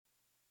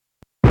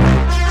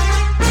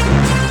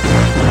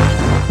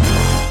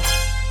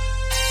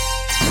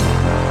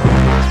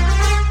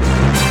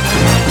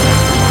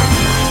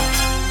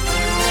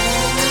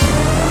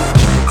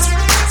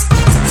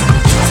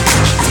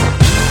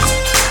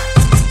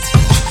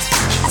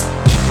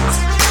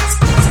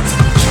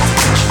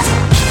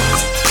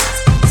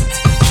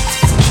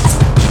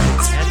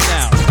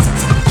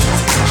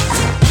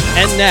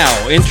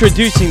now,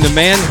 introducing the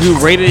man who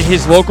rated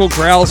his local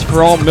Growls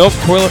for all milk,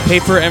 toilet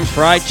paper, and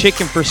fried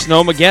chicken for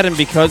Snowmageddon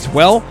because,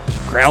 well,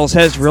 Growls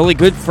has really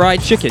good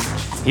fried chicken.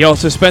 He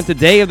also spent the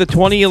day of the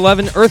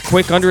 2011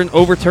 earthquake under an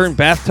overturned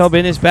bathtub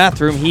in his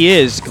bathroom. He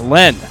is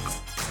Glenn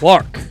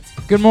Clark.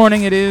 Good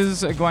morning. It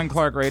is Glenn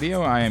Clark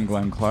Radio. I am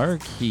Glenn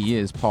Clark. He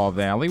is Paul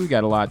Valley. We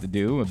got a lot to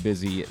do. A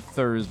busy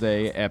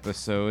Thursday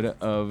episode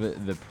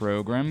of the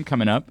program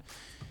coming up.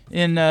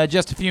 In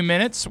just a few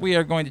minutes, we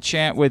are going to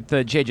chat with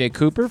J.J.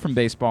 Cooper from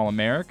Baseball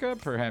America.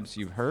 Perhaps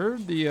you've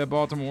heard the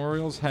Baltimore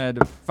Orioles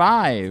had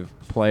 5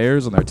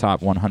 players on their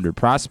top 100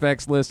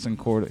 prospects list,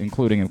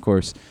 including, of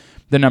course,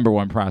 the number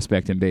 1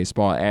 prospect in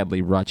baseball,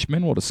 Adley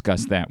Rutschman. We'll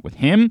discuss that with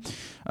him.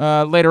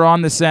 Later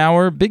on this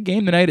hour, big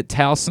game tonight at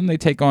Towson. They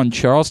take on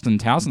Charleston.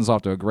 Towson's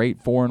off to a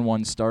great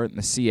 4-1 start in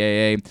the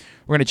CAA.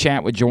 We're going to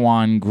chat with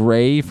Juwan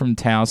Gray from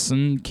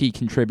Towson, key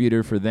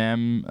contributor for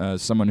them,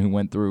 someone who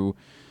went through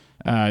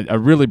a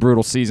really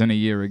brutal season a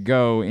year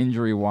ago,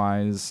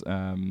 injury-wise. We're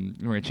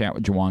going to chat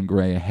with Juwan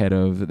Gray ahead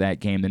of that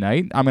game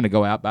tonight. I'm going to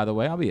go out, by the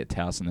way. I'll be at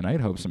Towson tonight.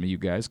 Hope some of you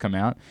guys come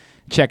out.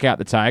 Check out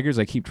the Tigers.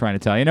 I keep trying to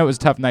tell you. I know it was a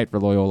tough night for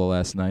Loyola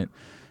last night.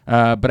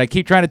 But I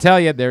keep trying to tell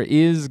you there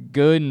is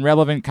good and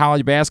relevant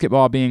college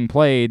basketball being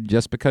played.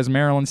 Just because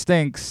Maryland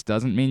stinks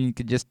doesn't mean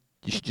you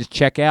should just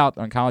check out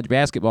on college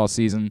basketball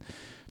season.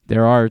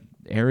 There are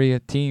area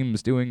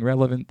teams doing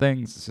relevant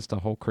things. It's just a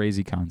whole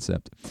crazy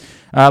concept.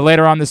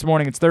 Later on this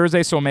morning, it's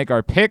Thursday, so we'll make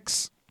our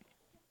picks.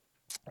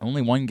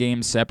 Only 1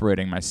 game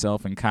separating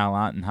myself and Kyle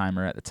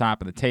Ottenheimer at the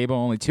top of the table.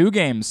 Only 2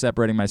 games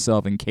separating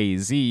myself and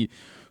KZ,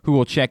 who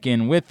will check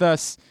in with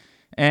us.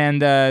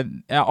 And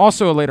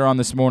also later on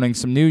this morning,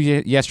 some news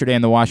yesterday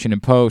in the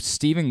Washington Post.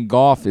 Stephen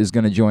Goff is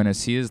going to join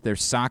us. He is their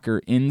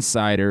soccer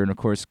insider and, of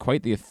course,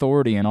 quite the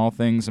authority in all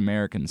things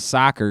American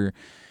soccer.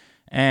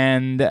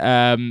 And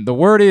the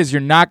word is,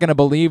 you're not going to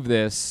believe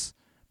this,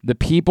 the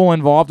people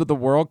involved with the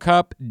World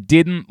Cup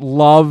didn't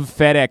love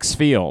FedEx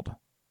Field.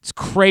 It's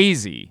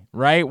crazy,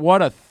 right?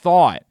 What a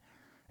thought.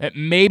 That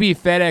maybe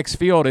FedEx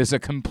Field is a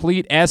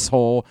complete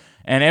S-hole,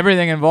 and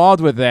everything involved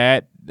with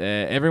that,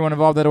 everyone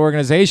involved in that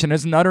organization,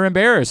 is an utter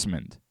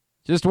embarrassment.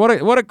 Just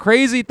what a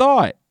crazy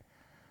thought.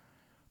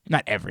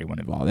 Not everyone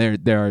involved.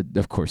 There are,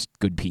 of course,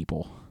 good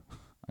people.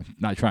 I'm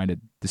not trying to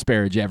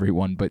disparage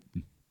everyone, but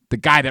the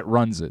guy that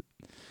runs it.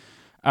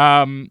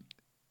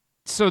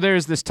 So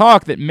there's this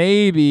talk that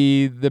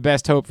maybe the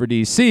best hope for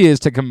D.C. is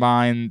to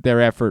combine their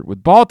effort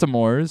with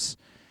Baltimore's,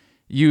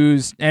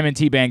 use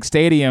M&T Bank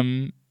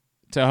Stadium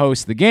to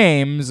host the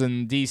games,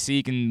 and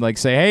D.C. can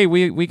say, hey,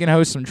 we can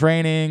host some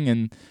training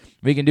and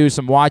we can do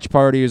some watch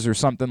parties or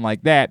something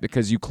like that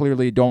because you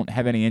clearly don't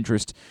have any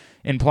interest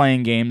in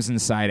playing games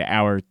inside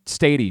our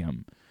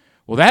stadium.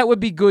 Well, that would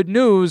be good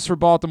news for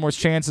Baltimore's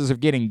chances of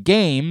getting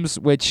games,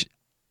 which,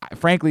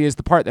 frankly, is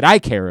the part that I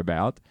care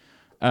about.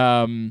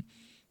 I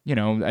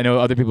know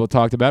other people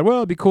talked about, well,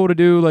 it'd be cool to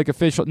do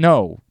official.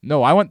 No,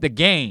 I want the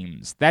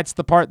games. That's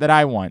the part that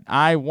I want.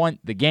 I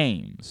want the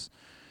games.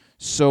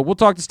 So we'll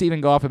talk to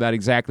Stephen Goff about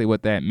exactly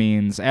what that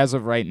means. As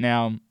of right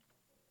now,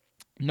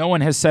 no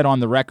one has said on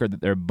the record that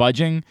they're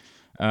budging.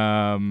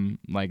 No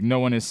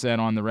one has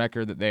said on the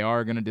record that they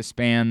are going to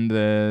disband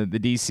the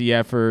DC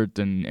effort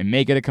and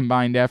make it a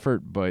combined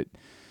effort. But,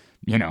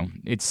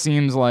 it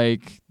seems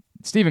like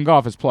Stephen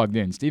Goff is plugged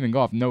in. Stephen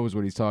Goff knows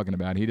what he's talking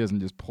about. He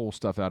doesn't just pull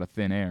stuff out of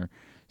thin air.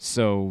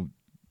 So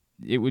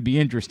it would be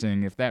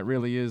interesting if that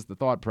really is the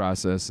thought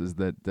process, is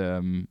that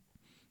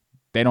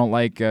they don't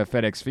like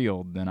FedEx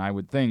Field. Then I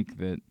would think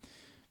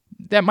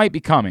that might be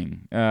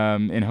coming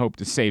in the hopes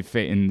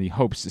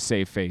to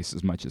save face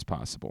as much as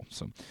possible.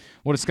 So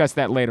we'll discuss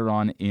that later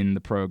on in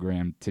the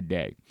program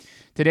today.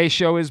 Today's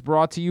show is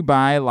brought to you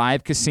by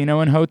Live Casino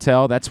and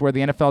Hotel. That's where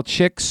the NFL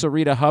chick,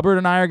 Sarita Hubbard,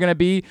 and I are going to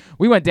be.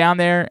 We went down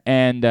there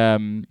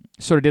and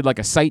sort of did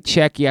a site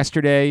check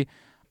yesterday.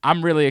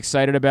 I'm really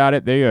excited about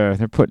it. They're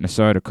putting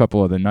aside a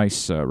couple of the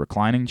nice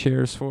reclining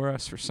chairs for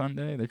us for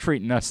Sunday. They're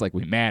treating us like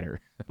we matter.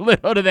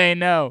 Little do they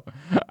know.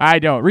 I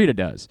don't. Rita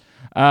does.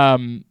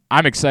 I'm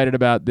excited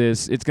about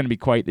this. It's going to be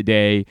quite the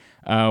day.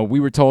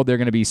 We were told there are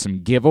going to be some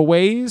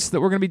giveaways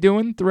that we're going to be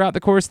doing throughout the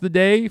course of the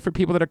day for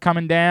people that are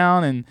coming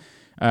down and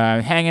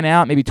hanging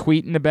out, maybe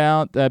tweeting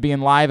about being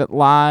live at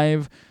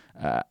Live.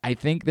 I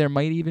think there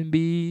might even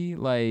be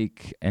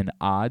an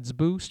odds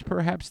boost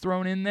perhaps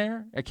thrown in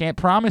there. I can't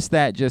promise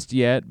that just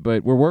yet,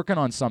 but we're working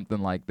on something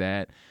like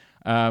that.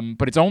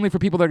 But it's only for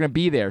people that are going to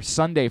be there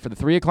Sunday for the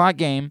 3 o'clock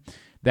game.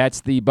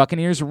 That's the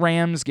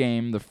Buccaneers-Rams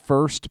game, the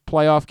first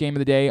playoff game of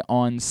the day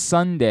on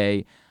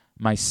Sunday.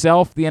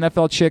 Myself, the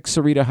NFL chick,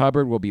 Sarita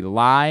Hubbard, will be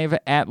live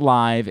at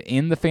Live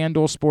in the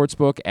FanDuel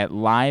Sportsbook at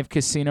Live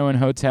Casino and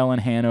Hotel in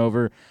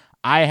Hanover.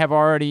 I have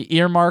already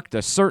earmarked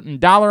a certain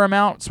dollar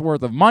amount's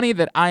worth of money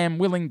that I am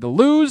willing to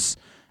lose.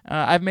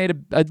 I've made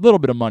a little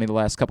bit of money the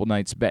last couple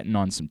nights betting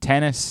on some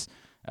tennis.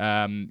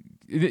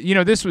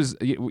 This was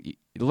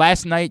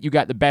last night. You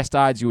got the best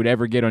odds you would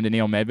ever get on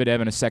Daniil Medvedev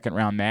in a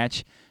second-round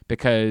match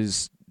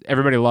because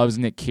everybody loves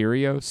Nick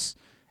Kyrgios.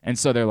 And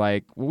so they're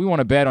like, well, we want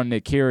to bet on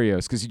Nick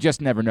Kyrgios because you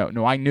just never know.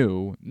 No, I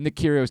knew. Nick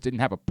Kyrgios didn't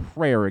have a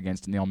prayer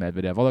against Daniil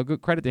Medvedev, although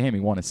good credit to him, he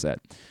won a set.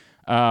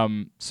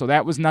 So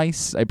that was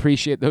nice. I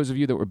appreciate those of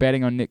you that were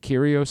betting on Nick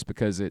Kyrgios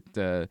because it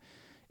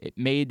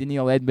made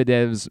Daniil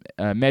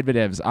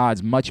Medvedev's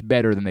odds much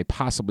better than they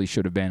possibly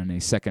should have been in a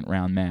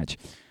second-round match.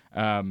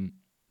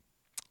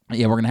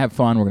 Yeah, we're going to have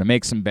fun. We're going to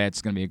make some bets.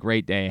 It's going to be a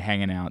great day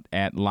hanging out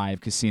at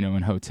Live Casino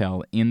and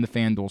Hotel in the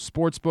FanDuel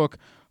Sportsbook.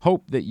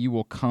 Hope that you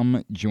will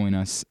come join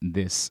us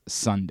this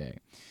Sunday.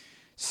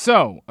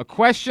 So, a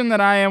question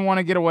that I want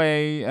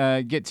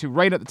to get to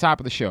right at the top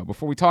of the show.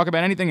 Before we talk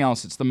about anything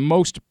else, it's the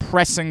most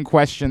pressing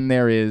question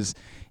there is.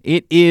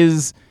 It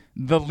is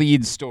the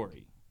lead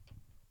story.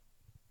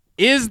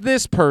 Is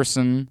this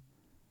person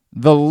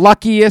the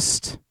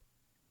luckiest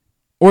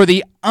or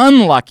the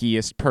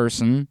unluckiest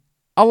person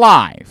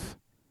alive?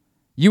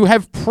 You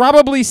have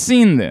probably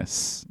seen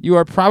this. You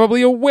are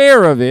probably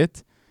aware of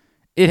it.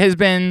 It has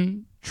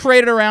been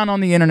traded around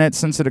on the internet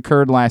since it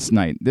occurred last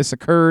night. This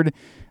occurred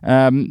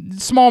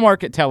small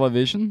market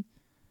television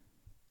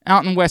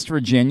out in West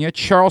Virginia,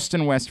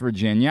 Charleston, West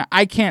Virginia.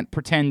 I can't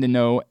pretend to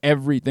know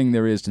everything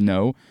there is to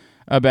know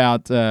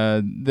about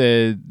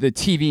the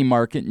TV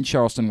market in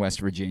Charleston, West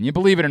Virginia.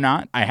 Believe it or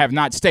not, I have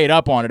not stayed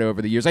up on it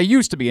over the years. I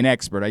used to be an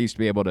expert. I used to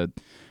be able to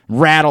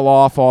rattle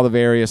off all the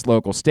various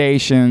local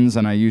stations,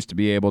 and I used to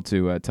be able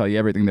to tell you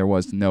everything there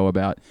was to know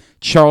about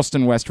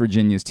Charleston, West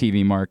Virginia's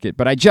TV market,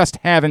 but I just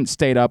haven't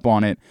stayed up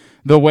on it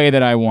the way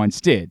that I once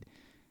did.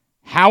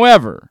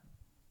 However,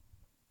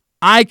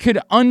 I could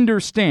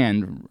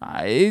understand,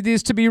 it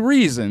is to be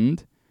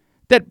reasoned,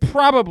 that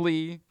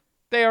probably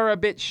they are a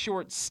bit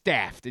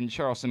short-staffed in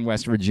Charleston,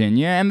 West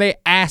Virginia, and they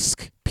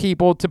ask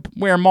people to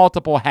wear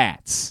multiple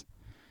hats.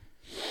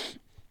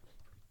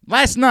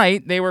 Last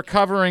night, they were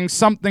covering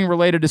something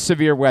related to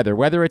severe weather.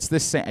 Whether it's the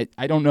same,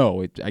 I don't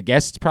know. I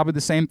guess it's probably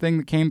the same thing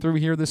that came through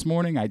here this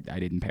morning. I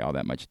didn't pay all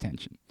that much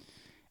attention.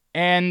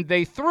 And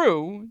they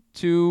threw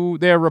to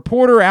their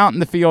reporter out in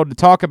the field to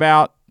talk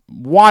about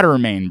water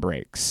main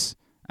breaks.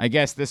 I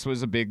guess this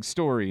was a big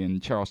story in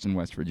Charleston,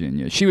 West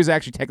Virginia. She was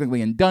actually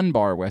technically in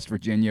Dunbar, West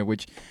Virginia,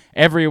 which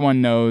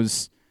everyone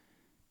knows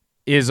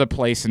is a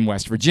place in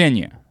West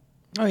Virginia.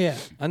 Oh, yeah.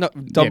 I know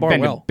Dunbar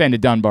well. Been to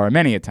Dunbar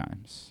many a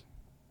times.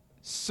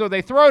 So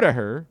they throw to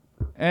her,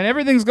 and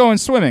everything's going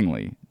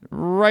swimmingly,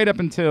 right up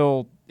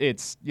until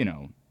it's,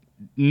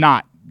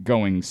 not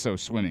going so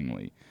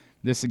swimmingly.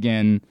 This,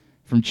 again,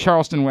 from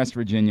Charleston, West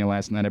Virginia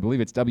last night. I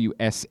believe it's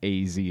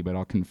WSAZ, but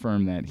I'll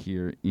confirm that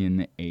here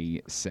in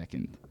a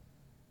second.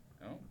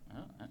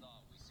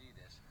 We see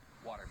this.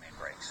 Water main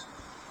breaks.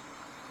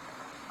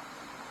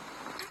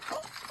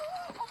 Oh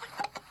my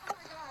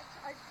gosh.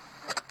 I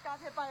got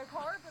hit by a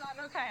car, but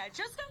I'm okay. I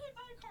just got hit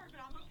by a car, but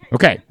I'm okay.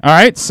 Okay, all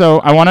right, so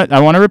I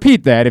want to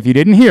repeat that if you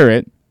didn't hear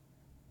it,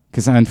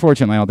 because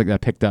unfortunately I don't think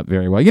that picked up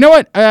very well. You know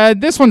what?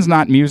 This one's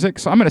not music,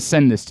 so I'm going to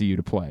send this to you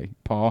to play,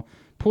 Paul.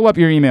 Pull up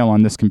your email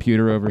on this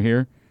computer over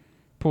here.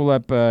 Pull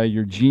up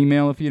your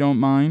Gmail if you don't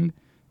mind,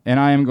 and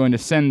I am going to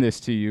send this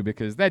to you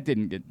because that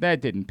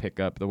didn't pick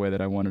up the way that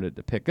I wanted it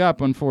to pick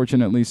up,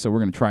 unfortunately, so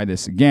we're going to try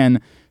this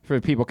again so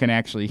people can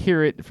actually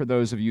hear it. For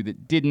those of you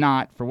that did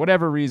not, for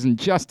whatever reason,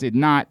 just did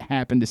not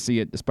happen to see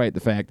it, despite the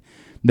fact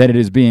that it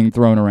is being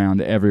thrown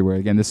around everywhere.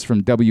 Again, this is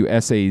from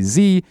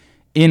WSAZ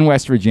in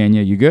West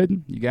Virginia. You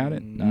good? You got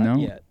it? Not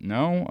yet.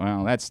 No?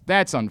 Well,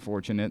 that's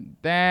unfortunate.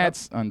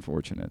 That's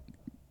unfortunate.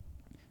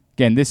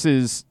 Again, this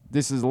is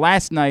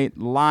last night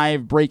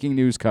live breaking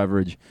news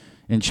coverage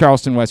in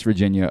Charleston, West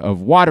Virginia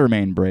of water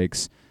main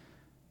breaks.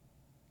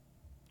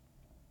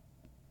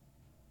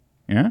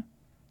 Yeah?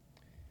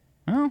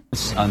 Well,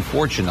 It's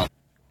unfortunate.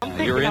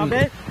 You're in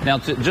it. now.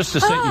 Just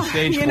to set you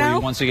stage for you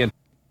once again.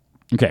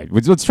 okay,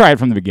 let's try it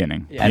from the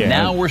beginning. And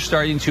now we're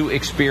starting to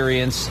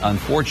experience,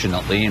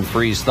 unfortunately, in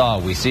freeze thaw,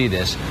 we see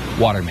this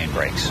water main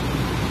breaks. Oh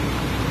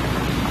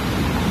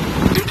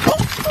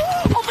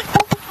my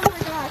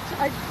gosh.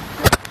 I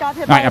just got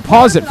hit All by right, a now car,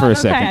 pause it but for I'm a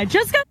second. Okay. I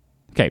just got.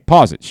 Okay,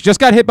 pause it. She just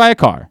got hit by a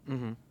car.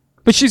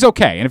 But she's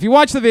okay. And if you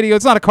watch the video,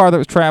 it's not a car that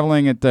was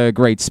traveling at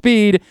great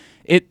speed.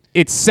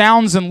 It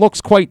sounds and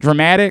looks quite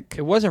dramatic.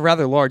 It was a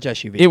rather large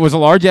SUV. It was a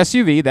large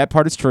SUV. That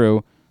part is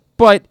true.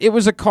 But it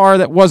was a car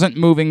that wasn't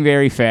moving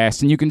very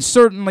fast. And you can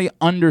certainly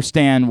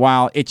understand,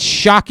 while it's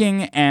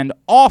shocking and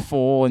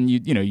awful and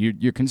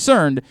you're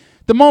concerned,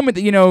 the moment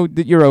that you know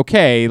that you're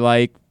okay,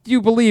 like, you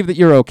believe that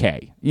you're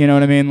okay. You know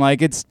what I mean?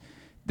 Like,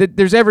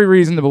 there's every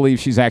reason to believe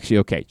she's actually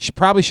okay. She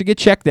probably should get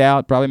checked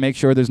out, probably make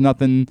sure there's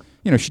nothing,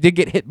 she did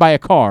get hit by a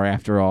car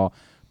after all,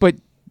 but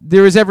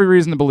there is every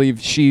reason to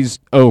believe she's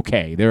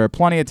okay. There are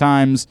plenty of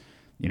times,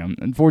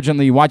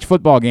 unfortunately, you watch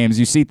football games,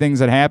 you see things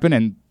that happen,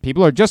 and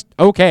people are just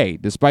okay,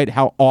 despite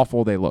how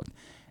awful they look.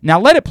 Now,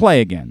 let it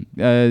play again.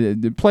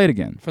 Play it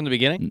again. From the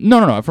beginning?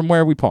 No, from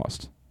where we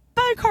paused.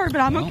 By a car,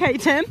 but I'm okay,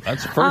 Tim.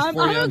 That's the first for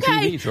you I'm on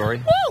okay. TV, Tori.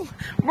 Woo!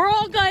 We're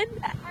all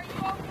good.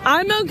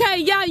 I'm okay.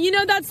 Yeah,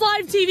 that's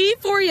live TV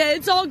for you.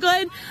 It's all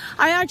good.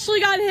 I actually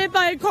got hit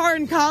by a car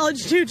in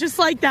college, too, just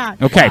like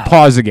that. Okay,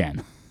 pause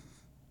again.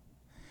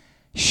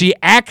 She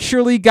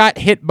actually got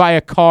hit by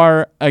a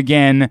car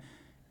again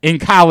in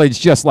college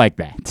just like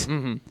that.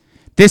 Mm-hmm.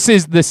 This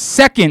is the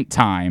second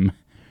time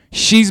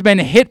she's been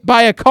hit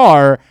by a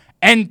car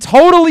and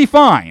totally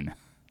fine.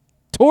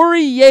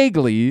 Tori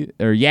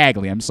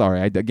Yagley, I'm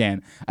sorry.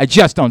 I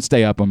just don't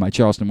stay up on my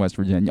Charleston, West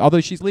Virginia, although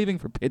she's leaving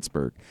for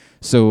Pittsburgh.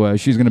 So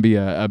she's going to be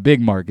a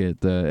big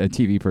market a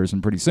TV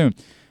person pretty soon.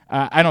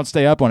 I don't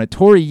stay up on it.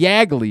 Tori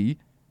Yagley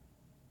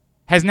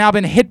has now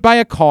been hit by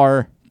a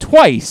car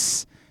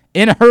twice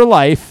in her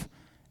life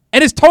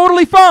and is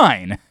totally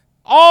fine.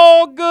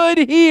 All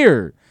good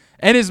here.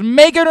 And is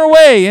making her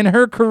way in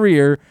her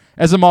career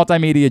as a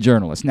multimedia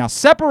journalist. Now,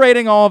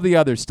 separating all of the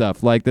other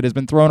stuff like that has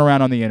been thrown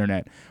around on the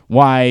internet,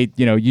 why,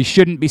 you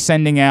shouldn't be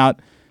sending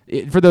out,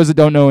 for those that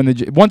don't know,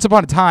 once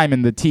upon a time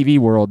in the TV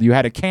world, you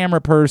had a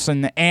camera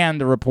person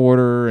and a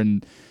reporter,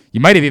 and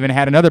you might have even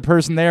had another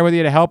person there with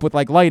you to help with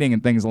like lighting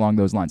and things along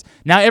those lines.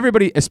 Now,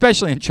 everybody,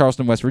 especially in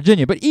Charleston, West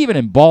Virginia, but even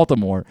in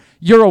Baltimore,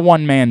 you're a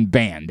one-man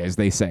band, as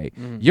they say.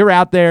 You're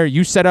out there,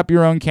 you set up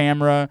your own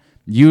camera,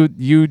 you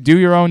do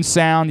your own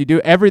sound,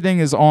 everything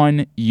is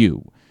on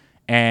you.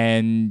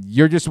 And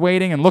you're just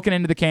waiting and looking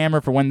into the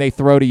camera for when they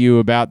throw to you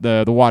about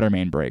the water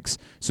main breaks.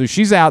 So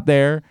she's out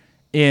there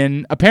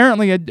in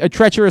apparently a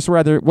treacherous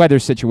weather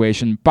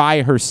situation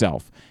by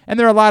herself. And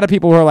there are a lot of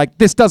people who are like,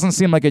 this doesn't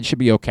seem like it should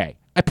be okay.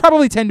 I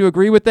probably tend to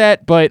agree with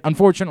that, but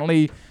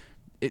unfortunately,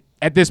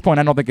 at this point,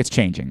 I don't think it's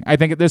changing. I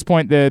think at this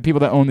point, the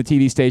people that own the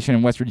TV station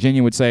in West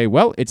Virginia would say,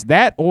 well, it's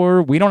that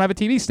or we don't have a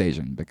TV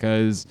station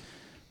because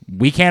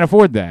we can't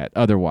afford that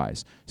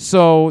otherwise.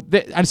 So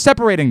I'm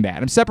separating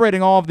that. I'm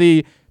separating all of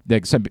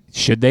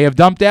should they have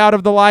dumped out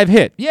of the live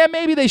hit? Yeah,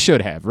 maybe they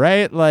should have,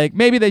 right? Like,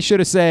 maybe they should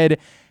have said,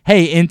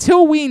 hey,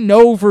 until we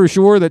know for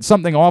sure that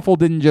something awful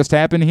didn't just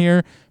happen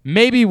here,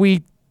 maybe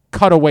we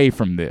cut away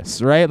from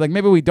this, right? Like,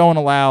 maybe we don't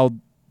allow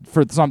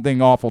for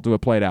something awful to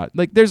have played out.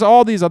 Like, there's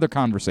all these other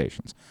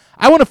conversations.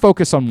 I want to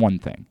focus on one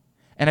thing,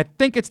 and I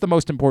think it's the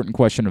most important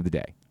question of the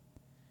day.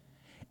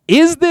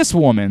 Is this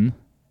woman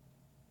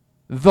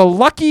the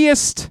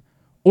luckiest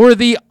or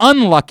the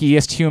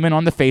unluckiest human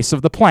on the face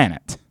of the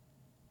planet?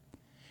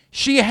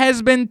 She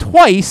has been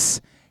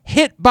twice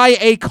hit by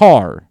a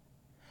car,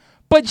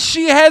 but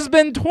she has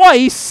been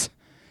twice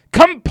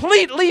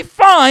completely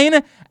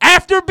fine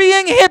after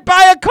being hit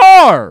by a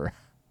car.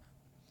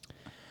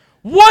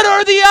 What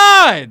are the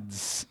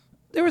odds?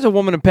 There was a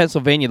woman in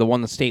Pennsylvania that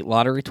won the state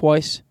lottery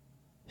twice.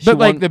 But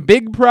like the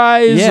big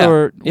prize, yeah,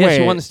 or yeah,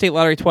 she won the state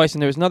lottery twice,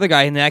 and there was another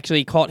guy, and they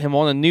actually caught him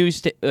on the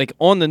news.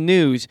 On the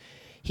news,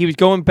 he was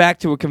going back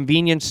to a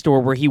convenience store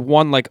where he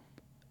won like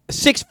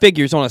 6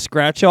 figures on a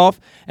scratch off,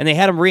 and they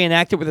had him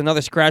reenact it with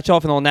another scratch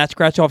off, and on that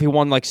scratch off he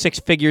won like 6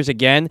 figures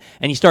again,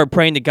 and he started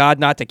praying to God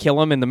not to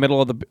kill him in the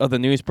middle of the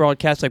news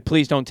broadcast, like,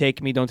 please don't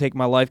take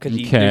my life,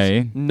 because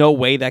there's no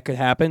way that could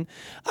happen.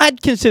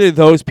 I'd consider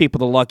those people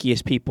the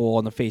luckiest people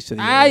on the face of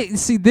the earth.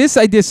 See, this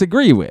I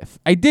disagree with.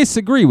 I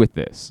disagree with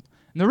this.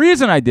 And the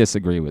reason I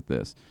disagree with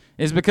this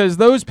is because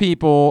those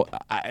people,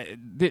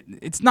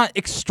 it's not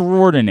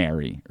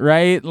extraordinary,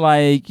 right?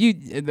 Like,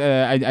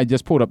 I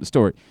just pulled up the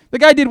story. The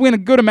guy did win a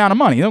good amount of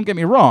money, don't get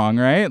me wrong,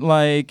 right?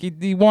 Like,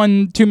 he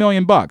won $2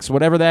 million,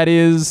 whatever that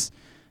is,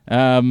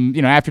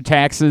 after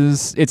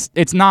taxes.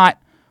 It's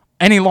not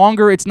any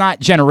longer, it's not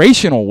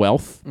generational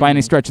wealth by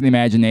any stretch of the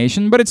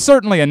imagination, but it's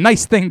certainly a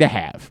nice thing to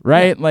have,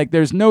 right? Yeah. Like,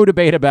 there's no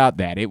debate about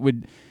that.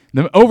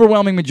 The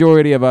overwhelming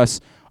majority of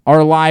us,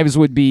 our lives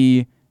would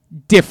be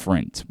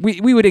different.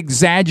 We would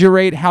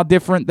exaggerate how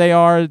different they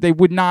are. They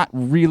would not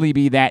really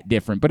be that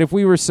different. But if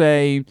we were,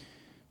 say,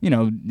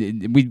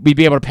 we'd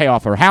be able to pay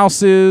off our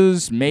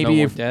houses, maybe no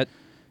more debt.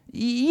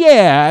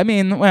 Yeah, I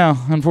mean, well,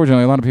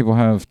 unfortunately, a lot of people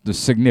have a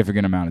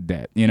significant amount of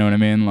debt. You know what I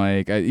mean?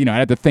 Like, I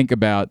have to think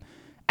about,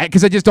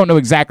 because I just don't know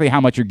exactly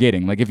how much you're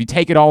getting. Like, if you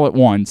take it all at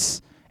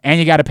once and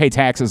you got to pay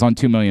taxes on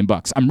 $2 million,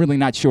 I'm really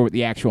not sure what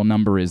the actual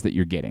number is that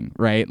you're getting.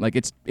 Right? Like,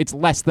 it's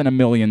less than $1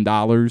 million.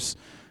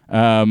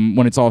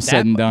 When it's all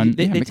said and done.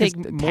 They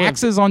take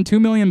taxes on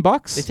 $2 million?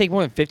 They take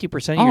more than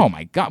 50% of Oh,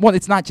 my God. Well,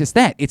 it's not just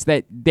that. It's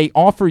that they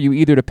offer you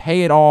either to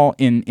pay it all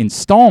in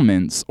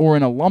installments or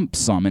in a lump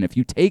sum. And if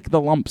you take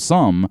the lump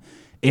sum,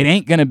 it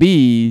ain't going to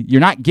be, you're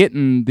not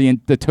getting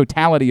the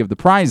totality of the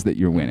prize that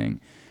you're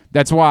winning.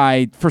 That's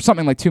why for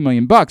something like $2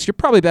 million, you're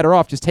probably better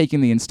off just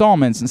taking the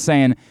installments and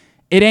saying,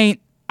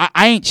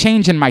 I ain't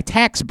changing my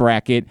tax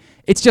bracket.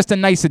 It's just a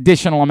nice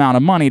additional amount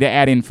of money to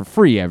add in for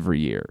free every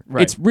year.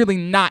 Right. It's really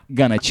not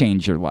going to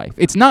change your life.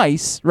 It's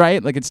nice,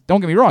 right? Like,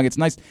 don't get me wrong, it's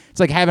nice. It's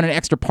like having an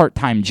extra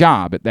part-time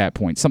job at that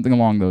point, something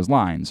along those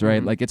lines, right?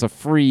 Mm-hmm. Like, it's a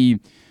free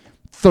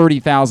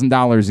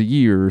 $30,000 a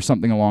year or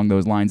something along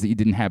those lines that you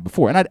didn't have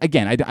before. And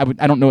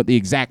I don't know what the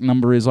exact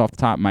number is off the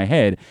top of my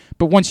head,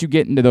 but once you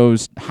get into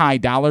those high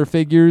dollar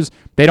figures,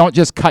 they don't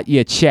just cut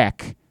you a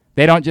check.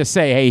 They don't just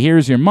say, hey,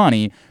 here's your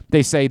money.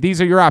 They say, these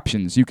are your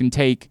options. You can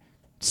take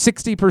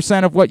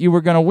 60% of what you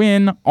were going to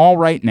win all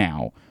right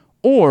now,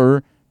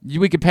 or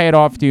we could pay it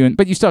off to you,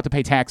 but you still have to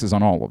pay taxes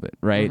on all of it,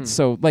 right? Mm-hmm.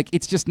 So, like,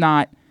 it's just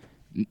not,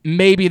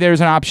 maybe there's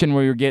an option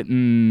where you're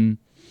getting,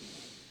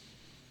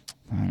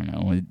 I don't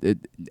know,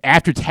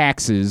 after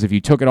taxes, if you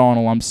took it all in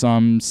a lump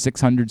sum,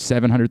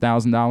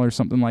 $600,000-$700,000,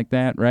 something like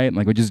that, right?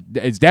 Like,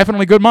 it's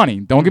definitely good money.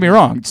 Don't get me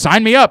wrong.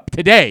 Sign me up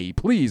today,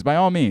 please, by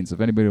all means, if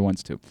anybody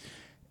wants to.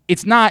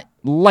 It's not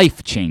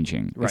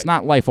life-changing. Right. It's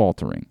not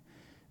life-altering.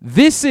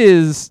 This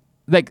is,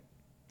 like,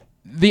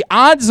 the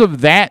odds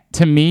of that,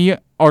 to me,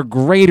 are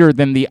greater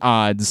than the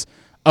odds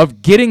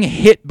of getting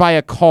hit by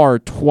a car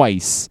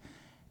twice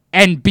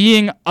and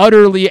being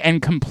utterly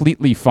and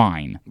completely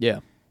fine. Yeah.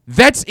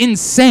 That's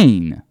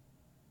insane.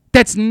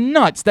 That's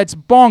nuts. That's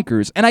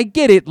bonkers. And I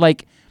get it.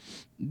 Like,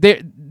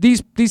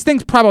 these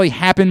things probably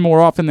happen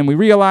more often than we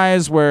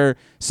realize, where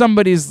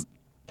somebody's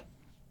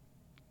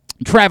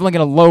traveling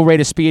at a low rate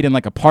of speed in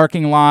like a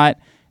parking lot,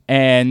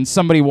 and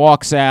somebody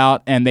walks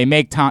out and they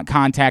make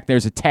contact.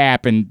 There's a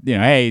tap, and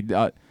hey,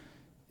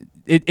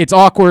 it's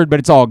awkward, but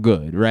it's all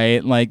good,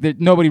 right? Like,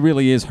 nobody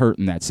really is hurt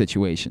in that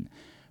situation.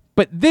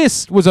 But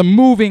this was a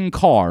moving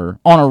car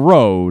on a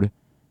road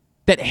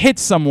that hit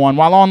someone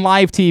while on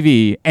live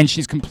TV, and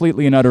she's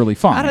completely and utterly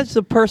fine. How does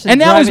the person and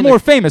now is driving more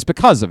famous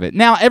because of it.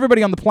 Now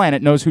everybody on the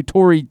planet knows who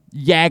Tori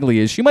Yagley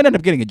is. She might end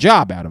up getting a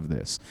job out of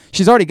this.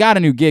 She's already got a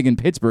new gig in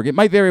Pittsburgh. It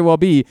might very well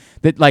be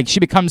that, like,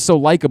 she becomes so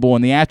likable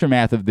in the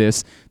aftermath of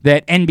this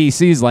that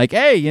NBC's like,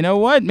 hey, you know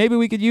what? Maybe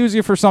we could use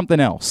you for something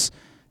else.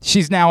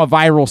 She's now a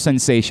viral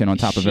sensation on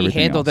top of everything else. She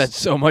handled that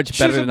so much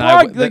better She's than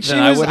I would.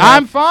 would.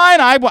 I'm fine.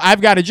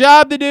 I've got a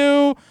job to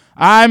do.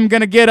 I'm going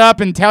to get up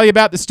and tell you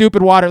about the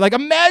stupid water. Like,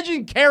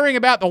 imagine caring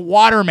about the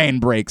water main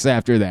breaks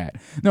after that.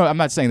 No, I'm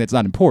not saying that's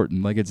not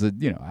important. Like, it's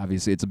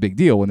obviously it's a big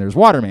deal when there's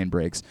water main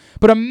breaks.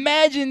 But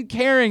imagine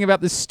caring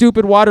about the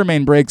stupid water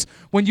main breaks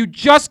when you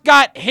just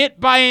got hit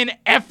by an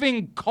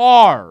effing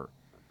car.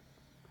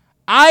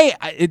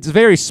 It's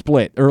very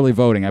split, early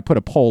voting. I put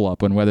a poll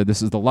up on whether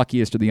this is the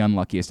luckiest or the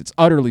unluckiest. It's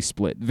utterly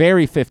split,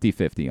 very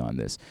 50-50 on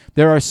this.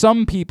 There are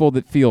some people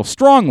that feel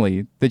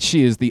strongly that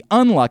she is the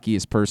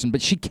unluckiest person, but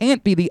she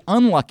can't be the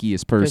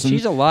unluckiest person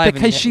she's alive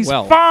because and she's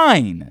well.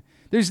 fine.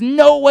 There's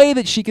no way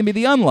that she can be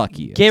the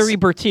unluckiest. Gary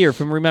Bertier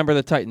from Remember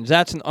the Titans.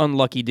 That's an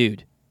unlucky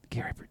dude.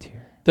 Gary Bertier.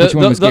 Which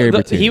one was Gary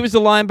Bertier? He was the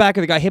linebacker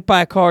that got hit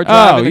by a car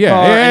driving the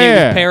car, and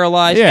he was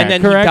paralyzed, and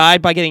then correct. he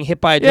died by getting hit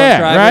by a drunk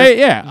driver. Right?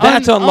 Yeah,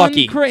 That's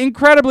unlucky.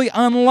 Incredibly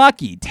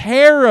unlucky.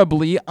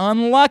 Terribly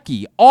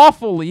unlucky.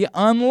 Awfully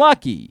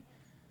unlucky.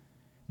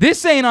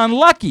 This ain't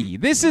unlucky.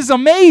 This is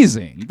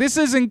amazing. This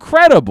is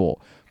incredible.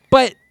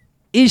 But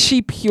is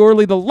she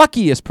purely the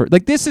luckiest person?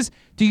 Like, this is...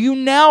 Do you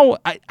now...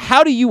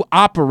 How do you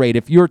operate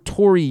if you're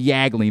Tori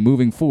Yagley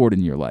moving forward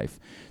in your life?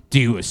 Do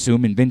you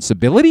assume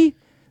invincibility?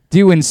 Do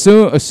you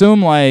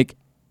assume like,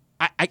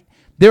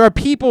 there are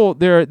people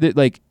there that,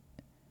 like,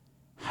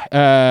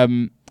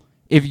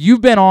 if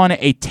you've been on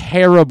a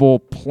terrible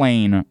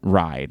plane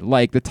ride,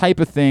 like the type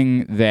of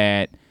thing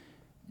that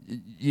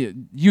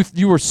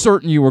you were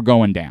certain you were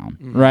going down,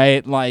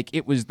 right? Like,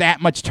 it was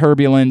that much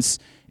turbulence.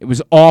 It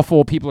was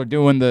awful. People are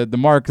doing the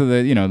mark of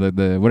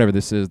the whatever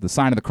this is, the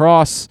sign of the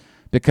cross,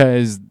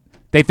 because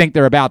they think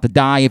they're about to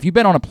die. If you've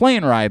been on a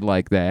plane ride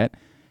like that,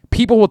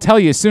 people will tell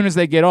you as soon as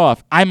they get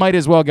off, I might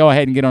as well go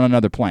ahead and get on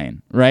another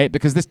plane, right?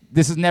 Because this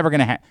is never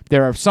going to happen.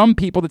 There are some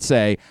people that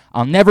say,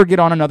 I'll never get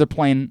on another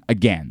plane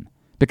again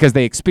because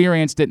they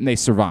experienced it and they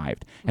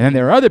survived. And then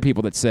there are other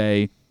people that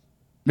say,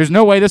 there's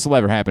no way this will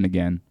ever happen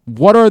again.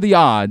 What are the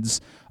odds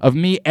of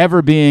me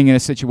ever being in a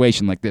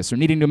situation like this or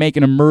needing to make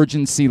an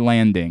emergency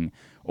landing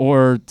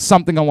or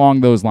something along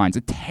those lines?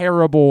 A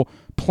terrible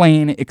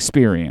plane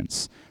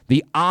experience.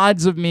 The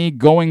odds of me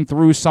going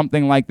through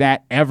something like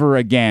that ever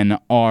again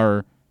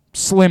are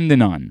slim to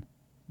none.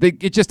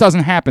 It just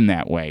doesn't happen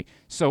that way.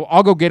 So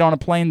I'll go get on a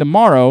plane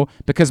tomorrow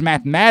because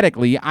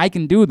mathematically I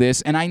can do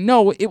this and I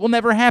know it will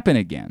never happen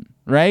again,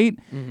 right?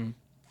 Mm-hmm.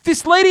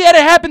 This lady had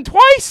it happen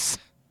twice.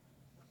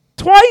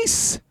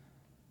 Twice.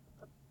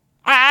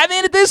 I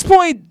mean, at this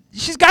point,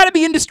 she's got to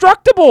be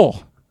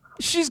indestructible.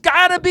 She's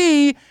got to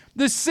be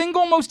the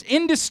single most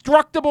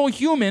indestructible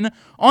human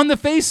on the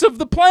face of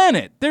the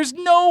planet. There's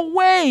no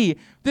way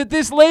that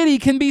this lady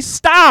can be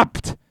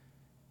stopped.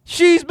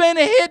 She's been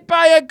hit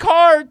by a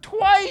car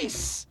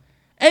twice,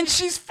 and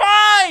she's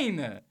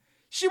fine.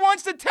 She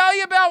wants to tell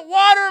you about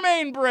water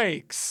main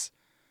breaks.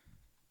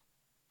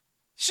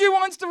 She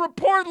wants to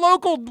report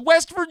local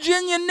West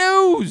Virginia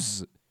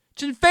news,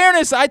 which in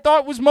fairness I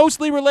thought was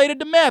mostly related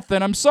to meth,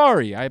 and I'm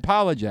sorry. I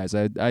apologize.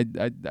 I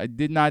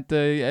did not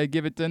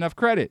give it enough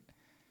credit.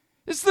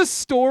 It's the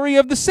story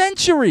of the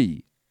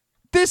century.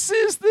 This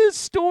is the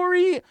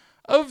story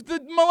of the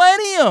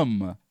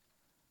millennium.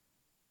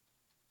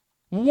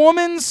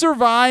 Woman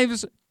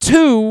survives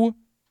twice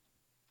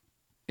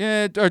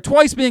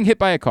being hit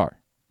by a car.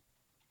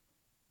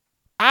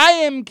 I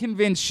am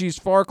convinced she's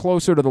far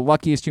closer to the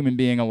luckiest human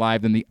being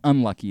alive than the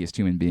unluckiest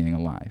human being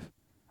alive.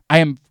 I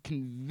am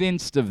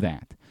convinced of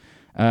that.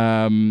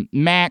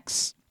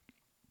 Max,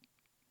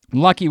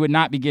 lucky would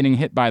not be getting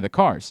hit by the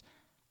cars.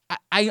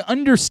 I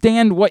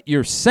understand what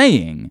you're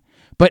saying,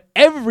 but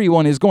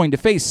everyone is going to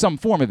face some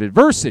form of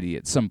adversity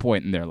at some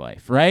point in their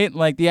life, right?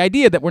 Like, the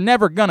idea that we're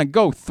never going to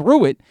go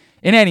through it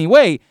in any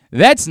way,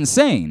 that's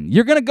insane.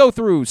 You're going to go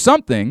through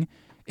something.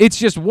 It's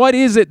just, what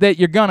is it that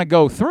you're going to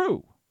go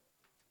through?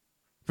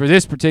 For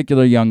this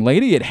particular young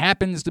lady, it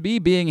happens to be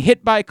being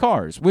hit by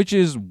cars, which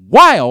is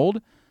wild,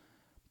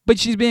 but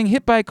she's being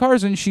hit by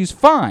cars and she's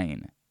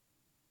fine.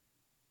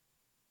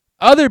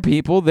 Other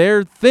people,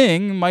 their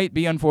thing might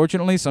be,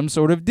 unfortunately, some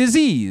sort of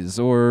disease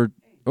or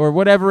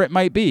whatever it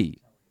might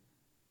be.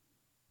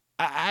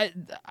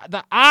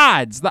 The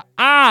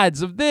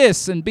odds of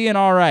this and being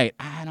all right,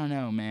 I don't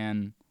know,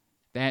 man.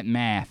 That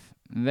math.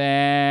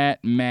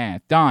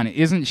 Don,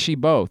 isn't she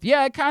both?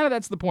 Yeah,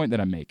 that's the point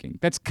that I'm making.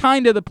 That's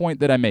kind of the point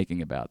that I'm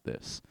making about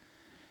this.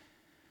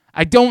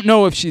 I don't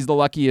know if she's the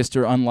luckiest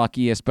or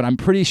unluckiest, but I'm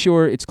pretty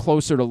sure it's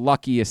closer to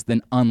luckiest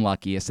than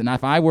unluckiest. And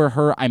if I were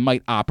her, I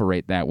might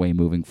operate that way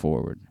moving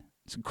forward.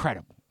 It's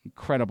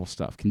incredible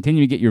stuff.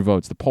 Continue to get your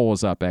votes. The poll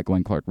is up at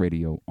Glenn Clark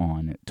Radio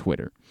on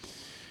Twitter.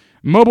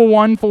 Mobil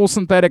 1 full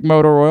synthetic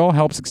motor oil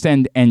helps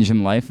extend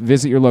engine life.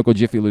 Visit your local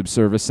Jiffy Lube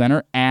service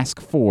center.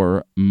 Ask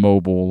for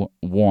Mobil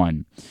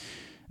 1.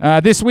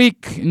 This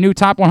week, new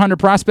top 100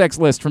 prospects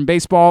list from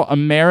Baseball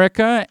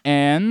America.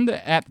 And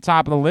at the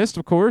top of the list,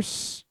 of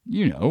course,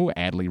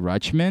 Adley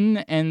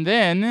Rutschman. And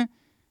then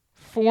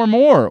 4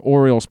 more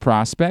Orioles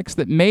prospects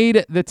that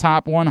made the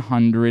top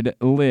 100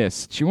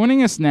 list.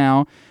 Joining us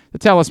now to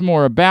tell us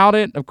more about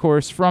it, of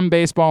course, from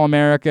Baseball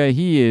America,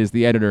 he is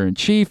the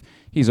editor-in-chief.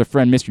 He's our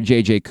friend, Mr.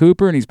 J.J.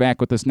 Cooper, and he's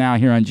back with us now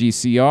here on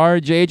GCR.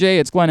 J.J.,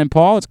 it's Glenn and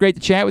Paul. It's great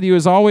to chat with you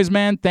as always,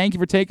 man. Thank you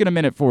for taking a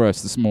minute for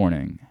us this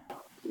morning.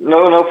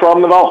 No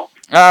problem at all.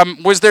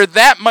 Was there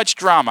that much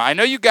drama? I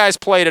know you guys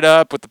played it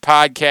up with the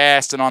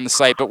podcast and on the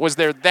site, but was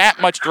there that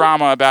much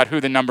drama about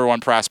who the number 1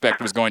 prospect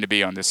was going to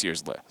be on this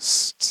year's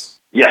list?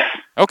 Yes.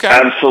 Okay.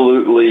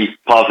 Absolutely,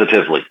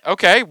 positively.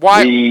 Okay.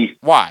 Why?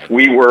 Why?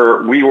 We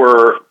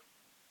were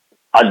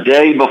a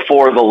day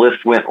before the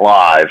list went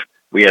live.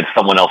 We had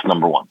someone else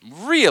number 1.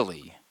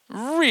 Really?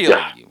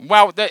 Yeah.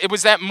 Wow.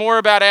 Was that more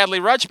about Adley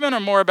Rutschman or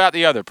more about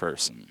the other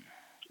person?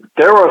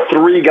 There are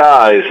 3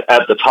 guys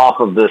at the top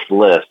of this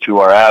list who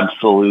are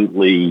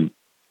absolutely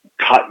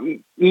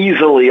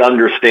easily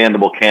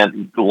understandable,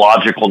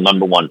 logical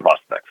number 1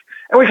 prospects.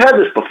 And we've had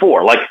this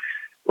before. Like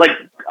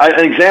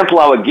an example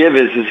I would give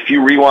is if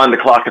you rewind the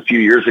clock a few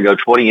years ago,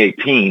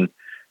 2018,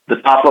 the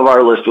top of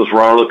our list was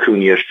Ronald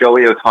Acuna.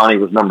 Shohei Ohtani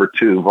was number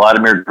 2.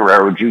 Vladimir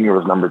Guerrero Jr.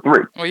 was number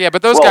 3. Well, yeah,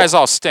 but those guys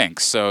all stink.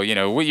 So, you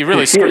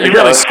really screwed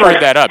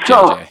that up, JJ.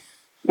 So,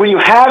 when you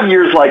have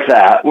years like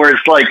that, where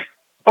it's like,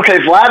 okay,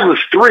 Vlad was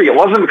 3. It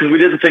wasn't because we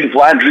didn't think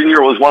Vlad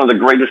Jr. was one of the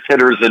greatest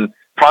hitters and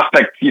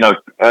prospect,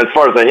 as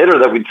far as a hitter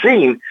that we'd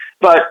seen.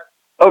 But,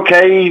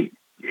 okay,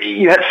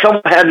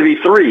 someone had to be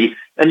 3.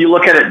 And you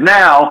look at it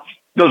now,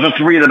 those are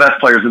 3 of the best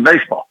players in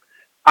baseball.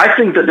 I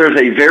think that there's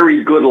a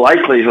very good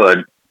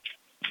likelihood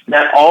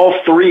that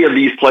all 3 of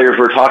these players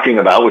we're talking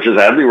about, which is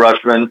Adley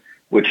Rutschman,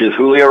 which is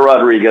Julio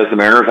Rodriguez, the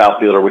Mariners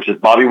outfielder, which is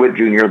Bobby Witt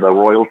Jr., the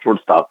Royals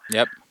shortstop.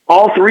 Yep.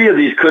 All 3 of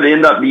these could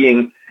end up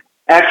being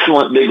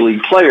excellent big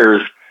league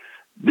players.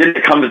 Then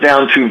it comes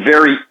down to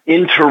very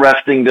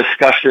interesting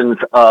discussions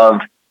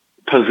of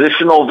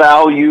positional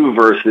value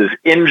versus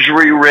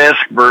injury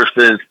risk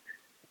versus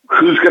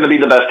who's going to be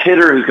the best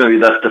hitter, who's going to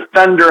be the best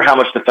defender, how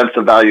much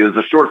defensive value is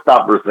a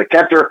shortstop versus a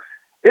catcher.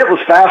 It was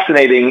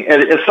fascinating.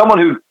 And as someone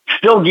who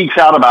still geeks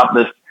out about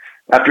this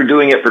after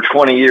doing it for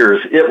 20 years,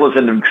 it was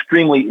an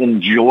extremely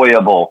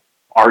enjoyable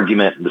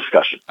argument and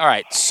discussion. All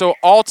right. So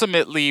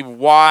ultimately,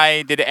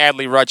 why did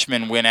Adley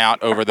Rutschman win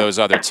out over those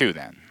other 2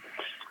 then?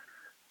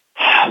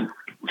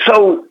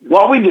 So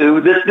what we do,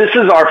 this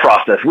is our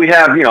process. We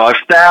have, our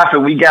staff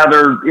and we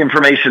gather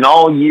information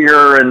all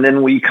year and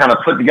then we kind of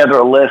put together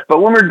a list.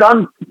 But when we're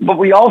done,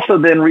 we also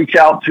then reach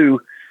out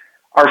to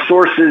our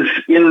sources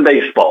in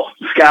baseball,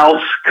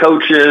 scouts,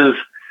 coaches,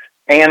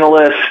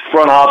 analysts,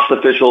 front office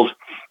officials.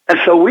 And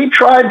so we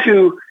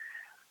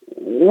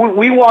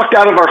walked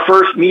out of our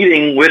first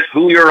meeting with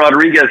Julio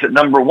Rodriguez at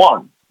number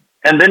 1.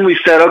 And then we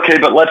said, okay,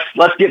 but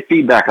let's get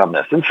feedback on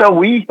this. And so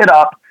we hit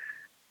up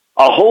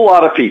a whole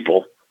lot of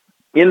people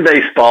in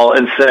baseball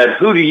and said,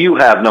 who do you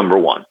have number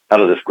 1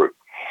 out of this group?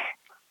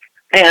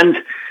 And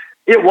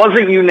it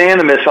wasn't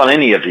unanimous on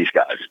any of these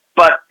guys,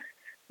 but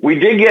we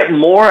did get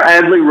more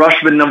Adley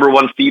Rutschman number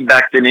 1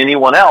 feedback than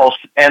anyone else.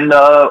 And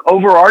the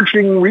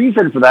overarching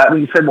reason for that,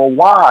 we said, well,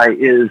 why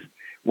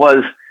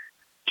was,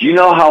 do you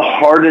know how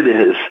hard it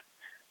is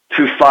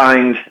to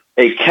find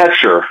a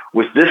catcher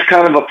with this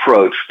kind of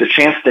approach, the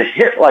chance to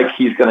hit like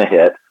he's going to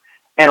hit,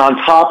 and on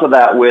top of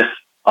that with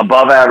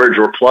above average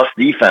or plus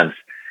defense?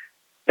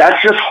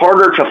 That's just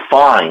harder to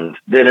find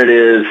than it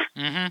is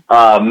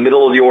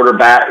middle of the order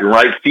bat in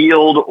right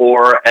field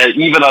or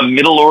even a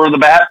middle order of the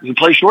bat who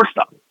plays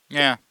shortstop.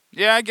 Yeah,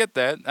 I get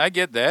that.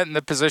 And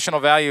the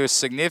positional value is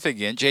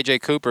significant. J.J.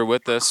 Cooper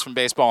with us from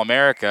Baseball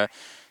America.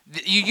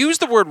 You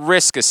used the word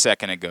risk a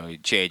second ago,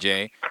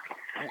 J.J.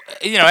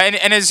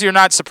 And as you're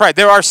not surprised,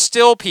 there are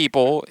still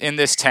people in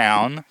this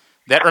town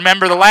that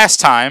remember the last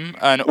time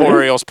an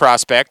Orioles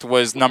prospect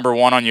was number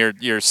 1 on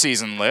your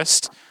season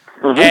list.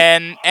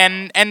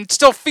 And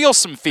still feel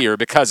some fear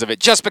because of it,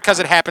 just because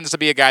it happens to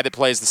be a guy that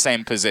plays the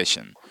same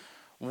position.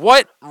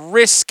 What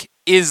risk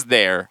is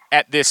there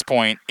at this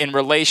point in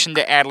relation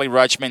to Adley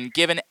Rutschman,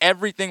 given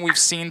everything we've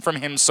seen from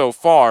him so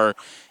far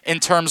in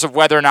terms of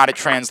whether or not it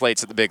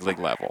translates at the big league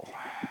level?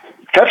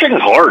 Catching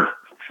is hard.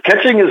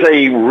 Catching is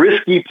a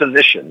risky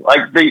position.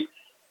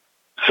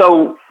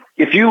 So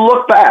if you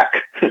look back,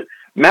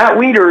 Matt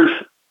Wieters,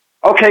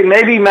 okay,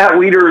 maybe Matt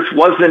Wieters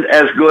wasn't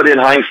as good in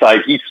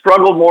hindsight. He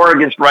struggled more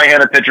against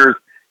right-handed pitchers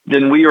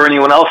than we or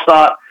anyone else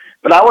thought.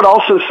 But I would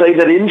also say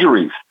that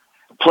injuries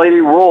played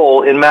a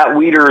role in Matt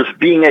Wieters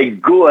being a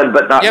good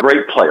but not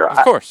great player.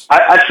 Of course.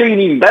 I'd say an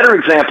even better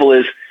example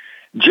is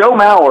Joe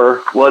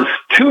Mauer was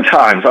 2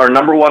 times our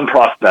number 1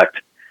 prospect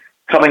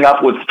coming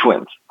up with the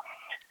Twins.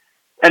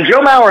 And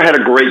Joe Mauer had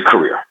a great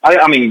career.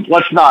 I mean,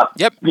 let's not,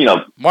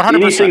 100%.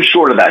 anything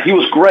short of that. He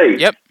was great.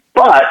 Yep.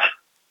 But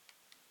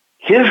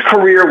his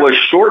career was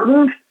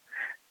shortened,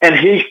 and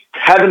he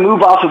had to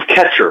move off of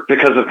catcher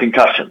because of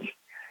concussions.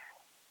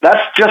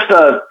 That's just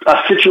a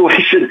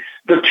situation.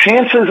 The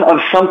chances of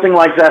something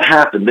like that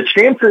happen, the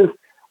chances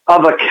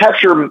of a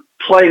catcher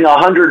playing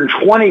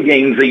 120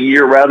 games a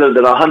year rather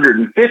than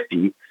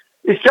 150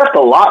 is just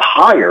a lot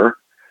higher.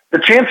 The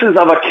chances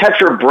of a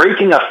catcher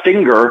breaking a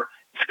finger,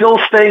 still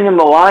staying in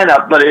the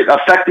lineup, but it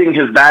affecting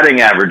his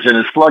batting average and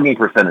his slugging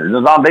percentage, his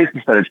on-base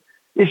percentage,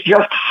 is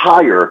just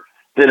higher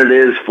than it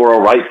is for a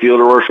right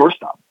fielder or a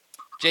shortstop.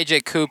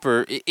 J.J.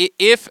 Cooper,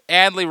 if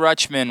Adley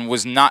Rutschman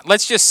was not,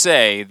 let's just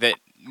say that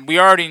we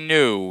already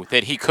knew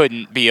that he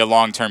couldn't be a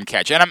long-term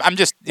catcher. And I'm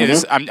just,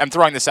 I'm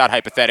throwing this out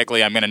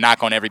hypothetically. I'm going to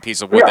knock on every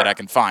piece of wood that I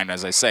can find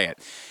as I say it.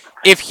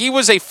 If he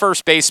was a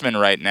first baseman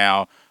right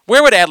now,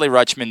 where would Adley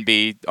Rutschman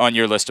be on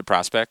your list of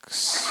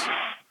prospects?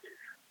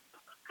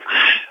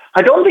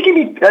 I don't think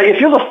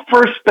if you're the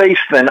first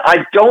baseman,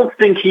 I don't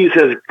think he's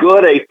as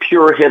good a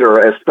pure hitter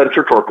as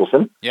Spencer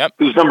Torkelson,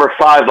 who's number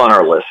 5 on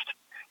our list,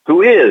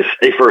 who is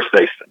a first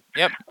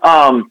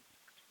baseman.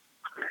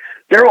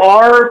 There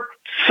are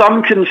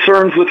some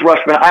concerns with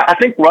Rutschman. I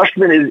think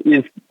Rutschman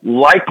is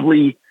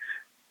likely,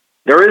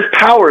 there is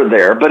power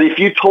there, but if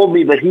you told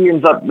me that he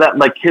ends up, that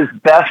like his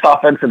best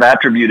offensive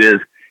attribute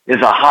is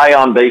a high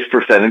on-base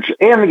percentage,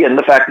 and again,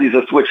 the fact that he's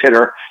a switch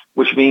hitter,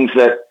 which means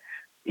that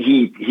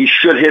he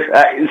should hit,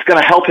 it's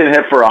going to help him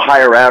hit for a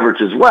higher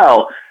average as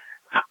well.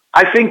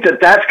 I think that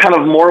that's kind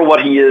of more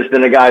what he is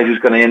than a guy who's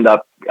going to end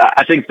up,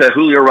 I think that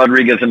Julio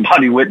Rodriguez and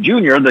Bobby Witt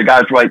Jr., the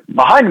guys right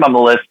behind him on the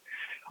list,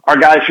 are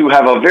guys who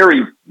have a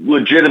very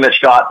legitimate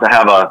shot to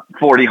have a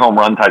 40 home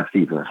run type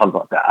season or something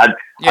like that.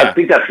 I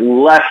think that's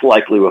less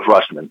likely with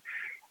Rutschman.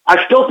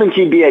 I still think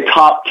he'd be a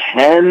top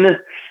 10,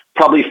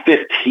 probably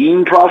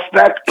 15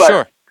 prospect,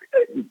 but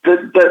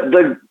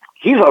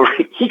he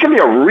can be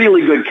a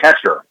really good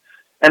catcher.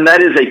 And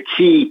that is a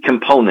key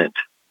component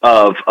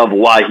of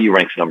why he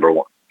ranks number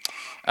 1.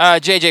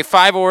 JJ,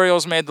 5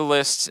 Orioles made the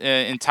list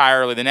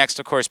entirely. The next,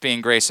 of course,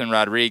 being Grayson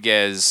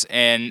Rodriguez.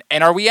 And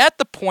are we at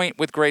the point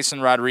with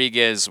Grayson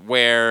Rodriguez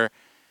where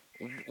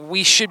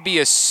we should be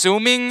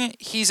assuming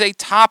he's a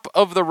top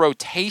of the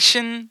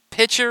rotation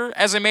pitcher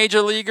as a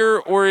major leaguer,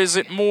 or is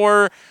it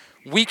more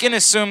we can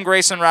assume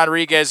Grayson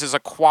Rodriguez is a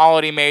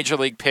quality major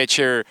league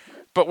pitcher,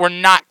 but we're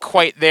not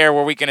quite there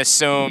where we can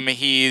assume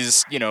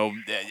he's,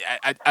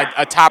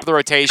 a top of the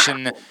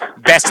rotation,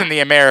 best in the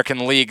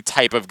American League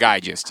type of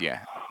guy just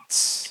yet?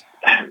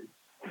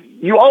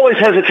 You always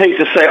hesitate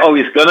to say, "Oh,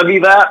 he's going to be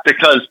that,"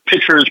 because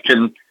pitchers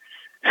can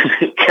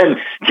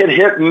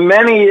hit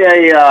many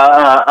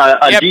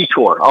a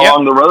detour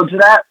along the road to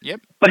that.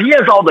 But he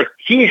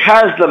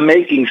has the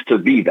makings to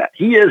be that.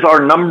 He is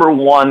our number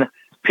 1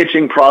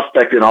 pitching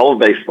prospect in all of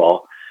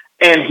baseball,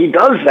 and he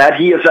does that.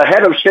 He is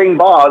ahead of Shane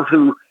Baz,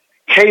 who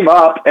came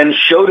up and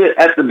showed it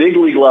at the big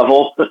league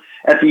level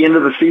at the end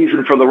of the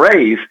season for the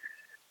Rays.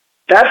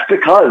 That's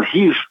because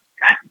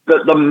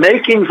the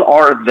makings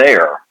are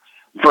there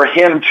for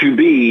him to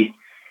be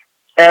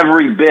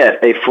every bit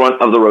a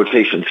front of the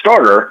rotation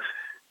starter.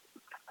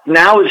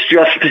 Now it's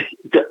just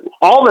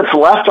all that's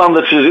left on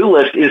the to-do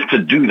list is to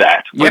do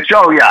that. Which,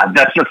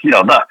 that's just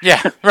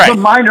the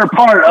minor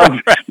part of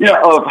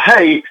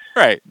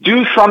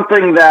do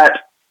something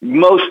that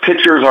most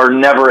pitchers are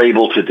never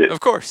able to do. Of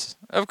course.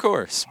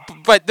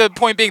 But the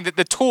point being that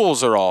the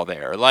tools are all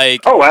there.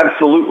 Oh,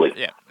 absolutely.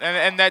 Yeah,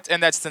 and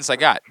that's since I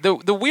got.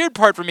 The weird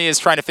part for me is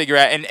trying to figure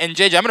out, and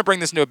JJ, I'm going to bring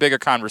this into a bigger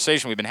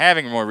conversation we've been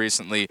having more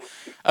recently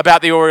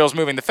about the Orioles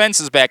moving the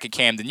fences back at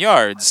Camden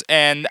Yards.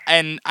 And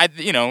I,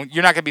 you're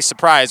not going to be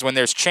surprised when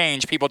there's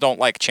change. People don't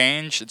like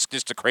change. It's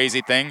just a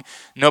crazy thing.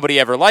 Nobody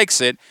ever likes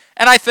it.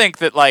 And I think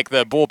that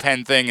the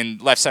bullpen thing in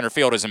left center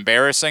field is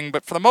embarrassing,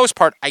 but for the most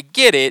part, I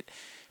get it.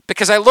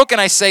 Because I look and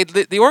I say,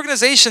 the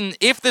organization,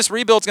 if this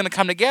rebuild's going to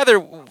come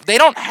together, they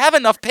don't have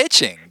enough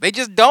pitching. They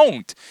just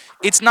don't.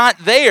 It's not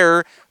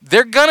there.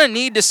 They're going to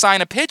need to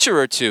sign a pitcher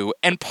or two.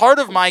 And part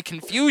of my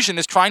confusion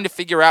is trying to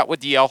figure out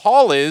what DL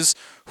Hall is,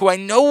 who I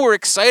know we're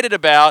excited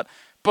about,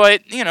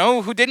 but,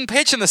 who didn't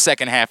pitch in the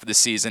second half of the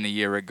season a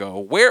year ago.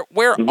 Where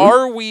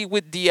are we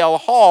with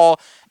DL Hall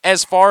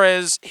as far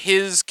as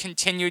his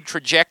continued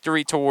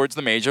trajectory towards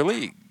the major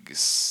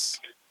leagues?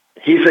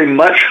 he's a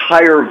much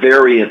higher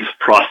variance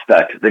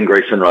prospect than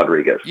Grayson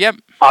Rodriguez. Yep.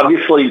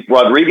 Obviously,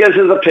 Rodriguez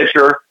is a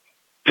pitcher.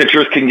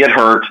 Pitchers can get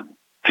hurt.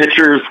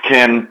 Pitchers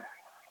can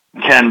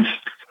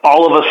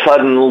all of a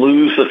sudden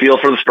lose the feel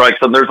for the strike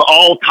zone. There's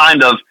all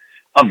kind of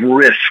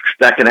risks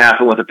that can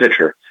happen with a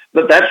pitcher.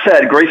 But that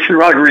said, Grayson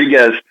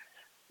Rodriguez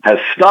has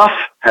stuff,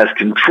 has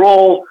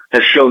control,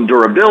 has shown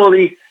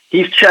durability.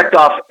 He's checked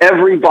off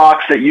every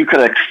box that you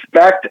could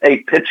expect a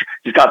pitcher.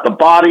 He's got the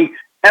body,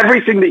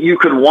 everything that you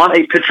could want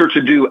a pitcher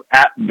to do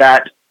at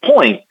that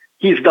point.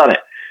 He's done it.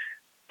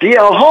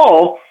 DL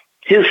Hall,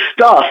 his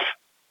stuff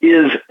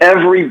is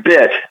every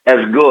bit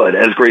as good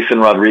as Grayson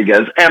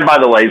Rodriguez. And by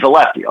the way, he's a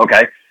lefty.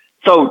 Okay.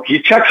 So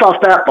he checks off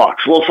that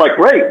box. Well, it's like,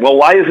 great. Well,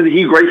 why isn't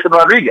he Grayson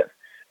Rodriguez?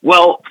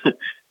 Well,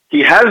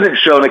 he hasn't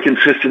shown a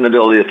consistent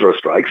ability to throw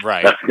strikes.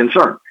 Right. That's the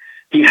concern.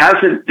 He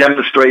hasn't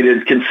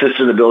demonstrated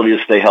consistent ability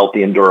to stay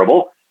healthy and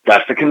durable.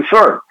 That's the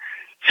concern.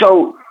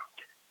 So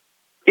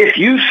if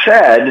you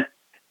said,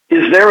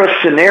 is there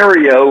a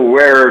scenario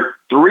where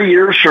 3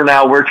 years from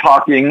now we're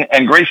talking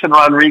and Grayson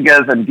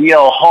Rodriguez and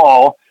DL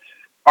Hall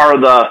are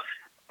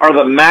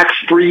the Max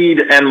Fried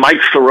and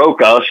Mike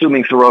Soroka,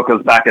 assuming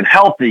Soroka's back and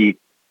healthy,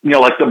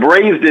 like the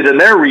Braves did in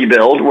their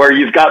rebuild, where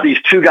you've got these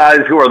two guys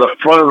who are the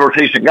front of the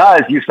rotation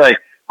guys, you say,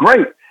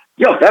 great,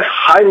 that's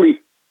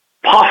highly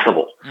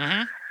possible.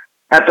 Mm-hmm.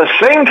 At the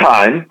same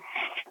time,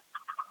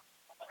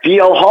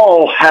 DL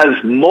Hall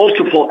has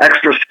multiple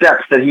extra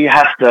steps that he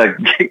has to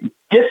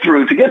get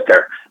through to get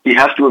there. He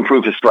has to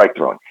improve his strike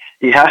throwing.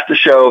 He has to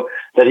show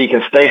that he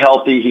can stay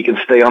healthy, he can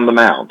stay on the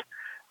mound.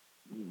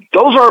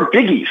 Those are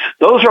biggies.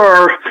 Those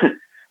are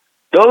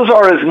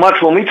as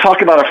much, when we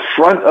talk about a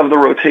front of the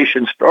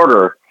rotation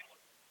starter,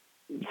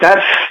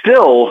 that's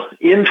still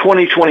in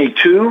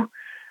 2022,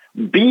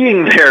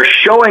 being there,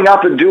 showing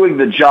up and doing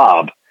the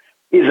job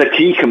is a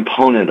key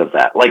component of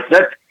that. Like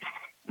that,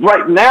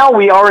 right now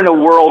we are in a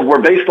world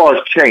where baseball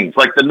has changed.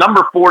 Like the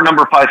number 4,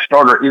 number 5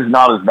 starter is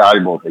not as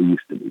valuable as they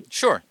used to be.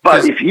 Sure.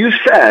 But if you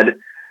said,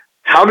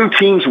 how do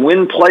teams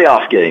win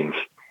playoff games?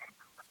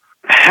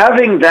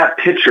 Having that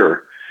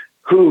pitcher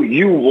who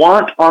you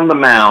want on the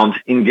mound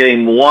in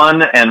game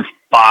 1 and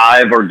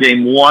 5 or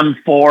game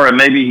 1-4, and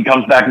maybe he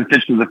comes back and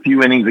pitches a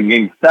few innings in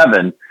game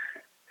 7,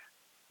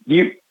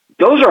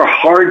 those are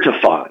hard to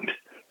find.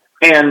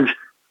 And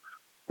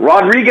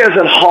Rodriguez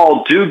and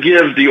Hall do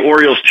give the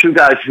Orioles two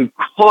guys who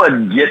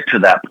could get to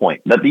that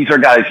point, that these are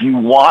guys you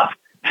want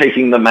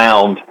taking the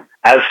mound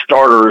as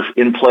starters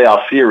in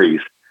playoff series,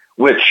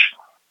 which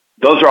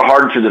those are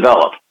hard to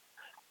develop.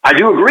 I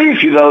do agree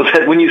with you, though,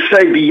 that when you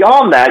say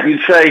beyond that,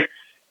 you'd say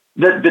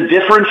that the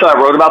difference, I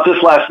wrote about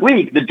this last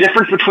week, the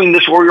difference between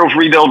this Orioles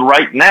rebuild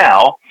right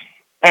now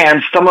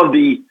and some of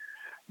the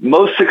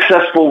most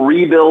successful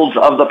rebuilds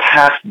of the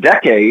past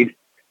decade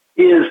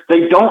is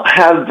they don't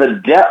have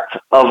the depth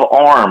of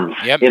arms,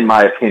 in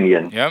my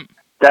opinion. Yep.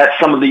 That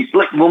some of the,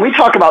 when we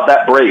talk about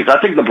that Braves,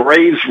 I think the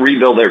Braves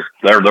rebuild,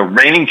 they're the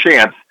reigning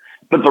champs,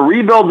 but the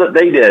rebuild that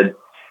they did,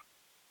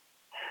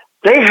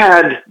 they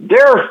had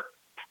the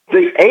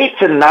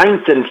 8th and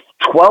 9th and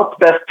 12th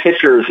best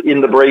pitchers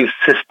in the Braves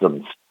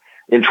systems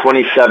in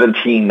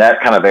 2017,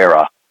 that kind of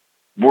era,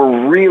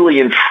 were really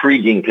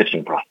intriguing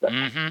pitching prospects.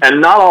 Mm-hmm.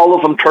 And not all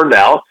of them turned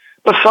out,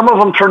 but some of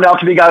them turned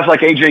out to be guys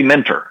like A.J.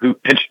 Minter, who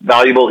pitched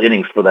valuable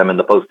innings for them in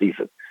the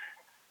postseason.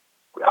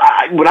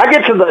 When I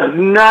get to the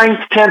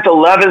 9th, 10th,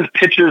 11th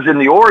pitchers in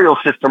the Orioles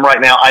system right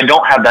now, I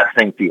don't have that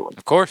same feeling.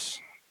 Of course.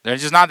 They're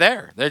just not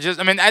there. They're just,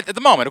 at the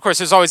moment, of course,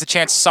 there's always a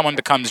chance someone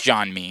becomes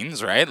John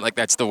Means, right? Like,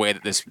 that's the way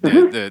that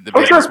the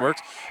business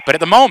works. But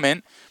at the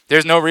moment,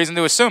 there's no reason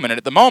to assume it. And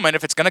at the moment,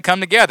 if it's going to come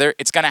together,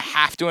 it's going to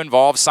have to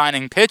involve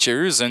signing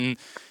pitchers, and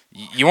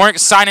you weren't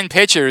signing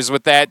pitchers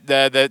with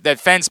that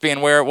fence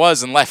being where it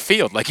was in left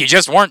field. Like, you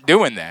just weren't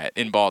doing that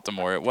in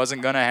Baltimore. It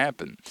wasn't going to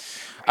happen.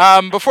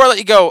 Before I let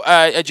you go,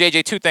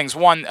 JJ, two things.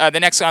 One, the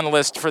next on the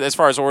list for as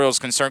far as Orioles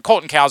concerned,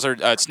 Colton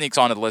Cowser sneaks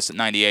onto the list at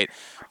 98.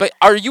 But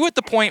are you at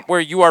the point where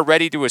you are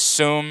ready to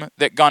assume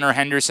that Gunnar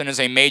Henderson is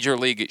a major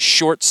league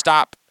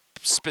shortstop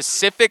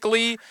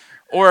specifically,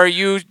 or are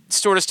you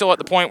sort of still at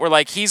the point where,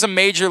 like, he's a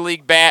major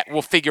league bat,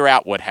 we'll figure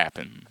out what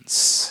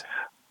happens?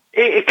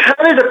 It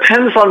kind of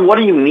depends on what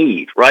do you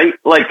need, right?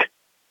 Like,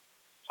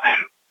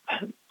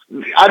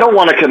 I don't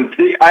want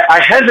to I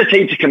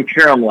hesitate to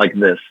compare him like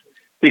this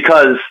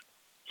because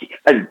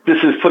this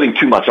is putting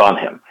too much on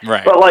him.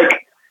 Right. But,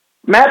 like,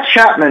 Matt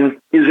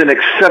Chapman is an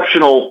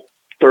exceptional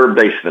third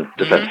baseman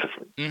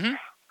defensively. Mm-hmm.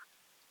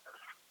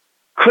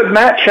 Could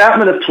Matt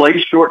Chapman have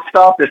played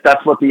shortstop if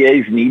that's what the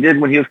A's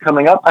needed when he was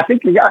coming up? I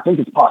think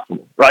it's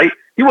possible, right?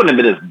 He wouldn't have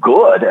been as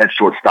good at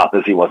shortstop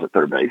as he was at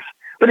third base,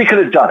 but he could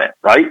have done it,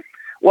 right?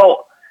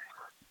 Well,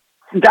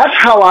 that's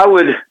how I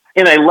would,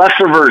 in a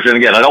lesser version,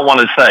 again, I don't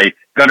want to say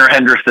Gunnar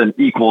Henderson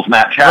equals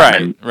Matt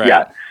Chapman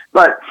yet,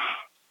 but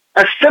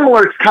a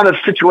similar kind of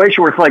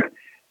situation where it's like,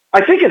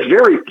 I think it's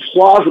very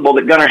plausible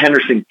that Gunnar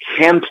Henderson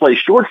can play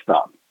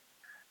shortstop.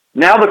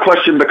 Now the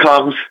question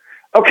becomes,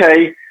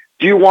 okay,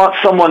 do you want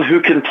someone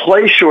who can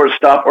play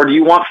shortstop or do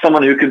you want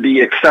someone who can be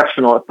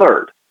exceptional at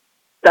third?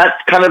 That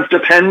kind of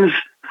depends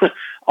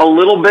a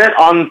little bit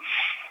on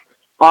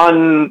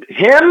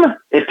him.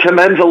 It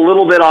depends a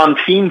little bit on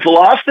team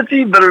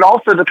philosophy, but it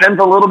also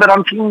depends a little bit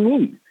on team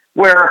need.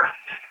 Where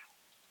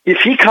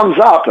if he comes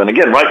up, and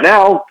again, right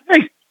now,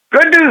 hey,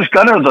 good news,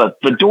 Gunnar,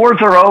 the doors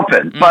are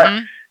open.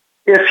 But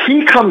if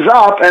he comes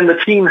up and the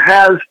team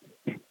has,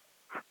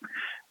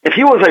 if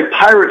he was a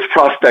Pirates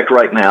prospect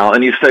right now,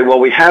 and you say, well,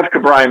 we have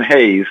Ke'Bryan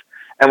Hayes,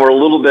 and we're a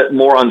little bit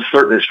more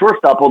uncertain at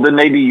shortstop, well, then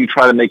maybe you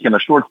try to make him a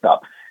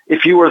shortstop.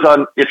 If he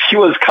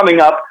was coming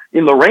up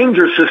in the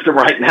Rangers system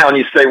right now, and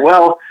you say,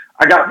 well,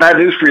 I got bad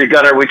news for you,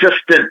 Gunnar. We just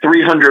spent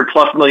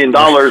 $300+ million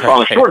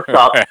on a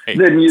shortstop.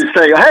 Then you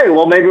say, hey,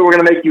 well, maybe we're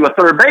going to make you a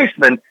third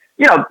baseman.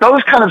 You know,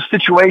 those kind of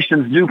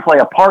situations do play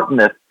a part in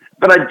this.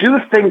 But I do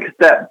think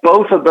that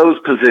both of those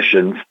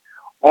positions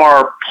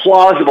are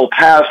plausible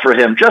paths for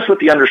him, just with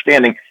the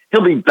understanding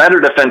he'll be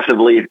better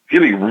defensively.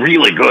 He'll be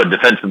really good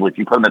defensively if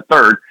you put him at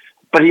third.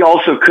 But he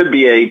also could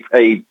be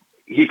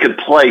he could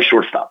play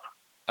shortstop.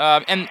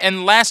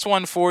 And last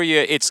one for you,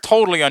 it's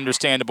totally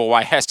understandable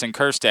why Heston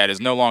Kjerstad is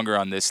no longer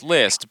on this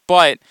list.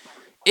 But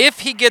if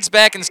he gets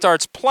back and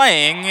starts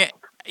playing,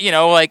 you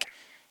know, like,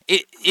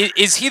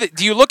 is he?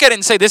 Do you look at it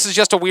and say this is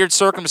just a weird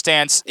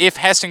circumstance? If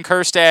Heston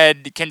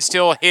Kjerstad can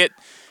still hit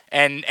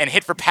and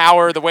hit for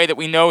power the way that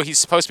we know he's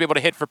supposed to be able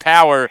to hit for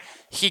power,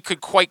 he could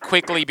quite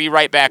quickly be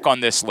right back on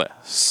this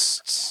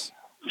list.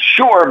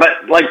 Sure,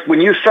 but like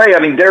when you say, I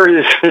mean, there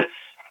is.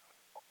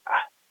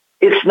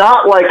 It's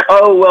not like,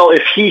 oh, well,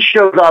 if he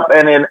shows up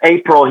and in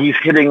April he's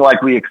hitting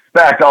like we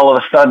expect, all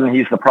of a sudden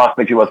he's the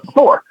prospect he was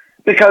before.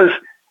 Because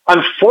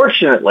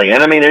unfortunately,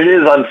 and I mean, it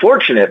is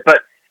unfortunate,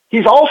 but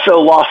he's also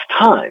lost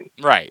time.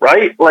 Right.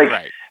 Right?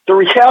 Like, the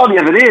reality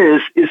of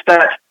it is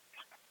that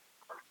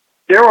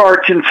there are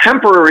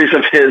contemporaries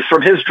of his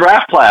from his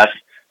draft class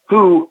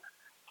who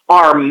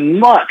are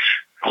much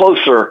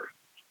closer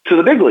to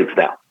the big leagues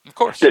now. Of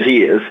course. Than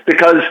he is,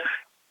 because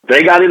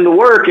they got into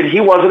work and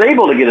he wasn't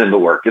able to get into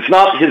work. It's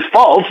not his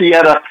fault. He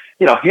had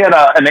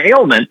an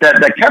ailment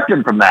that kept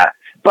him from that.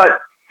 But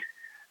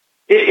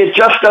it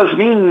just does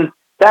mean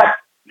that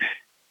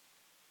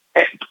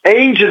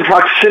age and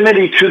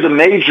proximity to the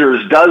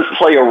majors does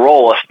play a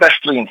role,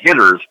 especially in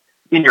hitters,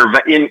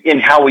 in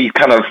how we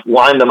kind of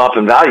line them up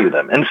and value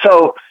them. And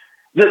so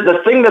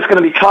the thing that's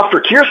going to be tough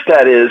for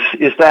Kjerstad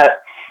is that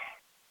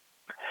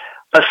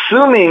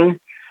assuming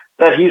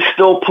that he's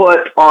still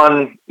put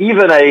on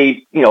even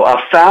a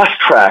fast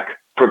track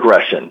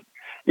progression.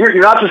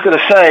 You're not just going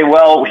to say,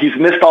 well, he's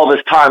missed all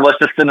this time, let's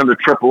just send him to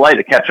AAA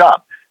to catch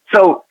up.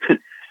 So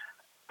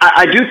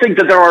I do think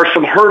that there are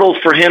some hurdles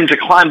for him to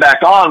climb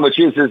back on, which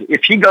is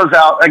if he goes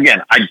out,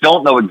 again, I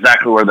don't know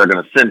exactly where they're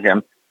going to send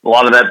him. A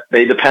lot of that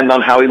may depend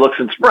on how he looks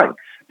in spring.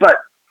 But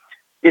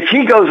if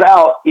he goes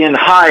out in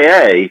high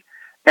A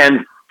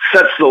and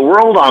sets the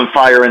world on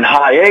fire in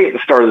high A at the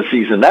start of the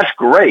season, that's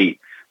great.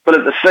 But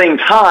at the same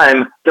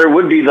time, there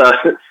would be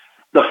the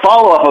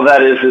follow-up of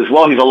that is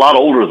well, he's a lot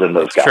older than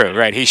those guys. True,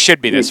 right. He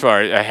should be this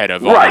far ahead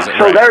of all right. those.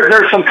 So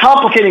there's some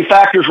complicating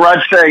factors where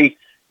I'd say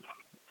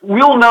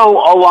we'll know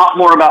a lot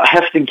more about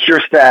Heston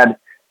Kjerstad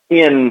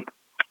in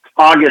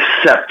August,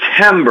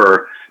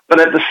 September. But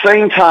at the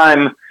same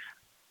time,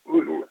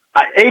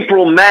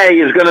 April, May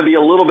is going to be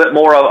a little bit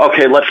more of,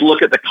 okay, let's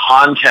look at the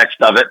context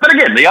of it. But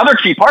again, the other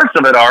key parts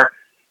of it are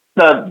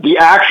the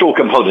actual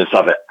components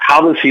of it.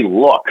 How does he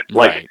look?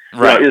 Like,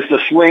 right. Is the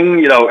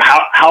swing,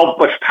 how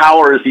much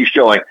power is he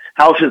showing?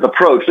 How's his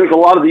approach? There's a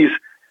lot of these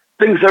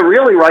things that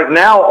really right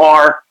now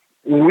are,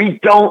 we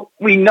know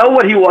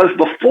what he was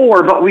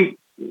before, but we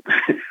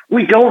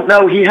don't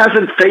know. He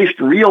hasn't faced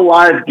real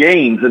live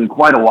games in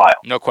quite a while.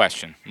 No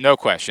question.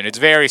 It's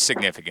very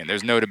significant.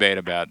 There's no debate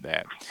about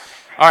that.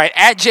 All right,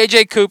 at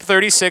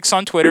JJCoop36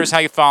 on Twitter is how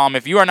you follow him.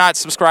 If you are not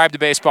subscribed to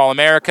Baseball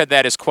America,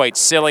 that is quite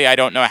silly. I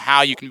don't know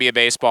how you can be a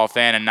baseball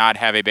fan and not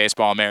have a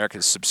Baseball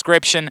America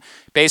subscription.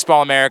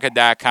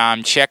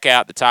 BaseballAmerica.com. Check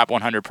out the top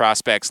 100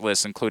 prospects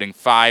list, including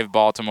 5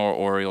 Baltimore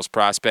Orioles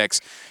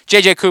prospects.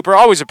 JJ Cooper,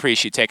 always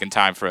appreciate taking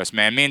time for us,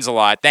 man. Means a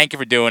lot. Thank you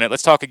for doing it.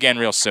 Let's talk again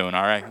real soon,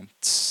 all right?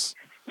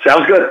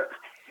 Sounds good.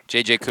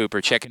 JJ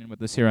Cooper checking in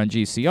with us here on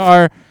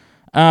GCR.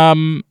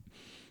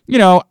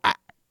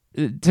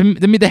 To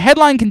me, the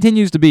headline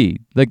continues to be,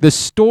 like, the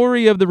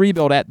story of the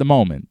rebuild at the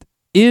moment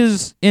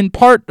is in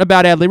part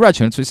about Adley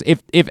Rutschman. So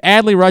if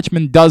Adley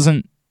Rutschman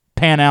doesn't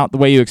pan out the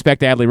way you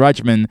expect Adley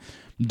Rutschman,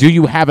 do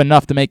you have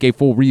enough to make a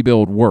full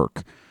rebuild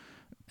work?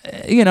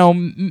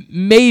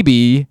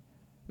 Maybe,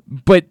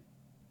 but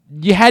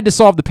you had to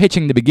solve the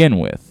pitching to begin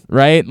with,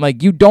 right?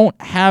 Like, you don't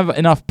have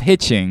enough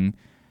pitching.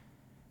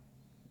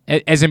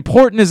 As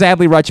important as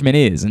Adley Rutschman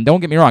is, and don't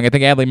get me wrong, I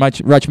think Adley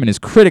Rutschman is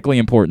critically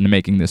important to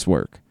making this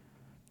work.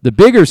 The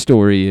bigger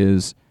story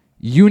is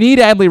you need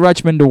Adley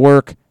Rutschman to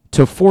work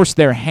to force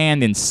their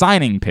hand in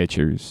signing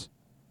pitchers,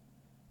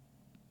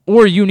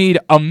 or you need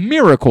a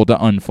miracle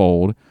to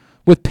unfold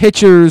with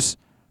pitchers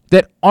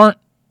that aren't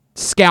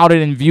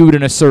scouted and viewed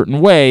in a certain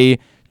way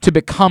to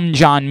become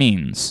John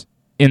Means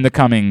in the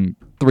coming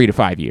 3 to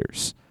 5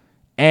 years.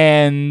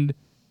 And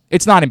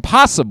it's not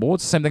impossible.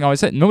 It's the same thing I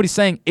always said. Nobody's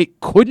saying it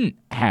couldn't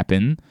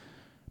happen,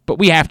 But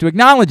we have to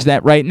acknowledge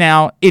that right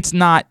now it's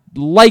not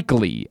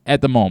likely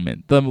at the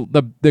moment.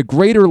 The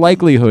greater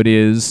likelihood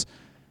is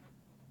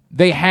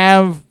they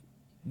have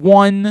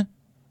one,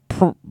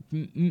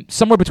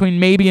 somewhere between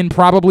maybe and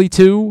probably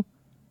two,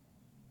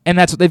 and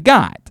that's what they've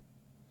got.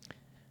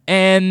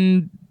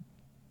 And,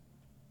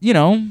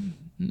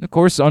 of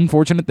course,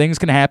 unfortunate things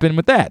can happen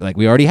with that. Like,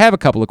 we already have a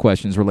couple of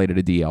questions related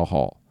to DL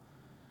Hall.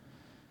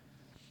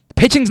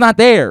 Pitching's not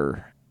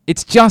there.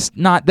 It's just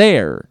not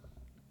there.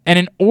 And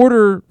in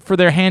order for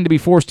their hand to be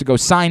forced to go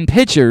sign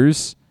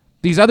pitchers,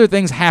 these other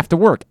things have to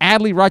work.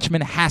 Adley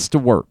Rutschman has to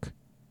work.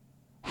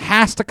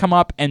 Has to come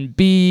up and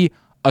be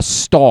a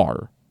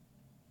star.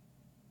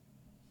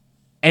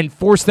 And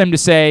force them to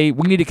say,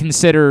 we need to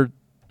consider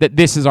that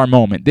this is our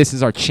moment. This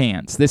is our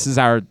chance. This is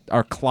our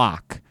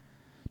clock.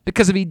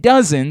 Because if he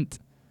doesn't,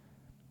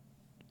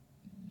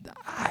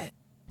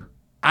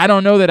 I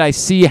don't know that I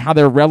see how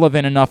they're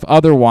relevant enough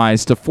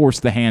otherwise to force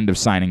the hand of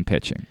signing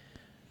pitching.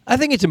 I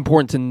think it's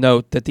important to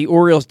note that the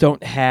Orioles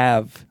don't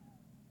have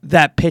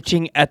that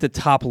pitching at the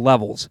top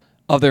levels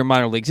of their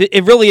minor leagues.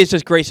 It really is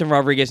just Grayson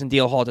Rodriguez and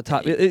DL Hall at the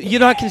top.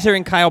 You're not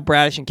considering Kyle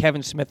Bradish and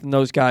Kevin Smith and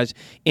those guys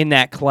in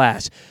that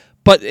class.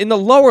 But in the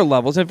lower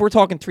levels, if we're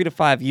talking 3 to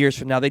 5 years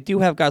from now, they do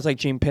have guys like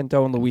Gene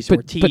Pinto and Luis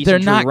Ortiz. But they're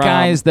and not Drew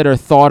guys Rom. that are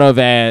thought of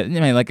as,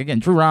 again,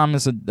 Drew Rom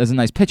is a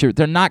nice pitcher.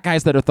 They're not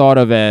guys that are thought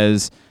of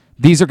as,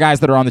 these are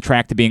guys that are on the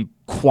track to being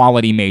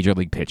quality major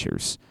league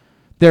pitchers.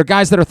 They're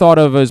guys that are thought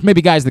of as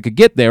maybe guys that could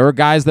get there, or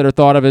guys that are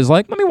thought of as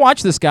like, let me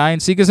watch this guy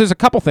and see, because there's a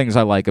couple things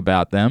I like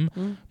about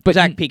them. But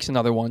Zach Peak's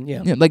another one,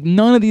 yeah. Like,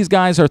 none of these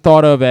guys are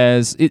thought of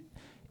as,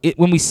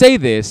 when we say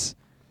this,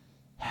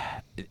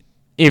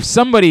 if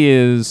somebody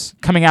is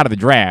coming out of the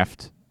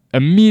draft,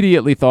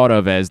 immediately thought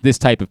of as this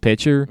type of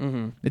pitcher,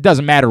 it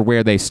doesn't matter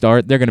where they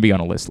start, they're going to be on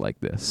a list like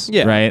this,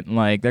 right?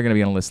 Like, they're going to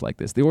be on a list like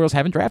this. The Orioles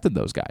haven't drafted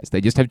those guys. They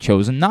just have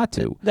chosen not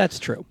to. That's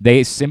true.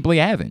 They simply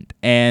haven't.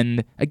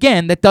 And,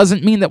 again, that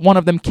doesn't mean that one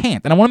of them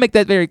can't. And I want to make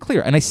that very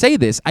clear. And I say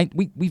this,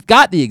 we've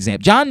got the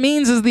example. John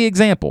Means is the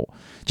example.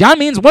 John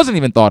Means wasn't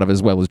even thought of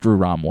as well as Drew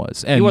Rom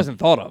was. And he wasn't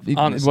thought of,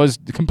 honestly. It was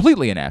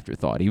completely an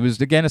afterthought. He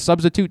was, again, a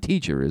substitute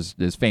teacher, as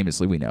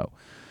famously we know.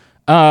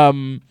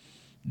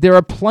 There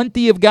are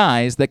plenty of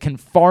guys that can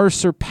far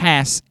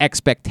surpass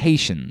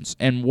expectations,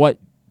 and what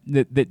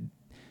that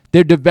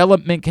their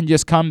development can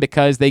just come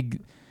because they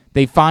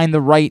find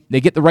they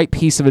get the right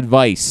piece of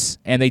advice,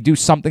 and they do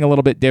something a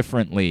little bit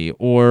differently,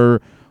 or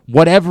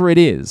whatever it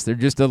is. They're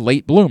just a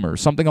late bloomer,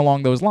 something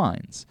along those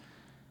lines.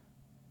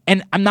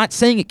 And I'm not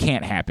saying it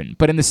can't happen,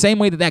 but in the same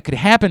way that could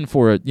happen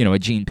for a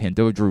Gene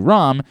Pinto, a Drew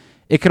Rom,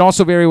 it could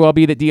also very well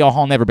be that DL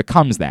Hall never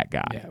becomes that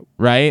guy,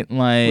 right?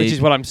 Like, which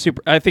is what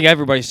I think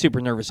everybody's super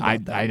nervous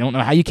about. I don't know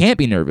how you can't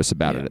be nervous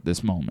about it at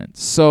this moment.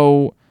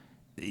 So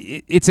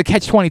it's a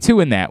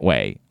catch-22 in that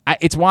way.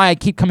 It's why I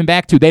keep coming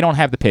back to they don't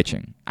have the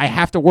pitching. I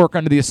have to work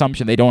under the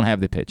assumption they don't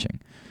have the pitching.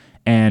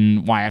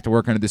 And why I have to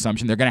work under the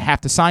assumption they're going to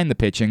have to sign the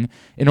pitching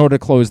in order to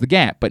close the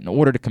gap. But in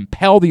order to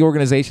compel the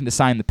organization to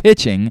sign the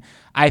pitching,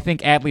 I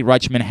think Adley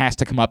Rutschman has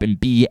to come up and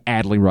be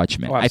Adley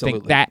Rutschman. Oh, I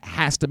think that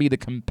has to be the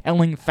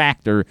compelling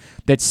factor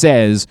that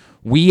says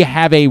we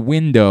have a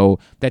window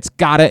that's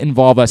got to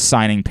involve us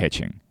signing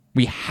pitching.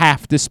 We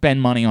have to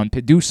spend money on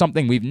do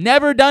something we've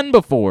never done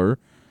before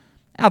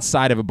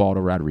outside of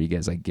Ubaldo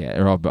Rodriguez, I guess.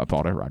 Or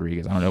Ubaldo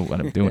Rodriguez. I don't know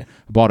what I'm doing.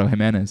 Ubaldo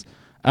Jimenez.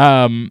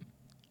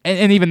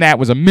 And even that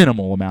was a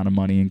minimal amount of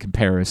money in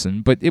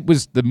comparison, but it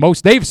was the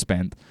most they've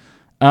spent.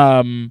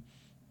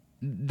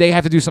 They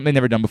have to do something they've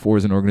never done before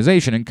as an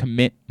organization and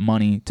commit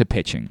money to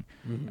pitching.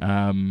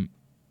 And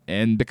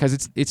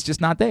because it's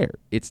just not there.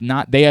 It's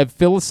not. They have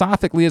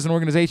philosophically as an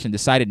organization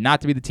decided not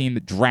to be the team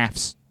that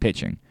drafts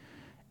pitching.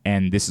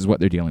 And this is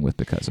what they're dealing with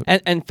because of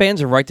it. And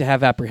fans are right to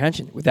have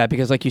apprehension with that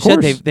because, like you said,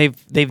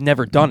 they've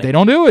never done it. They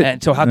don't do it.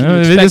 And so how can you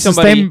expect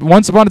somebody?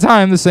 Once upon a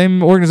time, the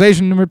same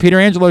organization where Peter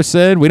Angelo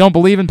said, we don't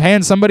believe in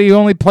paying somebody who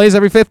only plays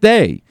every fifth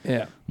day.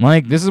 Yeah.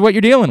 Like, this is what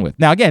you're dealing with.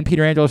 Now, again,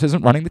 Peter Angelos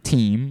isn't running the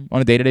team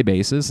on a day-to-day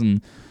basis,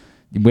 and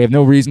we have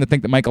no reason to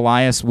think that Mike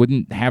Elias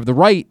wouldn't have the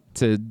right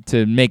to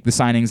make the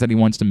signings that he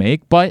wants to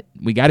make, but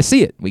we got to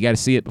see it. We got to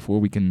see it before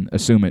we can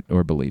assume it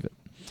or believe it.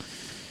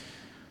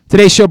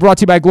 Today's show brought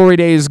to you by Glory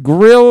Days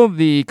Grill.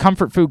 The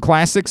comfort food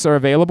classics are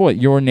available at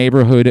your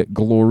neighborhood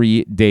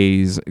Glory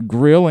Days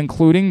Grill,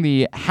 including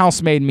the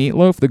house-made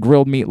meatloaf, the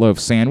grilled meatloaf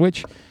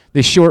sandwich,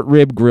 the short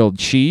rib grilled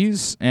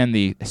cheese, and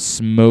the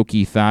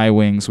smoky thigh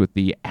wings with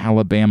the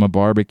Alabama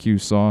barbecue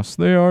sauce.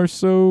 They are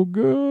so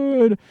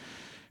good.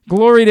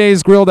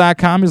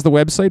 GloryDaysGrill.com is the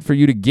website for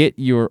you to get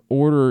your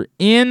order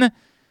in.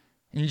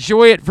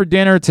 Enjoy it for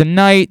dinner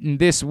tonight and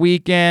this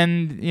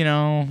weekend.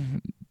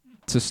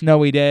 It's a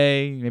snowy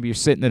day. Maybe you're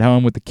sitting at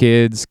home with the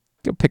kids.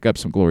 Go pick up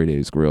some Glory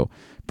Days Grill.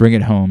 Bring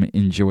it home.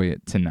 Enjoy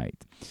it tonight.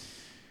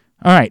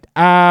 All right.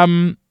 I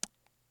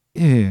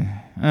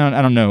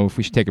don't know if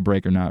we should take a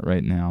break or not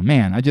right now.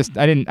 Man, I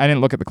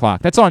didn't look at the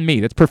clock. That's on me.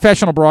 That's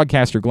professional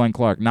broadcaster Glenn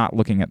Clark not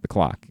looking at the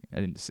clock. I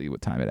didn't see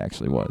what time it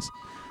actually was.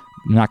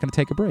 I'm not going to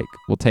take a break.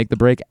 We'll take the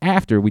break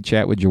after we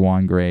chat with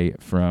Jawan Gray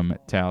from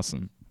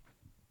Towson.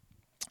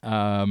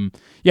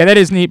 Yeah, that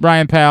is neat.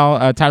 Brian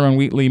Powell, Tyrone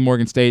Wheatley,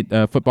 Morgan State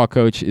football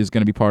coach, is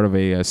going to be part of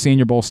a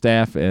Senior Bowl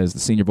staff, as the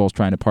Senior Bowl is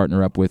trying to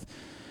partner up with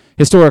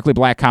historically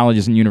black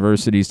colleges and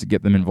universities to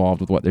get them involved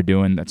with what they're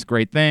doing. That's a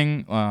great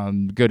thing.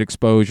 Good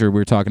exposure. We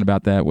were talking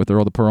about that with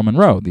Earl the Pearl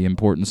Monroe, the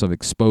importance of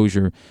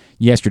exposure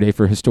yesterday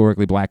for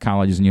historically black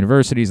colleges and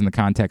universities in the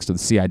context of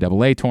the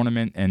CIAA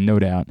tournament, and no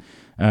doubt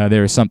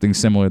there is something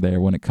similar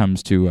there when it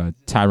comes to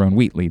Tyrone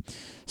Wheatley.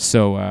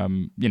 So, a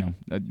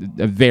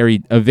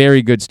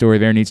very good story,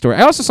 very neat story.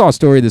 I also saw a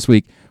story this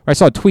week where I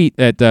saw a tweet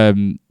that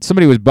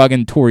somebody was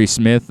bugging Torrey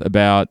Smith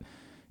about,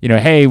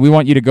 hey, we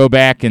want you to go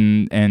back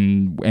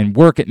and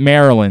work at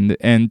Maryland.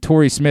 And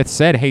Torrey Smith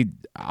said, hey,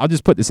 I'll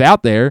just put this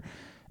out there.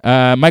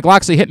 Mike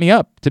Locksley hit me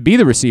up to be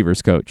the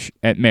receivers coach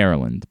at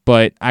Maryland,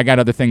 but I got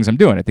other things I'm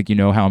doing. I think you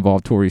know how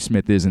involved Torrey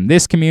Smith is in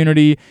this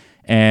community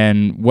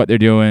and what they're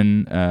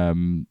doing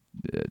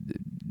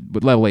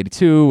with Level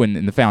 82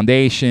 and the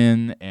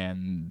foundation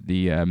and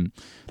the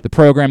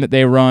program that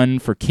they run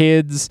for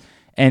kids.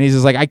 And he's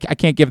just like, I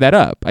can't give that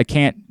up. I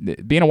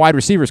can't. Being a wide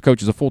receivers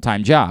coach is a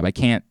full-time job. I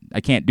can't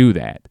do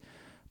that.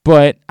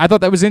 But I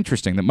thought that was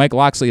interesting that Mike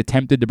Locksley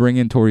attempted to bring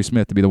in Torrey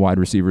Smith to be the wide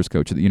receivers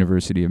coach at the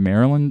University of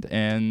Maryland,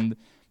 and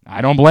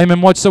I don't blame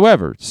him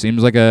whatsoever.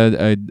 Seems like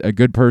a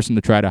good person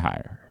to try to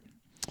hire.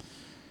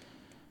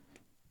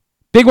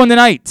 Big one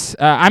tonight.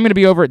 I'm going to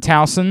be over at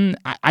Towson.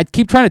 I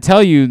keep trying to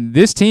tell you,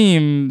 this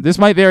team, this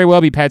might very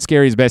well be Pat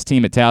Scarry's best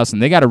team at Towson.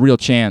 They got a real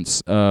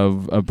chance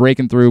of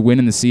breaking through,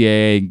 winning the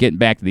CAA, and getting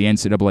back to the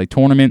NCAA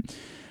tournament.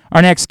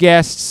 Our next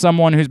guest,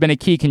 someone who's been a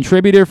key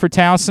contributor for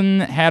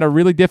Towson, had a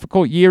really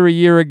difficult year a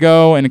year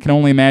ago, and I can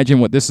only imagine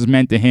what this has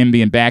meant to him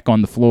being back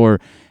on the floor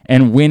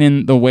and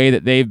winning the way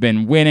that they've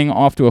been winning,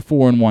 off to a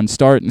 4-1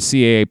 start in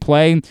CAA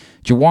play.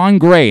 Juwan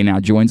Gray now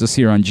joins us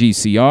here on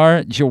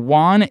GCR.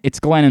 Juwan, it's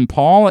Glenn and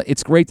Paul.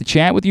 It's great to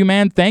chat with you,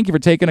 man. Thank you for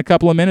taking a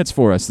couple of minutes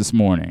for us this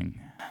morning.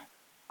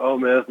 Oh,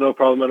 man, it's no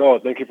problem at all.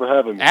 Thank you for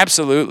having me.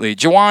 Absolutely.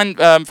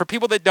 Juwan, for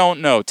people that don't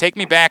know, take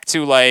me back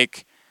to,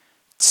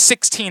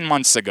 16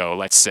 months ago,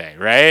 let's say,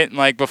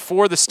 right?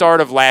 Before the start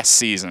of last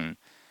season.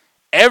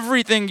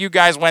 Everything you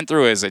guys went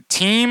through as a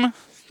team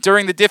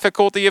during the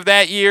difficulty of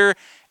that year,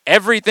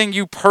 everything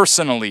you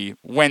personally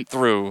went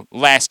through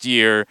last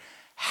year,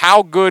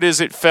 how good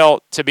has it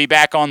felt to be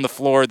back on the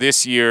floor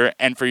this year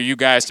and for you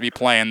guys to be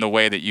playing the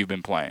way that you've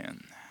been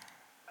playing?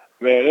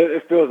 Man,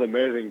 it feels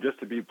amazing just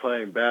to be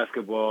playing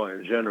basketball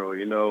in general.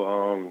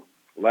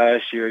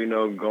 Last year,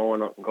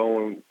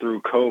 going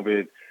through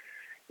COVID,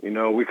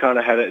 we kind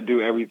of had to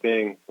do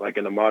everything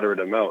in a moderate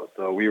amount.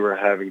 So we were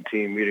having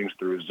team meetings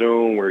through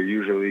Zoom where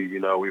usually,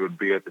 we would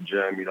be at the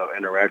gym,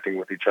 interacting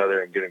with each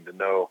other and getting to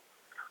know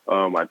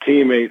my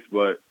teammates.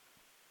 But,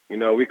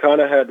 we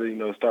kind of had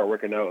to, start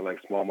working out in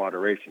small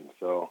moderation.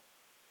 So,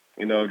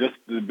 just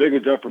the bigger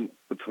jump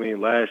between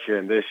last year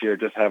and this year,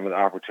 just having the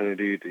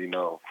opportunity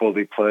to,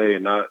 fully play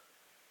and not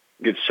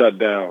get shut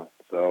down.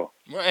 So,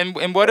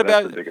 and what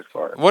about the biggest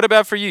part. What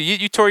about for you?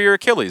 You tore your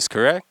Achilles,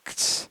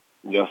 correct?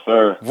 Yes,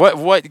 sir.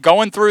 What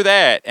going through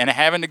that and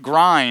having to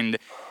grind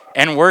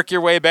and work your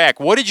way back,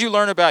 what did you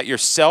learn about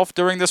yourself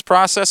during this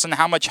process, and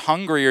how much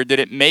hungrier did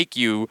it make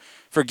you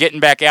for getting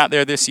back out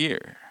there this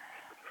year?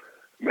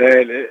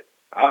 Man,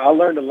 I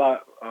learned a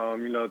lot,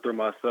 through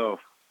myself.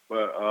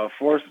 But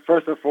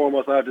first and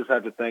foremost, I just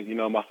have to thank,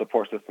 my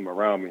support system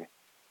around me,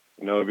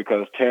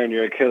 because tearing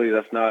your Achilles,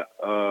 that's not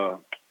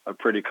a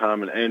pretty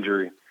common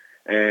injury.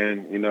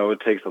 And, it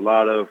takes a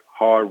lot of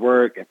hard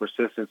work and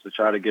persistence to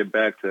try to get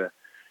back to,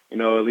 at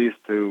least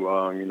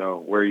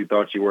to, where you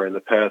thought you were in the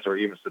past or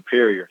even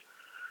superior.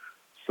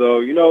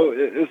 So,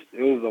 it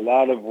was a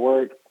lot of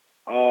work.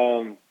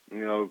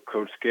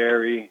 Coach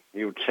Scary,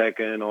 he would check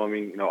in on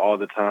me, all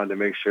the time to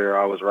make sure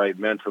I was right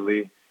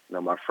mentally.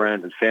 My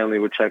friends and family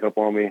would check up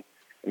on me,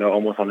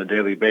 almost on a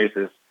daily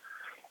basis.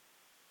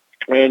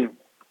 And,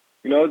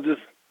 I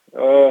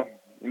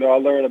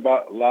learned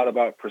a lot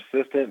about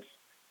persistence.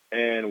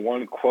 And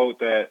one quote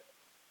that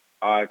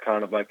I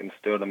kind of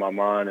instilled in my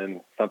mind,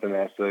 and something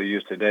that I still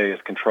use today,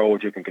 is control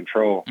what you can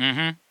control.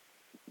 Mm-hmm.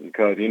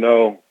 Because,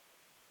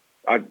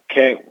 I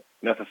can't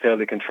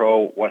necessarily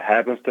control what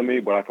happens to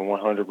me, but I can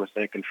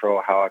 100%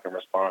 control how I can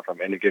respond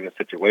from any given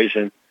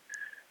situation.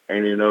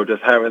 And,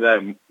 just having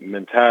that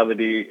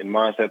mentality and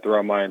mindset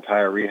throughout my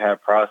entire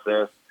rehab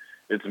process,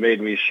 it's made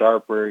me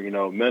sharper,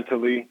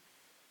 mentally.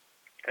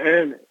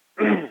 And,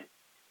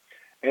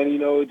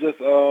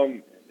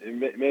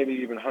 it made me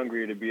even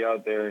hungrier to be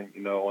out there,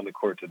 on the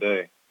court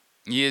today.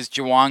 He is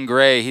Juwan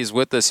Gray. He's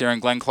with us here on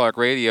Glenn Clark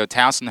Radio.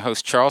 Towson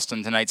hosts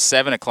Charleston tonight,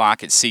 7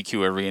 o'clock at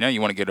CQ Arena.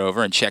 You want to get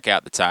over and check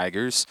out the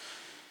Tigers.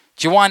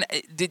 Juwan,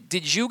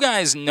 did you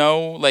guys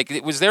know,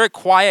 was there a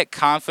quiet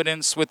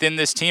confidence within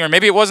this team, or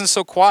maybe it wasn't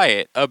so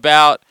quiet,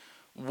 about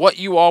what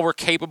you all were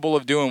capable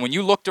of doing when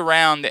you looked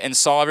around and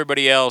saw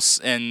everybody else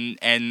and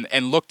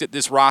looked at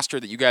this roster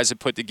that you guys had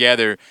put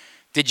together?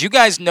 Did you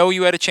guys know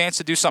you had a chance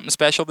to do something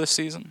special this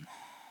season?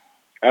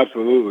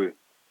 Absolutely.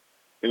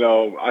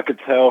 I could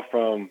tell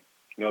from,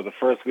 the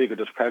first week of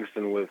just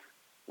practicing with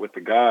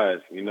the guys,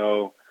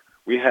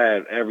 we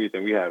had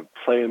everything. We have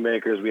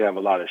playmakers. We have a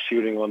lot of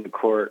shooting on the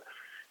court.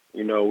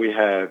 You know, we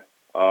have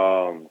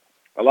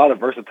a lot of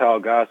versatile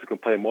guys who can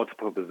play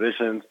multiple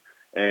positions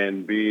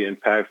and be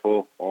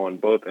impactful on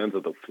both ends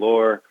of the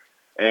floor.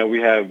 And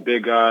we have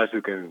big guys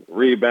who can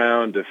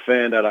rebound,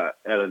 defend at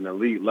an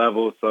elite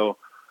level. So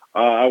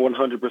I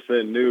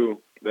 100%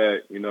 knew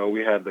that, you know,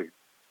 we had the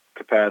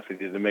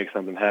capacity to make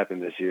something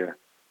happen this year.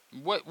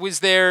 What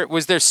was there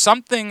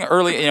something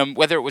early, you know,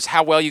 whether it was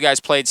how well you guys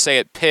played, say,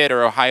 at Pitt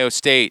or Ohio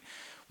State,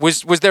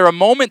 was there a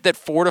moment that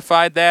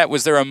fortified that?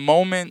 Was there a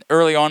moment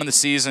early on in the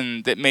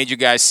season that made you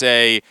guys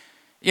say,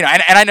 you know,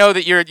 and I know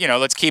that you're, you know,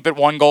 let's keep it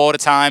one goal at a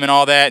time and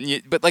all that,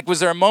 but like, was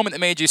there a moment that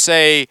made you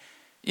say,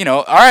 you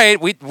know, all right,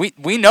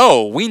 we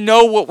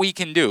know what we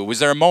can do? Was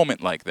there a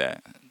moment like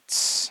that?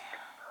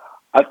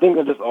 I think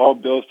it just all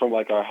builds from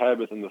like our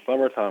habits in the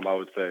summertime, I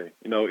would say.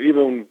 You know,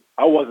 even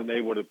I wasn't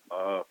able to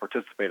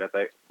participate at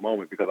that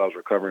moment because I was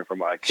recovering from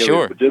my Achilles.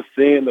 Sure. But just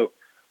seeing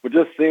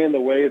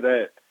the way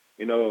that,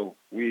 you know,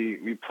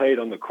 we played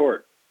on the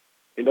court,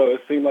 you know,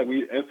 it seemed like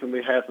we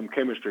instantly had some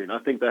chemistry. And I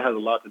think that has a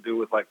lot to do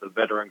with like the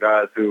veteran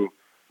guys who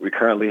we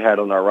currently had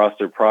on our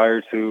roster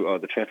prior to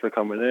the transfer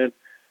coming in,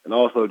 and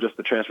also just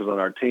the transfers on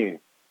our team.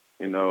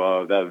 You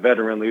know, that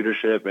veteran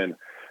leadership, and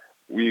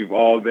we've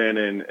all been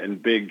in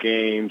big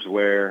games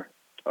where,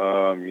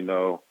 you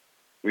know,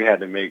 we had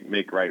to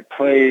make right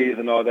plays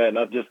and all that. And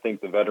I just think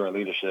the veteran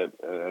leadership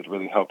has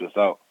really helped us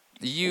out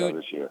this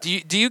year.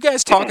 Do you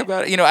guys talk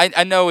about it? You know,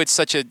 I know it's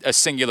such a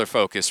singular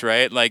focus,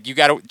 right? Like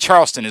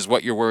Charleston is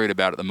what you're worried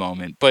about at the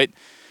moment, but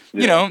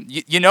you know,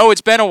 you know,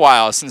 it's been a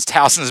while since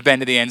Towson's been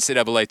to the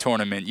NCAA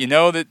tournament. You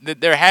know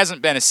that there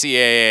hasn't been a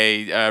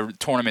CAA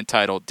tournament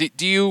title.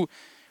 Do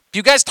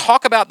you guys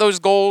talk about those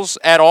goals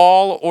at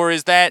all, or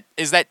is that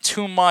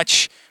too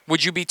much?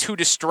 Would you be too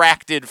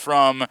distracted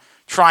from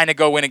trying to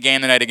go win a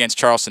game tonight against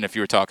Charleston if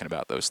you were talking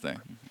about those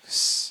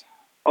things?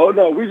 Oh,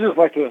 no, we just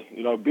like to,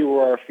 you know, be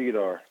where our feet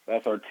are.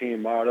 That's our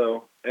team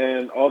motto.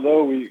 And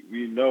although we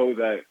know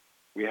that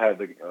we have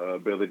the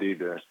ability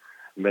to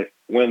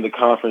win the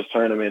conference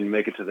tournament and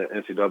make it to the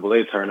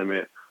NCAA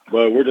tournament,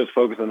 but we're just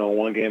focusing on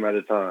one game at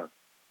a time.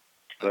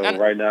 So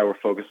right now we're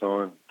focused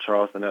on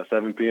Charleston at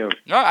 7 p.m.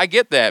 No, I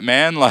get that,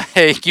 man.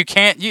 Like, you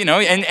can't, you know,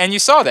 and you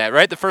saw that,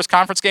 right? The first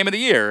conference game of the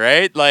year,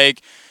 right?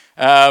 Like,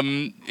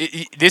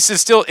 this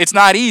is still, it's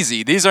not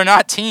easy. These are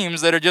not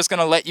teams that are just going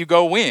to let you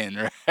go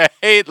win,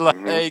 right?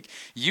 Like,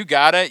 you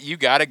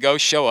gotta go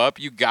show up.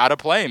 You gotta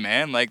play,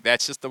 man. Like,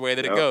 that's just the way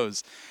that it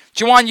goes.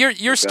 Juwan,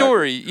 your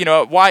story, you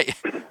know, why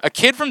a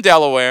kid from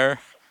Delaware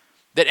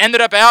that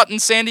ended up out in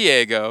San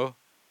Diego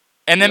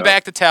and then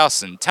back to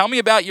Towson. Tell me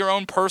about your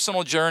own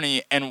personal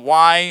journey and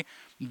why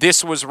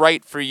this was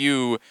right for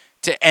you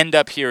to end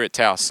up here at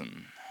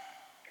Towson.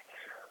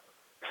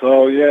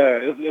 So, yeah,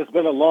 it's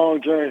been a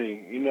long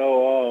journey. You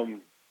know,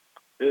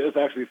 it's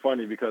actually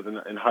funny because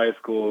in high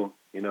school,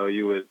 you know,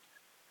 you would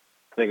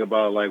think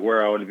about, like,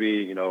 where I would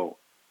be, you know,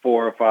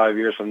 4 or 5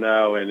 years from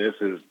now, and this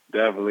is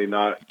definitely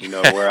not, you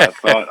know, where I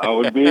thought I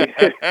would be.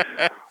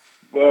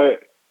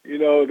 But, you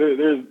know,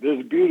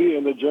 there's beauty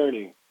in the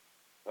journey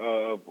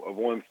of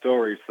one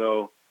story.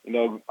 So, you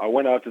know, I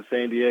went out to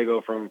San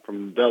Diego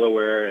from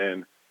Delaware,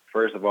 and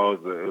first of all,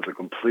 it was a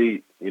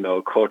complete, you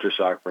know, culture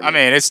shock for me. I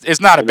mean,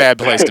 it's not a bad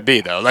place to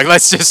be, though. Like,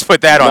 let's just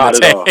put that on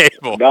the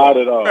table. Not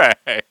at all.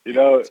 Right. You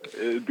know,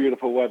 it's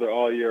beautiful weather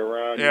all year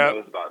round. You know,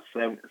 it's about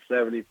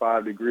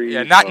 75 degrees.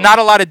 Yeah, not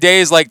a lot of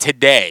days like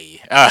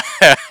today.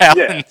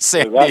 In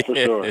San that's for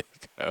sure.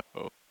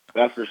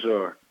 That's for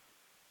sure.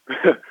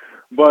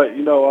 But,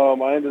 you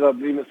know, I ended up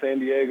leaving San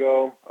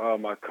Diego.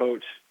 My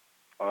coach,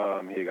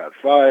 he got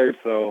fired,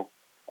 so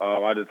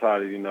I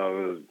decided, you know,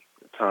 it was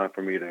time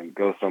for me to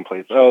go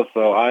someplace else.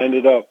 So I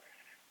ended up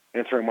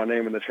entering my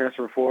name in the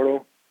transfer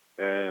portal,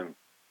 and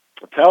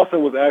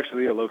Towson was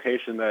actually a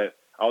location that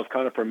I was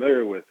kind of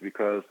familiar with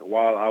because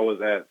while I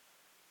was at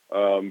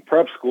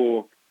prep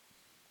school,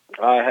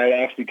 I had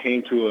actually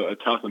came to a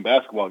Towson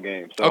basketball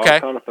game. So I was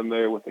kind of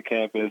familiar with the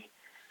campus,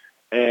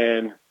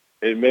 and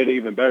it made it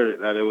even better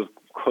that it was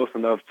close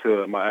enough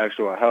to my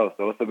actual house.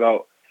 So it's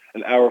about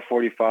an hour,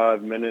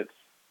 45 minutes,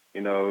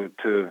 you know,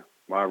 to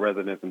my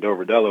residence in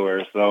Dover,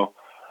 Delaware. So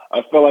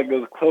I felt like it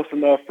was close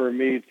enough for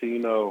me to, you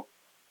know,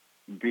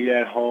 be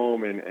at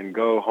home and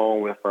go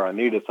home if I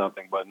needed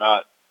something, but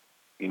not,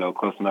 you know,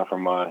 close enough for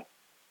my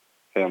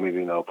family to,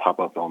 you know, pop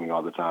up on me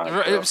all the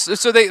time.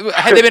 So they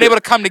had they been able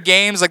to come to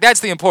games? Like, that's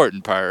the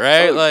important part,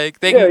 right?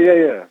 Like, they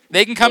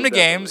can come to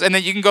games, and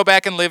then you can go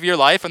back and live your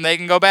life, and they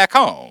can go back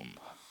home.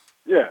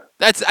 Yeah.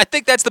 I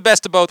think that's the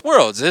best of both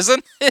worlds,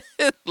 isn't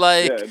it?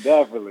 Like, yeah,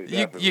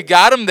 definitely. You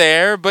got them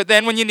there, but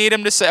then when you need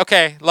them to say,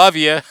 okay, love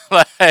you,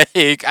 like,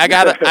 I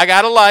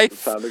got a life.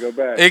 It's time to go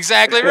back.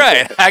 Exactly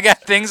right. I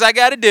got things I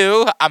got to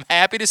do. I'm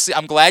happy to see.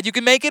 I'm glad you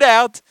can make it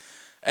out.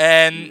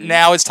 And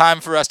now it's time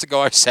for us to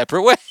go our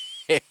separate ways.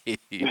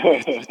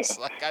 It's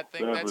like, I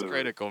think that's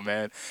critical,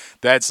 man.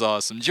 That's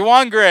awesome.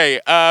 Juwan Gray,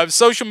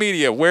 social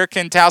media, where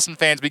can Towson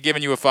fans be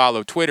giving you a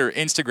follow? Twitter,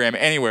 Instagram,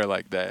 anywhere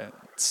like that?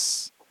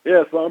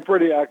 Yeah, so I'm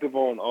pretty active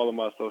on all of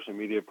my social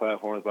media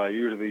platforms. I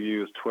usually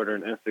use Twitter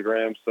and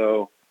Instagram.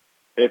 So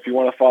if you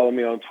want to follow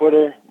me on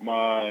Twitter,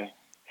 my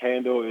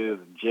handle is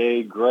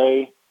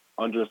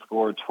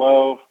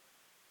jgray_12.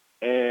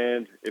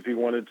 And if you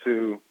wanted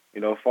to,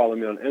 follow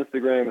me on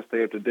Instagram and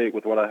stay up to date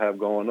with what I have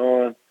going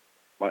on,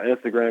 my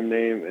Instagram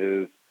name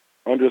is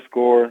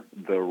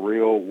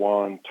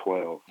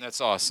 _TheRealJuan12.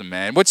 That's awesome,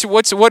 man. What's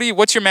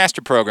your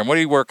master program? What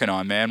are you working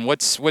on, man?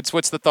 What's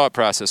the thought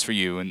process for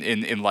you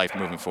in life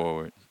moving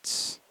forward?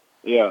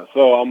 Yeah,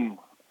 so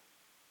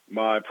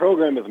my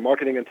program is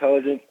marketing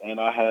intelligence, and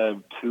I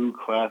have 2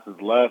 classes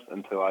left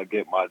until I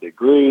get my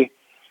degree.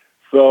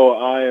 So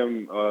I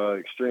am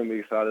extremely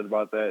excited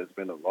about that. It's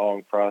been a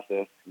long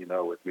process,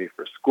 with me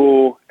for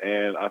school,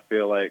 and I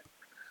feel like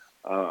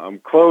I'm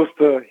close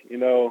to,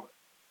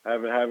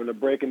 having a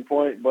breaking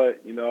point,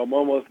 but, I'm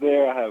almost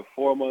there. I have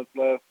 4 months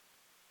left,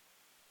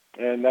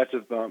 and that's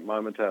just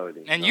my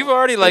mentality. And you've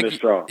already,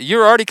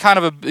 you're already kind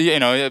of a,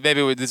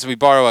 maybe we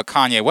borrow a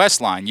Kanye West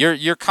line.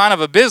 You're kind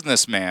of a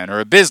businessman or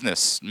a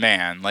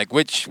businessman. Like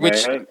which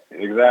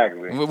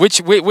exactly.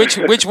 Which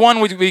one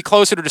would be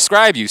closer to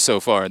describe you so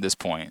far at this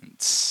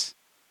point?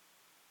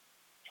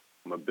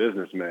 I'm a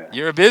businessman.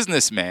 You're a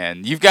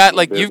businessman. You've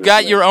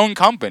got your own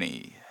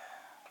company.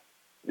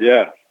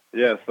 Yeah.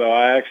 So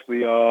I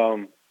actually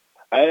kind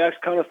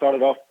of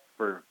started off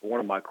for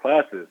one of my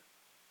classes.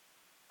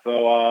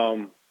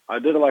 So I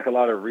did a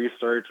lot of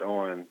research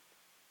on,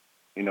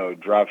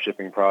 drop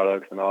shipping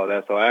products and all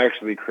that. So I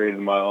actually created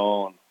my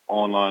own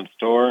online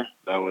store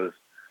that was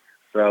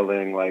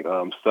selling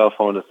cell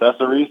phone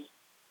accessories.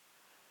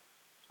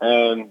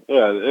 And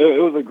yeah,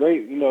 it was a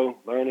great,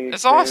 learning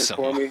experience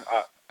for me.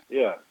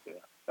 Yeah,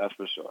 that's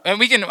for sure. And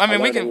we can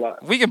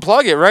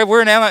plug it, right?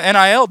 We're in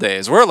NIL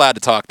days. We're allowed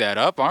to talk that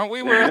up, aren't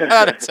we? We're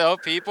allowed to tell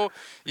people.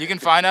 You can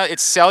find out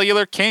it's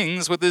Cellular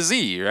Kings with a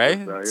Z, right?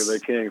 Cellular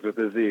Kings with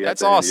a Z.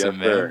 That's awesome,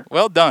 yes, man. Sir.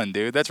 Well done,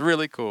 dude. That's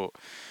really cool.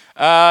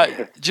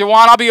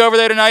 Juwan, I'll be over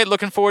there tonight.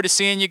 Looking forward to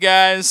seeing you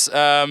guys.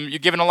 You're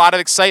giving a lot of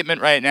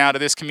excitement right now to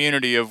this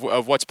community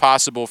of what's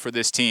possible for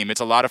this team.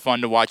 It's a lot of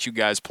fun to watch you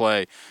guys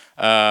play.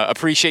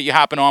 Appreciate you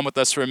hopping on with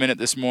us for a minute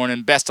this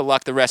morning. Best of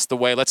luck the rest of the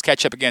way. Let's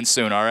catch up again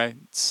soon, all right?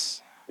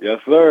 Yes,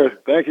 sir.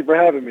 Thank you for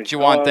having me.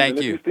 Juwan,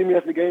 thank you. If you see me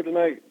at the game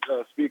tonight,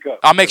 speak up.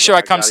 I'll make sure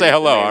I come say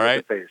hello, all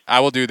right? I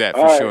will do that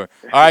for sure.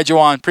 All right,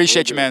 Juwan.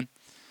 Appreciate you, man.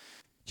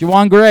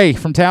 Juwan Gray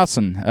from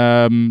Towson.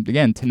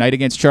 Again, tonight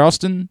against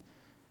Charleston.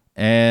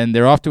 And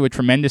they're off to a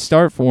tremendous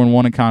start,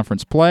 4-1 in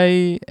conference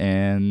play,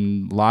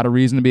 and a lot of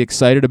reason to be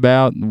excited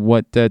about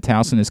what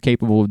Towson is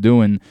capable of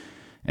doing.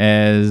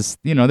 As,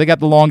 they got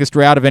the longest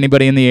drought of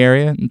anybody in the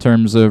area in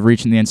terms of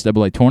reaching the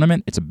NCAA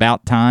tournament. It's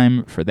about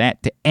time for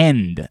that to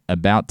end.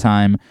 About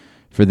time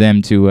for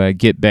them to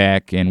get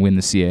back and win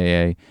the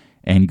CAA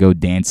and go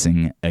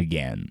dancing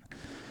again.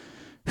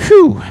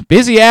 Whew,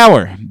 busy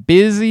hour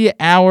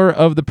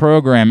of the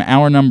program,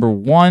 hour number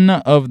 1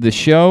 of the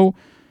show.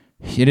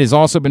 It has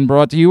also been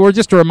brought to you, or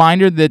just a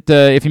reminder that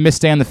if you missed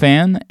Stan the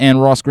Fan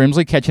and Ross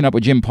Grimsley catching up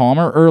with Jim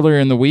Palmer earlier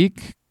in the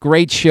week,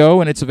 great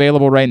show, and it's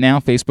available right now,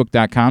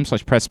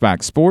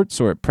 facebook.com/PressBoxSports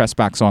or at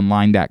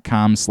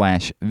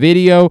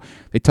PressBoxOnline.com/video.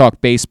 They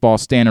talk baseball,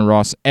 Stan and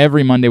Ross,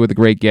 every Monday with a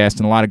great guest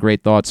and a lot of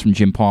great thoughts from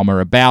Jim Palmer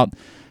about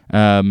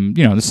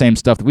the same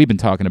stuff that we've been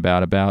talking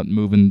about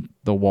moving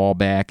the wall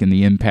back and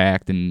the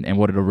impact and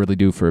what it'll really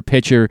do for a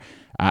pitcher.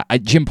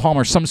 Jim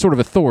Palmer's some sort of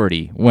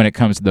authority when it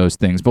comes to those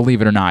things.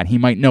 Believe it or not, he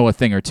might know a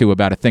thing or two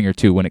about a thing or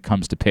two when it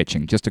comes to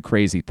pitching. Just a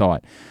crazy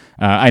thought.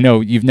 I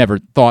know you've never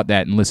thought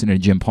that and listened to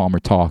Jim Palmer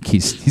talk.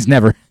 He's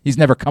never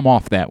come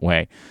off that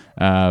way.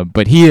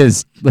 But he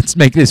is. Let's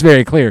make this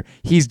very clear.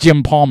 He's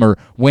Jim Palmer.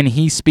 When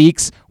he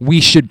speaks,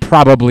 we should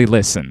probably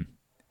listen.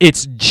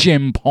 It's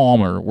Jim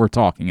Palmer we're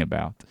talking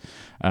about.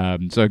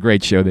 So a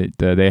great show that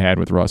they had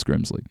with Ross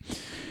Grimsley.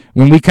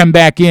 When we come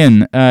back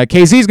in,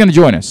 KZ is going to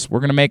join us. We're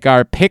going to make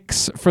our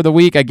picks for the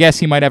week. I guess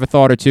he might have a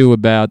thought or two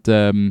about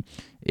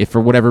if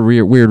for whatever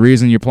weird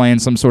reason you're playing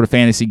some sort of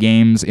fantasy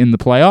games in the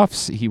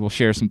playoffs. He will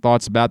share some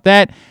thoughts about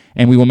that,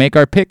 and we will make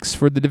our picks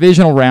for the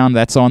divisional round.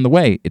 That's on the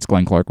way. It's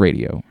Glenn Clark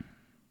Radio.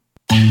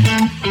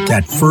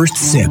 That first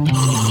sip.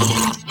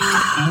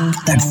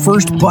 That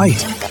first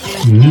bite.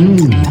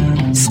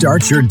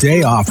 Start your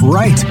day off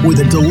right with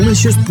a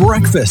delicious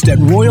breakfast at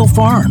Royal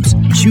Farms.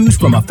 Choose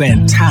from a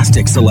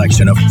fantastic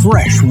selection of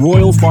fresh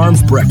Royal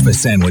Farms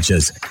breakfast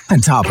sandwiches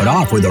and top it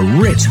off with a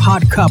rich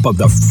hot cup of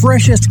the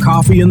freshest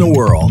coffee in the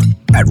world.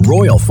 At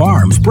Royal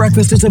Farms,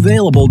 breakfast is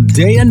available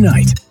day and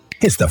night.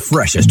 It's the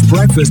freshest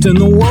breakfast in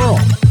the world.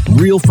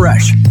 Real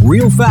fresh,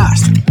 real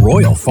fast.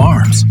 Royal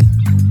Farms.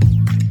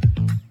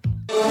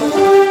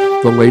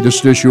 The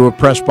latest issue of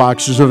Press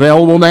Box is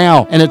available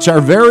now, and it's our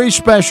very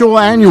special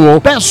annual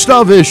Best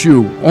of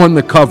issue. On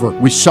the cover,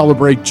 we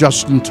celebrate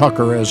Justin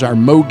Tucker as our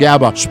Mo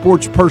Gabba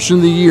Sports Person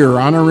of the Year,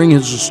 honoring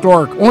his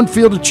historic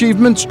on-field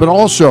achievements, but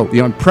also the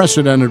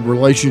unprecedented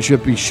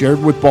relationship he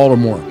shared with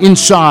Baltimore.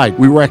 Inside,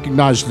 we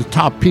recognize the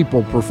top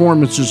people,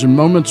 performances, and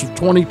moments of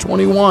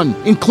 2021,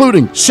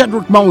 including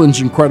Cedric Mullins'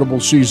 incredible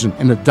season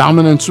and the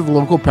dominance of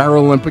local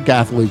Paralympic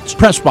athletes.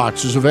 Press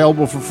Box is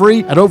available for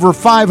free at over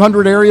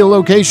 500 area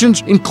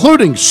locations, including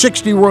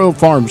 60 Royal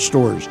Farm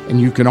stores. And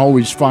you can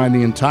always find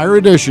the entire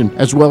edition,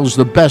 as well as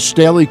the best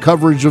daily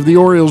coverage of the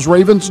Orioles,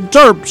 Ravens, and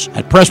Terps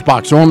at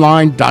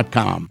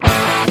PressBoxOnline.com.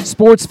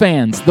 Sports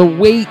fans, the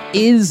wait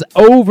is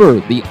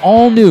over. The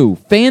all-new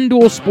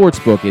FanDuel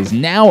Sportsbook is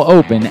now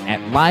open at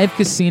Live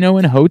Casino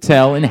and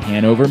Hotel in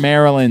Hanover,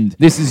 Maryland.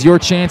 This is your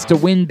chance to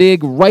win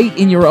big right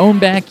in your own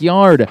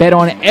backyard. Bet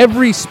on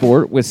every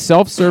sport with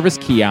self-service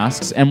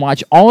kiosks and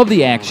watch all of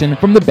the action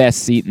from the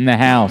best seat in the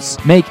house.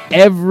 Make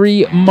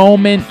every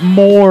moment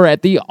more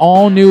at the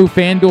all-new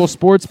FanDuel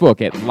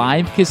Sportsbook at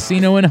Live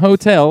Casino and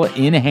Hotel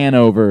in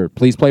Hanover.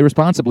 Please play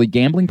responsibly.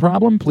 Gambling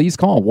problem? Please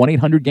call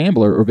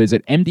 1-800-GAMBLER or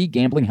visit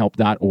mdgamblinghelp.org.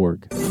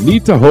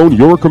 Need to hone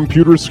your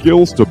computer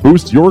skills to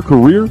boost your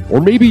career?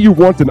 Or maybe you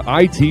want an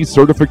IT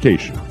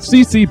certification.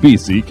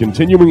 CCBC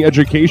Continuing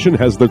Education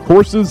has the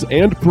courses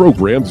and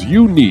programs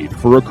you need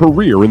for a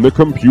career in the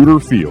computer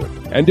field.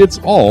 And it's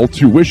all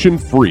tuition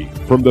free.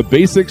 From the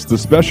basics to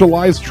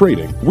specialized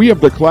training, we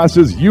have the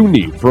classes you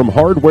need, from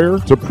hardware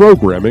to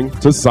programming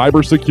to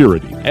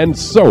cybersecurity and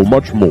so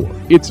much more.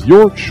 It's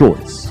your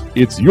choice.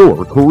 It's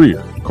your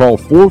career. Call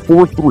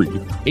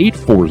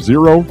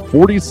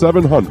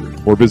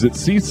 443-840-4700 or visit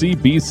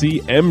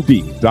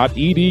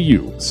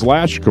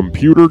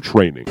ccbcmd.edu/computer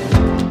training.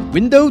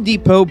 Window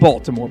Depot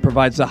Baltimore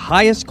provides the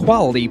highest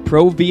quality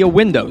Pro-Via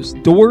windows,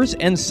 doors,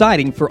 and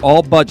siding for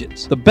all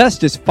budgets. The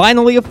best is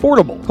finally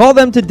affordable. Call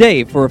them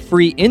today for a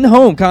free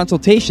in-home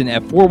consultation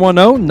at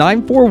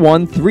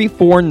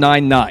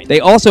 410-941-3499. They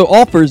also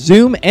offer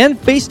Zoom and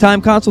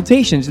FaceTime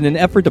consultations in an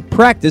effort to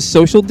practice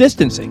social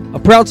distancing. A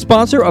proud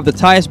sponsor of the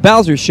Tyus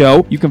Bowser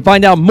Show, you can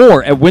find out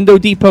more at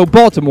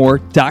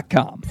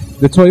WindowDepotBaltimore.com.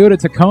 The Toyota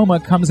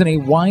Tacoma comes in a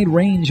wide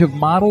range of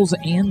models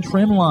and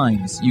trim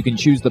lines. You can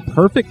choose the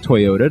perfect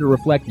Toyota to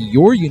reflect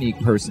your unique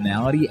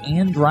personality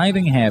and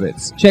driving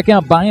habits. Check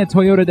out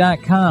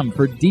buyatoyota.com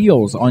for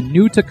deals on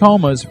new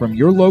Tacomas from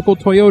your local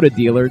Toyota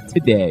dealer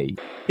today.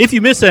 If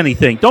you miss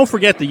anything, don't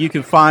forget that you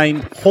can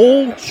find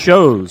whole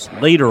shows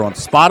later on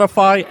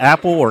Spotify,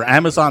 Apple, or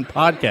Amazon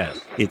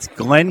Podcasts. It's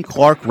Glenn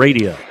Clark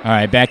Radio. All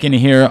right, back in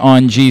here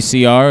on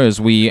GCR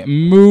as we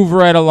move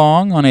right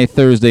along on a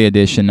Thursday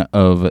edition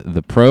of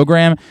the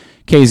program.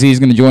 KZ is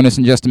going to join us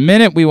in just a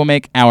minute. We will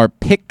make our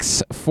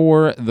picks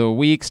for the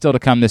week. Still to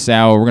come this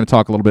hour, we're going to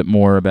talk a little bit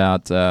more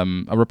about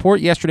a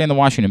report yesterday in the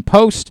Washington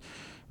Post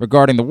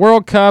regarding the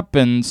World Cup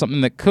and something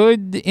that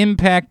could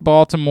impact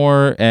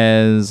Baltimore,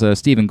 as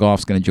Stephen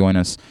Goff's going to join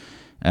us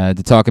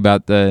to talk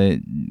about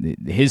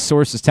his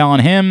sources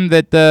telling him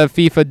that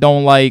FIFA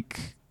don't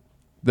like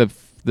the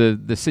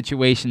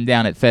situation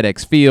down at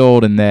FedEx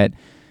Field and that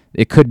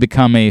it could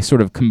become a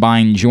sort of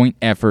combined joint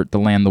effort to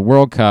land the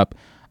World Cup.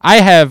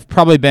 I've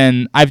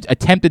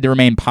attempted to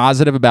remain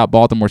positive about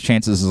Baltimore's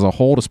chances as a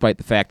whole, despite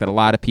the fact that a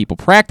lot of people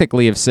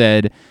practically have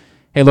said,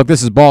 hey, look,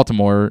 this is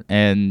Baltimore,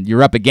 and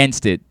you're up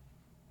against it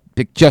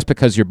just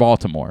because you're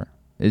Baltimore.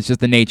 It's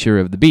just the nature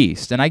of the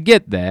beast. And I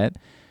get that,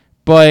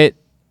 but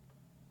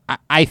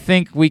I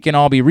think we can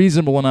all be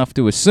reasonable enough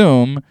to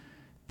assume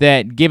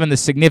that given the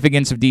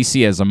significance of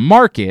D.C. as a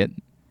market,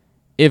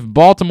 if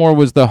Baltimore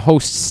was the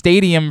host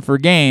stadium for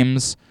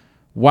games,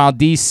 while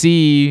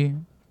D.C.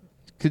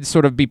 could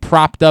sort of be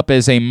propped up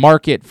as a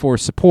market for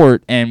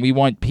support, and we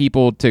want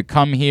people to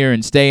come here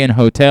and stay in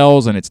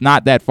hotels, and it's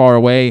not that far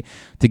away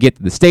to get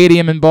to the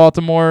stadium in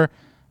Baltimore,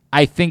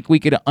 I think we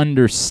could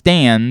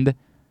understand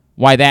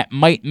why that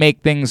might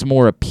make things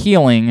more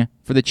appealing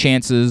for the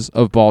chances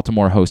of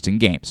Baltimore hosting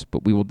games.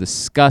 But we will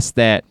discuss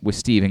that with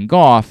Stephen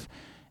Goff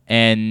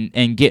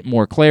and get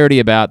more clarity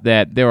about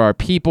that. There are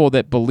people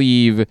that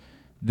believe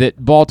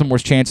that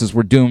Baltimore's chances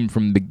were doomed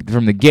from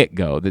the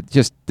get-go, that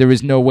just there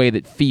is no way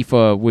that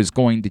FIFA was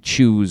going to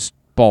choose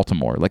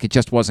Baltimore. Like, it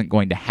just wasn't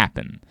going to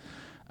happen.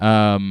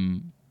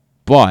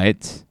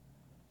 But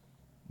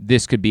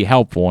this could be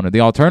helpful. And the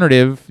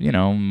alternative,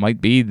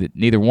 might be that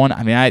neither one.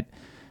 I mean, I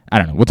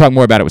don't know. We'll talk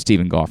more about it with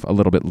Stephen Goff a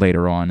little bit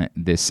later on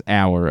this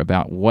hour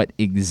about what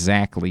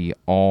exactly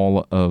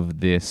all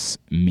of this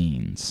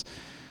means.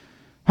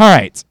 All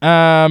right.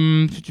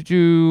 From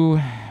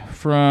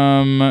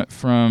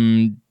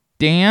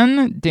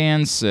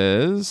Dan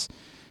says,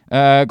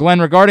 Glenn,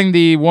 regarding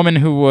the woman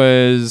who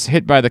was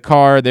hit by the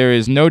car, there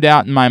is no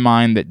doubt in my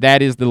mind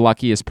that is the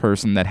luckiest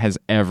person that has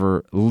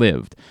ever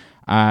lived.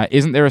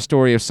 Isn't there a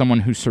story of someone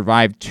who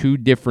survived 2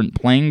 different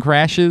plane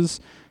crashes?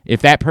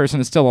 If that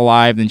person is still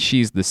alive, then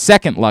she's the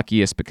second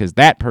luckiest because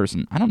that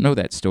person... I don't know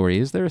that story.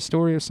 Is there a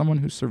story of someone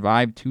who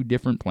survived 2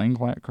 different plane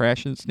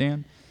crashes,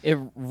 Dan? It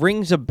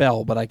rings a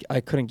bell, but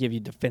I couldn't give you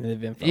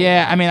definitive info.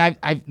 Yeah, I mean,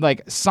 I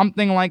like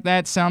something like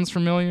that sounds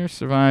familiar.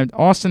 Survived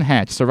Austin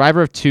Hatch,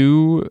 survivor of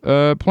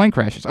 2 plane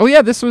crashes. Oh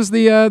yeah, this was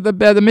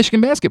the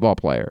Michigan basketball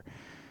player.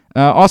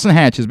 Austin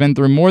Hatch has been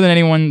through more than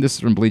anyone, this is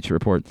from Bleacher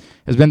Report,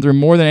 has been through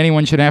more than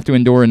anyone should have to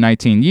endure in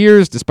 19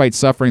 years. Despite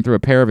suffering through a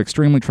pair of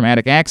extremely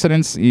traumatic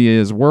accidents, he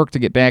has worked to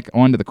get back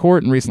onto the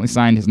court and recently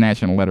signed his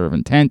national letter of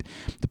intent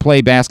to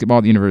play basketball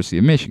at the University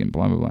of Michigan.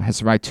 Blah, blah, blah. Has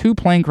survived 2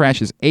 plane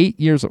crashes, 8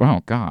 years old.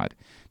 Oh, God.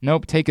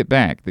 Nope, take it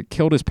back. That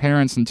killed his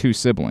parents and 2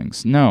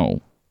 siblings.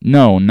 No,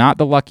 not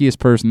the luckiest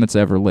person that's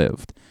ever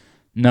lived.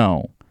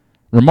 No.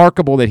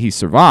 Remarkable that he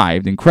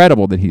survived,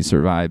 incredible that he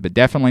survived, but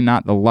definitely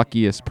not the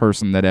luckiest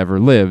person that ever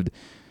lived.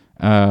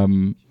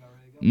 No,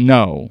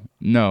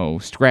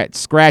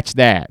 scratch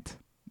that.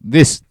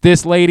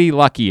 This lady,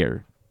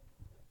 luckier.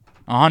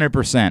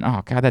 100%.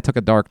 Oh, God, that took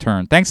a dark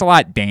turn. Thanks a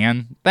lot,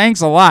 Dan.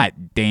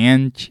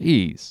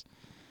 Jeez.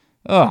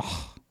 Ugh.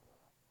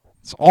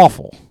 It's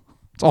awful.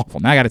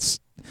 Now I got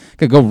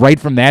to go right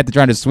from that to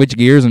trying to switch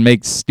gears and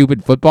make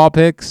stupid football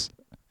picks.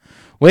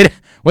 Way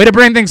to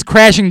bring things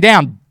crashing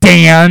down,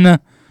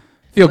 Dan.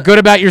 Feel good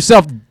about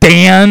yourself,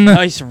 Dan.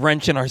 Nice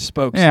wrench in our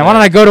spokes. Yeah, why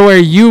don't I go to where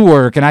you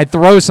work and I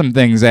throw some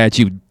things at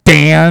you,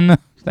 Dan?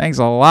 Thanks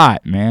a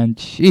lot, man.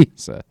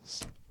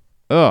 Jesus.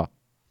 Ugh.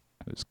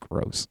 That was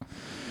gross.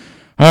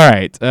 All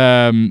right.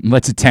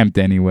 Let's attempt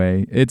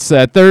anyway. It's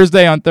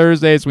Thursday. On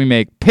Thursdays, we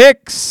make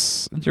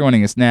picks.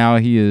 Joining us now,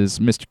 he is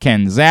Mr.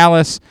 Ken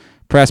Zales,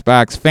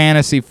 PressBox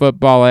fantasy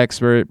football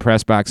expert,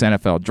 PressBox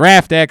NFL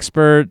draft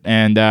expert,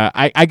 and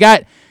I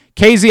got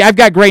KZ. I've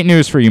got great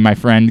news for you, my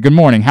friend. Good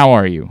morning. How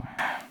are you?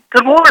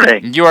 Good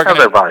morning. You're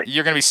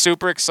gonna be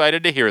super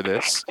excited to hear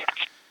this.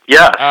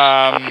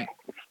 Yeah.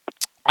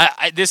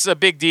 This is a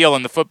big deal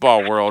in the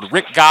football world.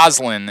 Rick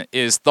Gosselin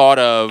is thought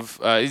of.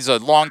 He's a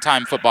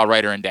longtime football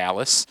writer in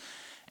Dallas,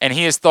 and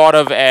he is thought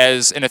of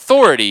as an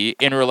authority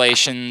in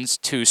relations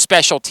to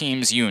special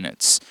teams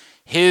units.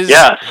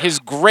 His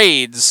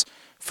grades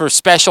for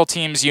special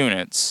teams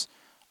units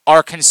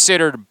are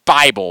considered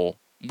Bible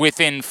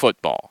within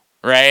football,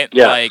 right?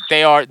 Yeah. Like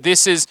they are.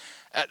 This is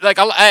like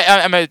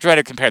I'm gonna try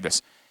to compare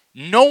this.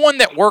 No one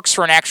that works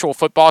for an actual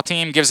football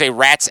team gives a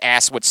rat's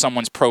ass what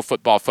someone's Pro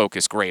Football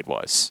Focus grade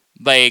was.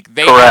 Like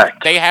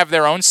they have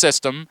their own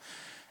system,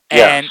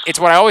 and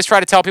it's what I always try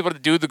to tell people to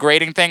do the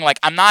grading thing. Like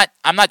I'm not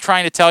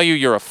trying to tell you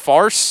you're a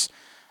farce.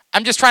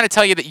 I'm just trying to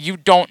tell you that you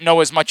don't know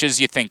as much as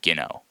you think you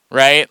know,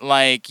 right?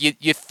 Like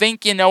you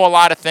think you know a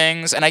lot of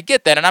things, and I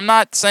get that, and I'm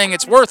not saying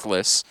it's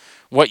worthless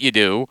what you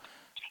do,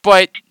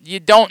 but you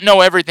don't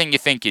know everything you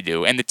think you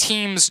do, and the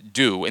teams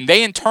do, and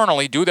they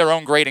internally do their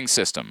own grading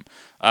system.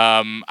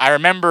 I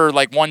remember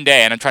like one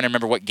day, and I'm trying to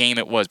remember what game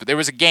it was, but there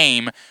was a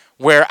game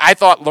where I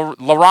thought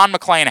LaRon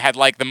McClain had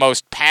like the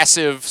most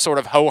passive sort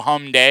of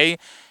ho-hum day,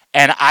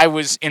 and I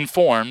was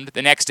informed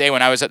the next day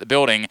when I was at the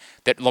building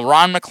that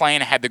LaRon McClain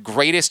had the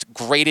greatest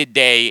graded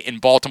day in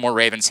Baltimore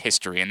Ravens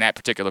history in that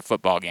particular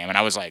football game, and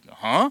I was like,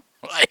 huh?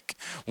 Like,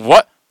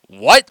 what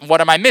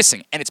am I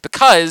missing? And it's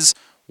because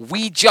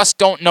we just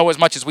don't know as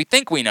much as we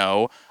think we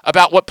know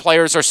about what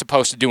players are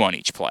supposed to do on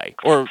each play,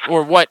 or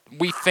what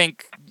we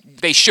think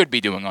they should be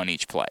doing on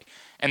each play.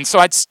 And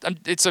so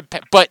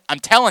but I'm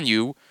telling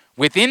you,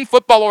 within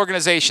football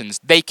organizations,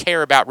 they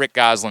care about Rick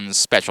Gosselin's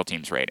special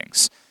teams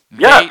ratings.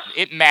 Yeah.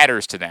 It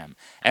matters to them.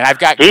 And I've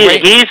got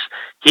he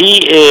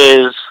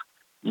is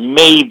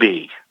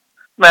maybe,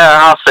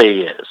 I'll say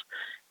he is.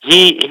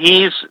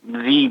 He's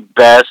the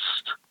best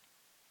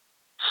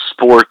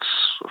sports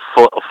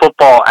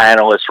football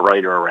analyst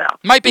writer around.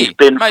 Might be. He's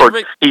been for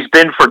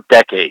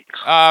decades.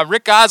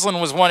 Rick Gosselin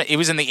was he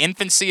was in the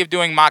infancy of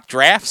doing mock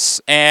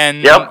drafts,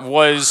 and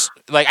was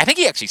like, I think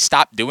he actually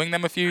stopped doing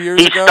them a few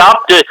years ago.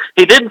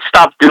 He didn't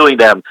stop doing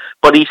them,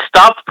 but he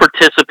stopped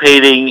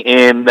participating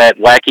in that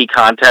wacky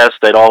contest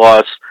that all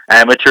us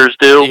amateurs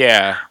do.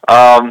 Yeah.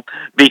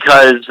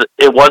 Because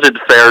it wasn't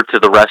fair to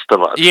the rest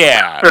of us.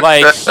 Yeah,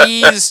 like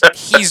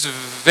he's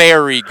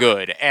very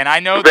good, and I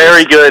know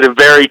very good and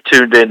very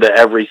tuned into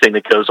everything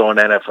that goes on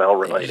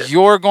NFL related.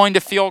 You're going to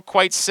feel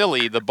quite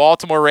silly. The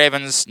Baltimore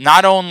Ravens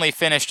not only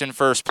finished in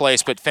first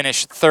place, but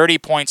finished 30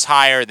 points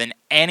higher than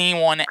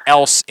anyone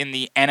else in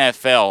the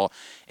NFL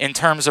in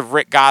terms of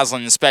Rick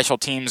Gosselin's special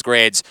teams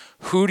grades.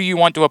 Who do you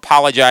want to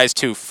apologize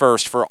to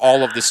first for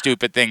all of the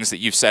stupid things that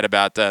you've said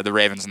about the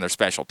Ravens and their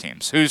special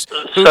teams? Who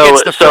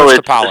gets the first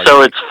apology?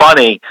 So it's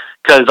funny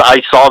because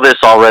I saw this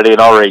already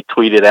and already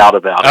tweeted out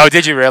about it. Oh,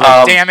 did you really?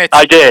 Damn it!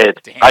 I did.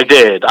 I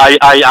did.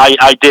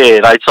 I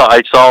did. I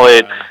saw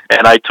it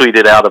and I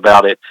tweeted out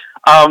about it.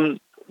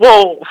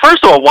 Well,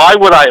 first of all, why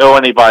would I owe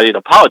anybody an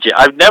apology?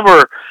 I've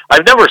never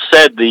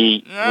said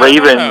the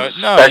Ravens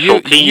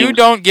special teams. You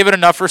don't give it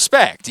enough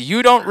respect.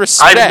 You don't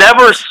respect. I've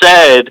never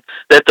said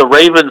that the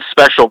Ravens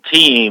special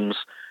teams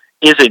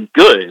isn't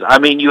good. I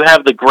mean, you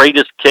have the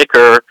greatest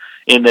kicker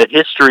in the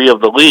history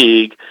of the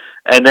league,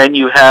 and then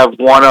you have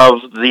one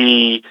of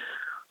the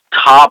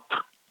top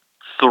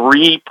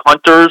 3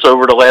 punters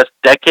over the last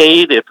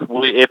decade, if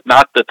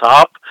not the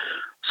top.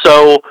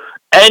 So,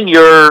 and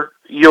you're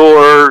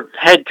your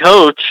head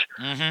coach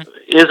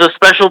is a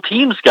special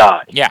teams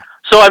guy. Yeah.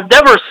 So I've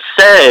never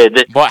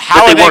said but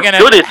how that are they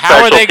good at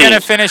how are they going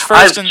to finish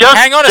first? I've just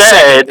hang on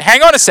said,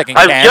 Hang on a second.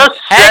 I've Ken. just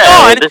hang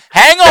said on.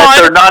 Hang on. that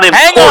they're not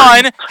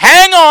important.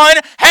 Hang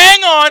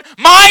on.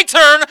 My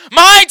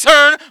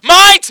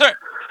turn.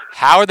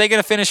 How are they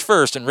going to finish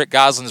first in Rick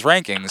Goslin's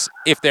rankings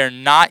if they're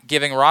not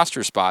giving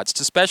roster spots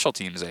to special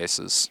teams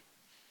aces?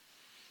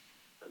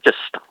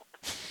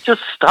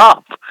 Just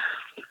stop.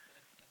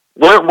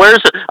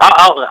 Where's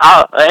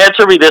I'll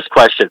answer me this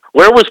question.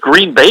 Where was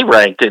Green Bay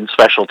ranked in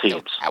special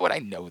teams? How would I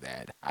know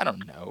that? I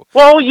don't know.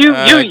 Well, you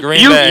have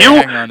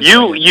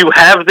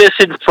this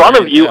in front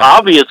of you,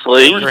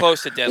 obviously.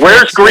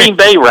 Where's Green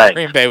Bay ranked?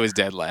 Green Bay was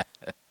dead last.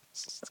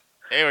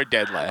 They were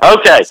dead last.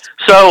 Okay,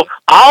 so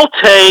I'll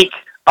take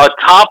a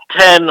top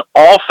 10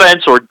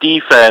 offense or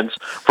defense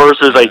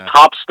versus a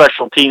top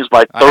special teams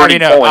by 30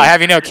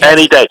 points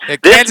any day.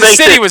 Kansas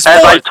City was fourth.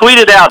 As I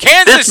tweeted out,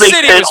 this makes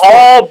it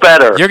all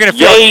better. You're going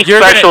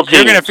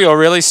to feel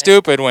really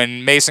stupid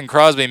when Mason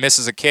Crosby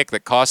misses a kick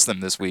that cost them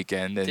this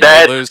weekend and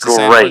they lose to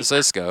San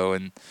Francisco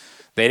and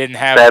they didn't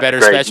have better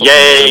special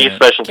teams.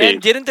 Special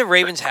teams. Didn't the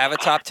Ravens have a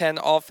top 10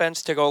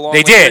 offense to go along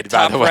with their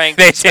top ranked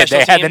They did. special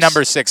They had the teams?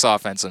 number 6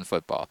 offense in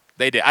football.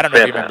 They did. I don't know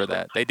if you remember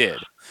that. They did.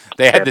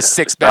 They had the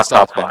 6th best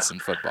offense in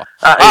football.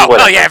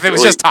 If it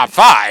was just top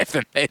 5,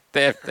 then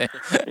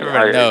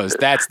everybody knows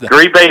that's the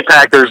Green Bay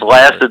Packers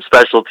last in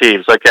special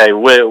teams. Okay,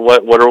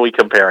 what are we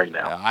comparing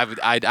now?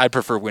 I'd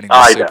prefer winning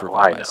the Super Bowl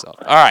myself.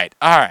 All right.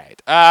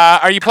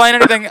 Are you playing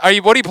anything?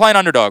 What are you playing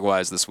underdog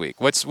wise this week?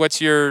 What's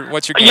your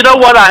game? You know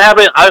what?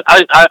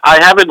 I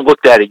haven't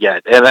looked at it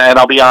yet, and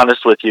I'll be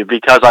honest with you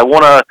because I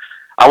wanna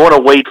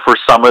wait for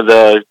some of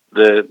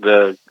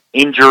the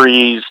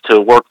injuries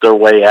to work their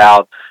way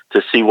out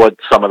to see what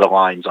some of the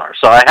lines are.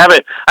 So I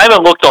haven't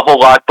looked a whole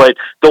lot, but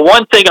the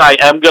one thing I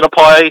am going to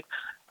play,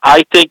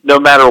 I think no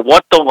matter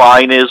what the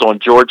line is on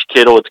George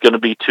Kittle, it's going to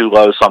be too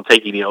low, so I'm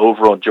taking the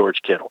over on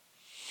George Kittle.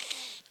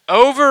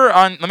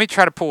 Let me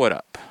try to pull it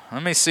up.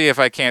 Let me see if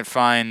I can't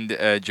find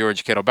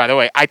George Kittle. By the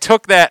way, I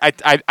took that,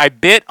 I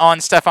bit on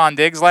Stephon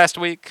Diggs last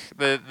week,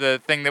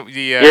 the thing that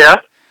yeah.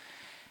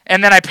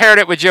 And then I paired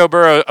it with Joe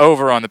Burrow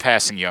over on the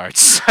passing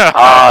yards.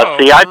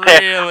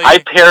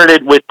 I paired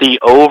it with the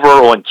over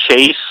on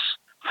Chase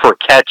for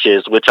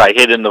catches, which I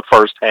hit in the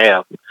first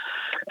half.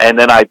 And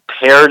then I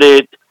paired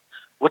it...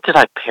 What did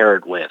I pair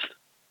it with?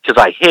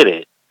 Because I hit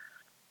it.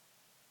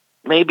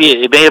 Maybe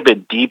it may have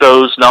been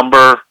Debo's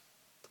number.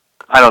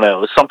 I don't know.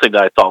 It was something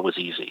that I thought was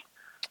easy.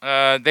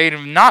 They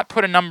have not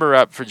put a number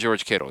up for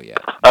George Kittle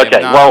yet.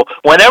 Okay, well,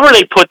 whenever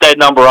they put that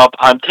number up,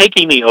 I'm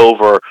taking the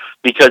over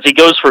because he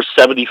goes for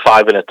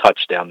 75 and a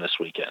touchdown this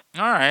weekend.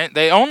 All right.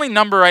 The only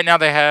number right now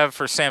they have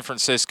for San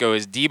Francisco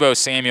is Deebo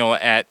Samuel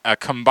at a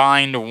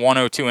combined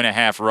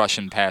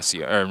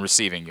 102.5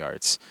 receiving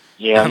yards.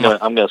 Yeah, I'm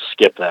going to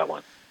skip that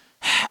one.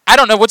 I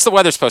don't know. What's the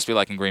weather supposed to be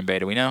like in Green Bay?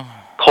 Do we know?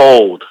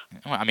 Cold.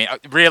 Well, I mean,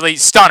 really,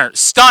 stunner,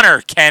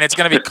 Ken. It's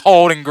going to be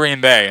cold in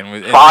Green Bay.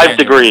 In 5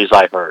 degrees,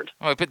 I heard.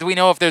 Well, but do we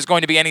know if there's going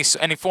to be any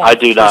form of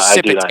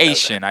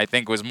precipitation? I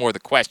think was more the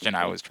question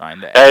I was trying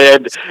to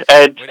ask.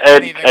 And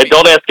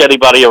don't ask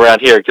anybody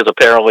around here because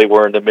apparently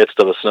we're in the midst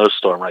of a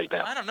snowstorm right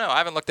now. I don't know. I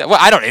haven't looked at. Well,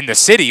 I don't. In the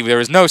city, there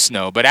was no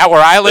snow, but out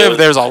where I live,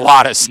 there's a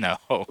lot of snow.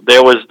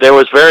 There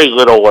was very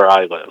little where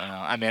I live.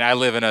 I mean, I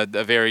live in a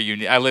very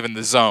unique. I live in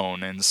the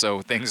zone, and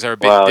so things are a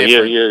bit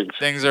different.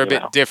 Things are a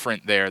bit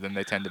different there than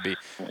they tend to be.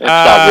 It's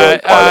not really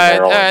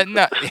part of Maryland.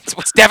 No,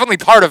 it's definitely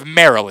part of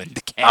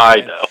Maryland.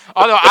 I know.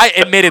 Although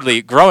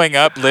admittedly, growing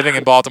up living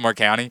in Baltimore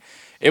County,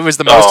 it was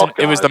the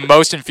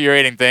most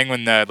infuriating thing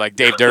when like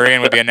Dave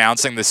Durian would be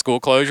announcing the school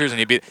closures, and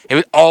he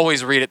would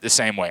always read it the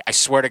same way. I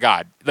swear to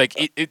God, like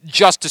it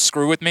just to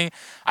screw with me.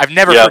 I've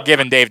never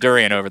forgiven Dave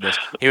Durian over this.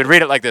 He would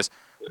read it like this: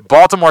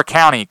 Baltimore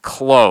County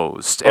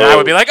closed, and I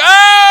would be like,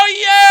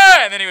 "Oh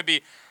yeah," and then he would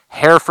be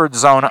Hereford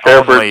zone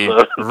only,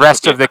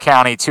 rest of the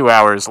county 2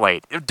 hours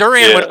late.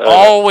 Durian would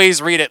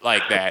always read it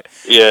like that.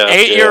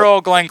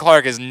 8-year-old Glenn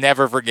Clark has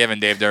never forgiven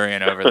Dave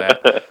Durian over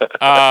that.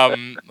 Now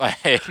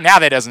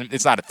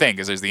it's not a thing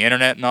because there's the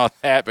internet and all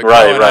that. But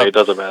right, it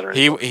doesn't matter.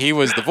 He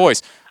was the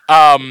voice.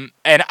 And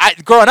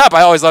growing up,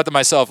 I always thought to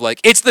myself,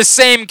 like, it's the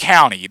same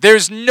county.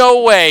 There's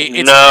no way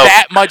it's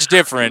that much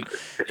different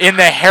in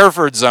the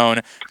Hereford zone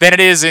than it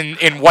is in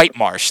White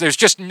Marsh. There's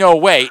just no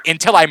way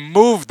until I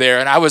moved there,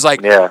 and I was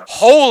like,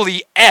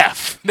 holy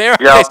F.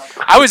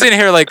 I was in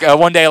here, like,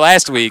 one day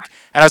last week,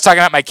 and I was talking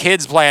about my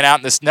kids playing out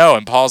in the snow,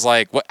 and Paul's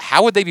like,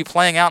 how would they be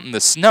playing out in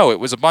the snow? It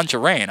was a bunch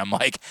of rain. I'm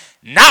like,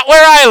 not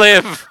where I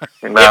live.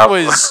 It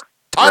was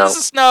tons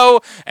of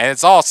snow, and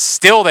it's all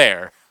still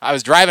there. I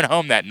was driving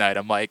home that night.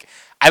 I'm like,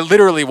 I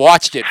literally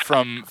watched it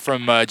from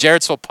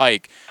Jarrettsville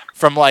Pike,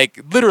 from like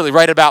literally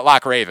right about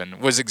Loch Raven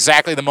was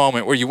exactly the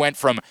moment where you went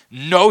from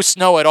no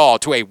snow at all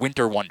to a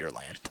winter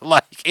wonderland.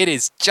 Like, it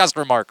is just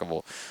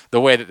remarkable the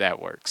way that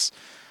works.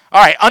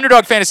 All right,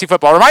 Underdog Fantasy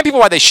Football. Remind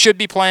people why they should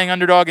be playing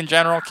Underdog in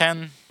general,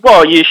 Ken.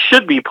 Well, you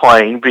should be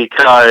playing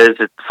because,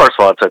 first of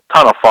all, it's a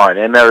ton of fun,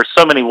 and there are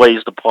so many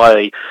ways to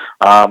play.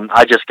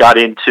 I just got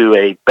into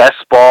a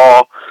best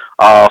ball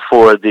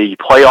for the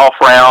playoff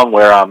round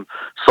where I'm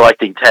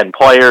selecting 10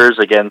 players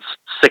against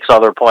six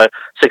other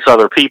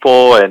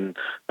people, and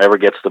whoever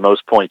gets the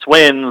most points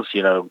wins.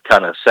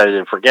 Kind of set it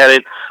and forget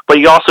it. But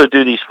you also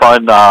do these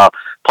fun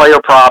player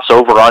props,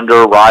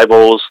 over/under,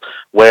 rivals,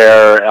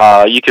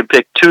 where you can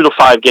pick 2 to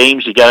 5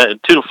 games. You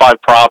get 2 to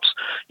 5 props.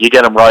 You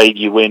get them right,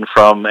 you win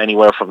from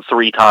anywhere from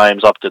 3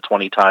 times up to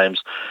 20 times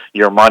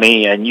your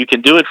money, and you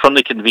can do it from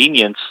the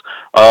convenience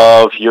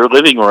of your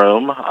living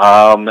room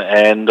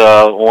and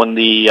on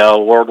the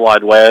World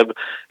Wide Web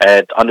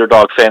at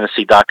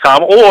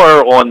UnderdogFantasy.com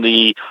or on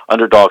the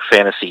Underdog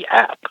Fantasy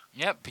app.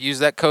 Yep, use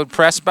that code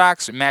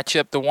PRESSBOX. Match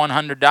up to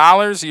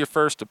 $100, your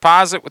first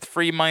deposit, with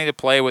free money to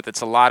play with.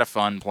 It's a lot of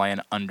fun playing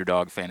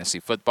Underdog Fantasy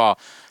Football.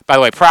 By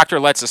the way, Proctor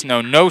lets us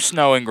know no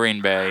snow in Green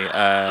Bay,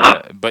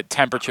 but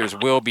temperatures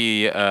will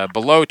be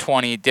below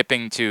 20,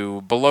 dipping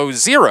to below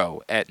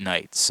 0 at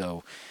night.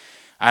 So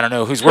I don't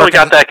know who's working.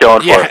 Got that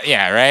going for us.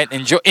 Yeah, right.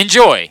 Enjoy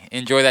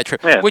that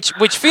trip. Yeah. Which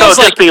feels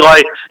so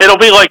it'll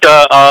be like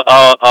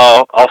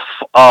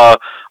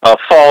a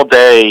fall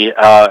day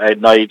at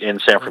night in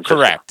San Francisco.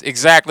 Correct,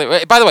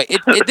 exactly. By the way,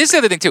 this is the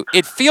other thing too.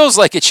 It feels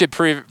like it should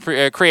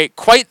create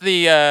quite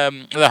the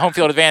home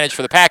field advantage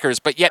for the Packers,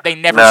 but yet they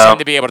never seem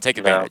to be able to take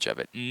advantage of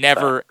it.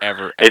 Never,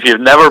 ever. If you've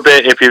never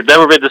been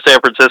to San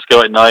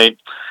Francisco at night,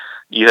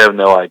 you have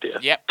no idea.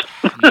 Yep,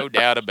 no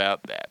doubt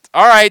about that.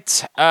 All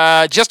right,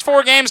 just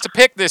 4 games to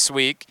pick this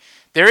week.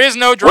 There is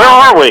no drama. Where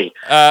are we?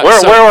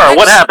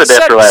 What happened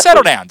after last week?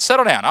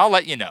 Settle down. I'll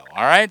let you know.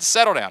 All right,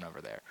 settle down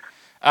over there.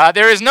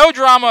 There is no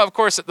drama, of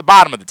course, at the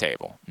bottom of the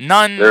table.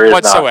 None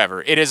whatsoever.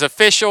 Not. It is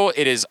official.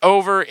 It is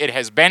over. It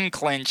has been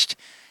clinched.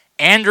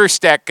 Andrew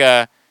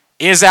Stetka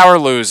is our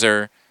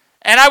loser,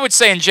 and I would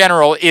say in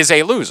general is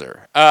a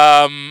loser.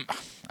 I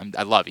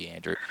love you,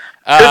 Andrew.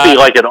 Could be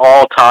like an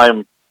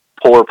all-time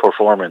poor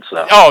performance,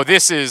 though. Oh,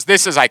 this is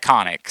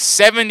iconic.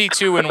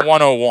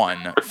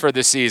 72-101 for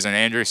the season,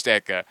 Andrew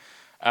Stetka.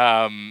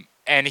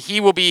 And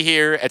he will be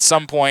here at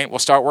some point. We'll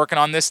start working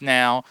on this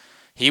now.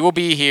 He will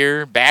be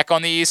here, back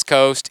on the East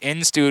Coast,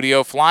 in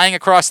studio, flying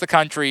across the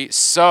country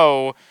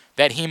so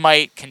that he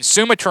might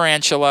consume a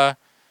tarantula,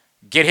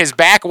 get his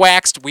back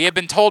waxed. We have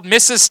been told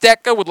Mrs.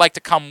 Stetka would like to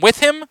come with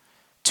him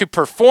to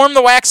perform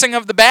the waxing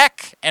of the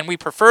back, and we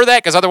prefer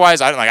that because otherwise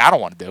I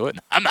don't want to do it.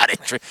 I'm not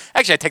interested.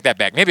 Actually, I take that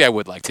back. Maybe I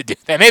would like to do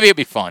that. Maybe it'd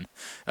be fun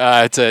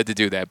to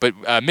do that. But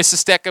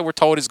Mrs. Stetka, we're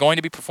told, is going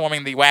to be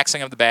performing the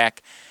waxing of the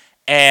back,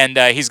 and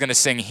he's going to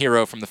sing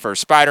Hero from the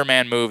first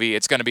Spider-Man movie.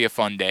 It's going to be a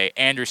fun day.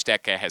 Andrew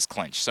Stetka has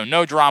clinched, so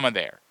no drama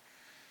there.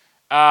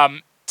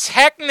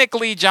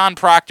 Technically, John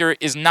Proctor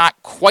is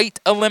not quite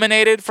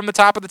eliminated from the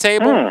top of the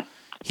table.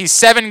 He's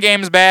 7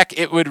 games back.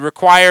 It would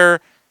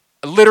require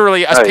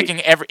literally us picking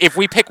if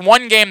we pick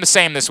one game the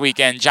same this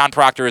weekend, John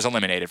Proctor is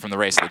eliminated from the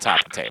race at the top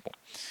of the table.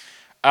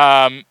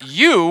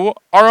 You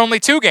are only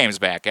 2 games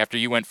back after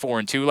you went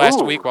 4-2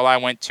 last week while I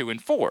went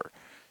 2-4.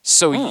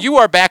 So you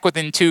are back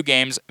within 2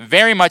 games,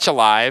 very much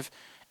alive,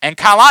 and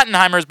Kyle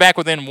Ottenheimer is back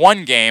within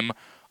 1 game,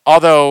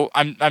 although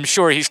I'm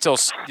sure he's still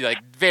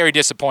very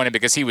disappointed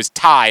because he was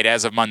tied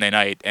as of Monday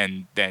night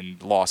and then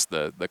lost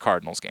the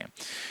Cardinals game.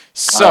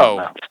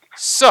 So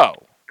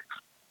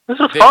this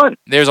is fun.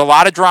 There's a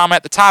lot of drama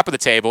at the top of the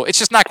table. It's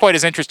just not quite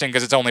as interesting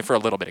because it's only for a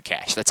little bit of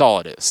cash. That's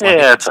all it is.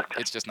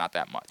 It's just not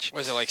that much.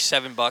 Was it like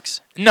 $7?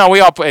 No,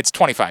 it's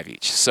 25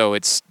 each, so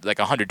it's like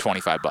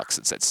 $125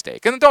 that's at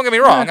stake. And don't get me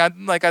wrong, I'd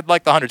like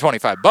the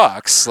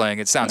 $125. Like,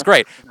 it sounds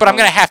great, but I'm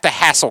gonna have to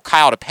hassle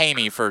Kyle to pay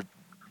me for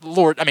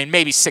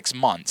maybe 6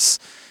 months.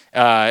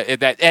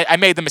 I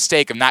made the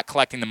mistake of not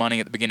collecting the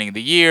money at the beginning of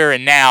the year,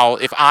 and now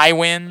if I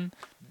win,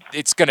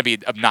 it's going to be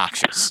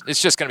obnoxious.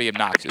 It's just going to be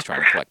obnoxious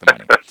trying to collect the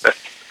money.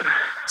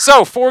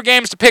 So, 4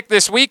 games to pick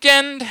this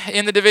weekend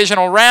in the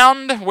divisional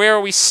round. Where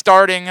are we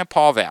starting,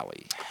 Paul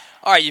Valley?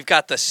 All right, you've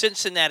got the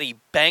Cincinnati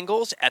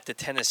Bengals at the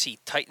Tennessee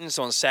Titans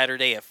on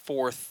Saturday at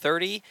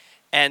 4:30,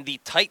 and the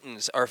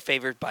Titans are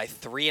favored by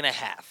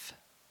 3.5.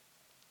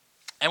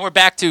 And we're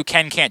back to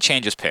Ken can't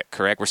change his pick,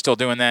 correct? We're still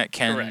doing that?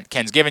 Correct.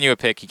 Ken's giving you a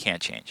pick, he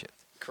can't change it.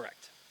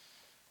 Correct.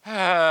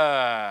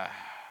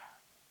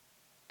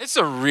 It's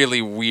a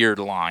really weird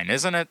line,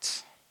 isn't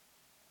it?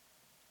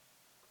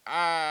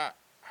 I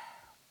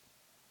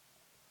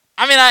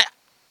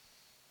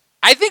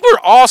think we're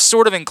all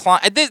sort of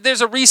inclined.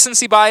 There's a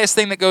recency bias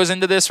thing that goes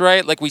into this,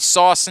 right? Like, we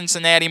saw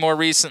Cincinnati more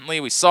recently.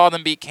 We saw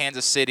them beat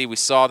Kansas City. We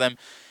saw them.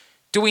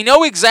 Do we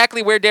know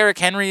exactly where Derrick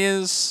Henry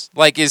is?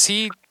 Like, is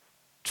he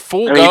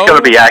full go? He's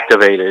going to be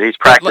activated. He's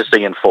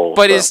practicing in full.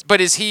 But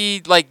is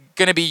he like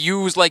going to be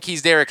used like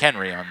he's Derrick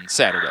Henry on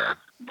Saturday?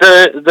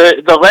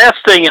 The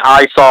last thing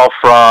I saw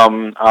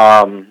from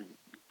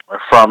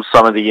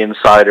some of the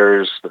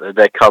insiders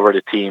that cover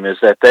the team is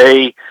that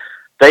they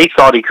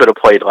thought he could have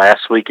played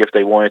last week if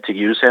they wanted to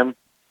use him.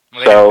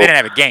 Well, they didn't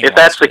have a game. If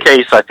that's the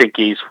case, I think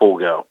he's full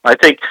go. I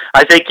think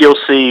you'll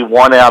see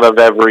 1 out of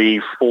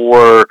every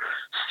 4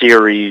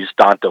 series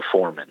Donta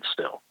Foreman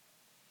still.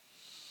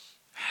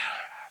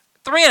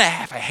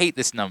 3.5. I hate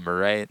this number,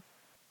 right?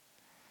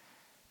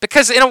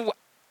 Because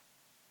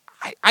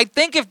I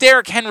think if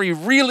Derrick Henry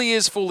really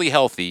is fully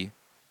healthy,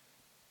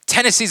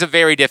 Tennessee's a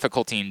very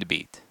difficult team to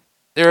beat.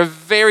 They're a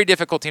very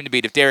difficult team to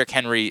beat if Derrick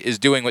Henry is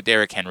doing what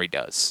Derrick Henry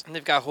does. And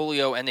they've got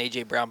Julio and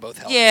A.J. Brown both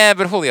healthy. Yeah,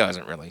 but Julio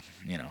hasn't really,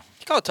 He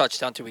caught a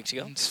touchdown 2 weeks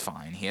ago. It's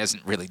fine. He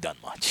hasn't really done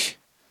much.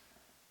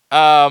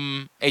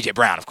 A.J.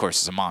 Brown, of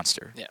course, is a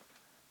monster. Yeah.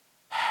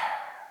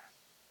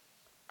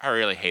 I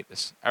really hate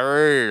this. I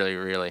really,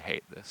 really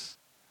hate this.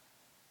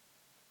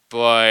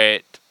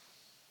 But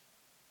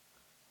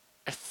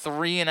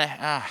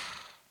 3.5.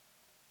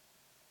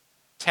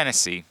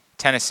 Tennessee.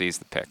 Tennessee's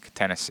the pick.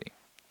 Tennessee.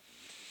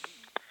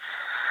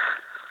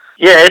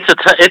 Yeah,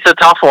 it's a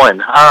tough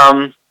one.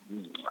 I'm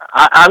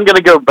going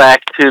to go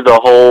back to the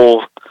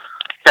whole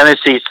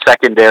Tennessee's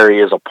secondary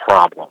is a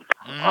problem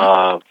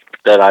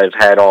that I've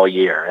had all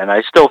year, and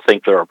I still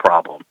think they're a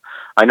problem.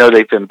 I know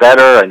they've been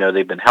better. I know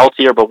they've been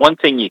healthier, but one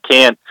thing you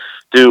can't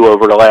do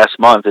over the last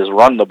month is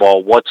run the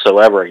ball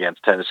whatsoever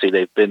against Tennessee.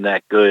 They've been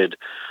that good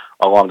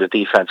along the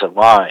defensive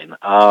line.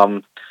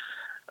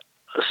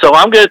 So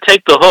I'm going to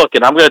take the hook,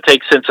 and I'm going to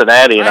take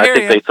Cincinnati, and I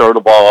think they throw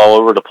the ball all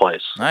over the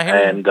place.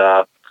 And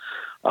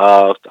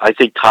I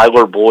think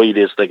Tyler Boyd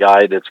is the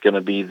guy that's going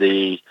to be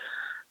the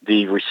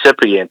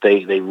recipient.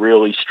 They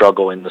really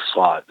struggle in the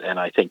slot, and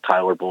I think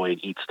Tyler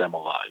Boyd eats them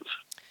alive.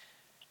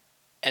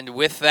 And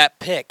with that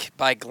pick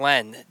by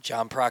Glenn,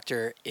 John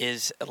Proctor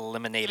is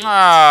eliminated.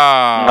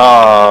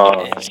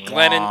 It's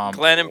Glenn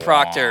and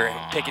Proctor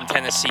picking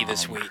Tennessee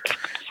this week.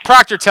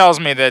 Proctor tells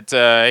me that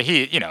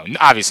he,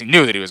 obviously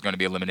knew that he was going to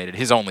be eliminated.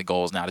 His only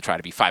goal is now to try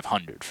to be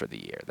 500 for the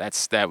year.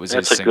 That was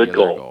his singular good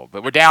goal.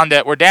 But we're down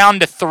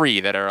to 3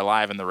 that are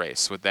alive in the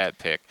race with that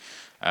pick.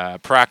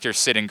 Proctor's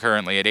sitting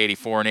currently at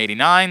 84 and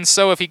 89.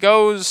 So if he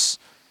goes,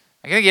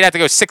 I think he'd have to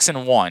go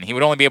 6-1. He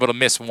would only be able to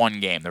miss one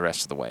game the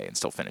rest of the way and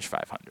still finish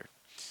 500.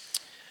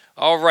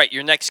 All right,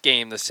 your next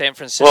game, the San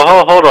Francisco.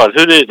 Well, hold on.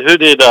 Who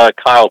did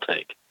Kyle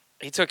take?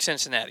 He took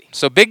Cincinnati.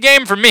 So big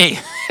game for me.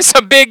 It's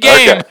a big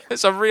game. Okay.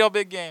 It's a real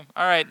big game.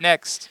 All right,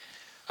 next.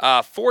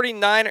 San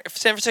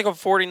Francisco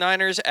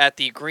 49ers at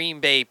the Green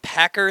Bay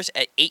Packers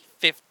at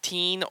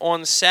 8:15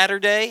 on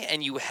Saturday,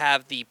 and you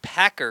have the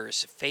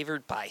Packers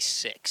favored by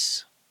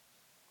 6.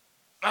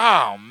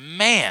 Oh,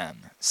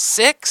 man.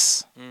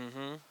 6?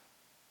 Mm-hmm.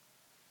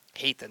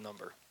 Hate the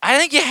number. I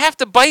think you have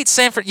to bite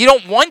San Francisco. You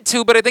don't want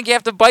to, but I think you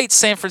have to bite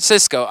San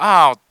Francisco.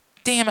 Oh,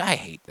 damn it. I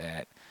hate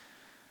that.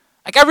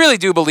 I really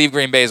do believe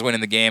Green Bay is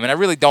winning the game, and I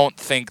really don't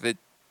think that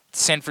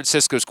San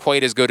Francisco is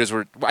quite as good as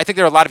I think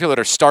there are a lot of people that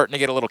are starting to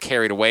get a little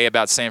carried away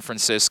about San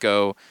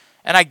Francisco,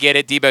 and I get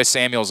it. Deebo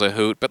Samuel's a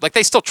hoot, but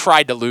they still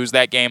tried to lose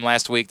that game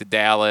last week to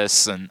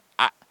Dallas,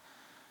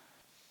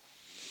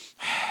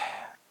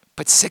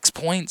 but 6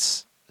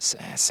 points,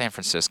 San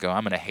Francisco.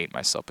 I'm going to hate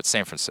myself, but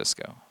San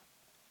Francisco.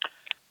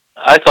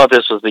 I thought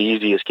this was the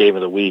easiest game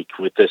of the week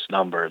with this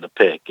number, the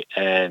pick,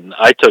 and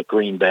I took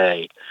Green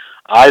Bay.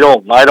 I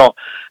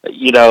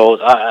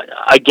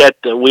get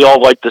that we all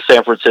like the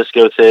San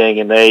Francisco thing,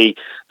 and they're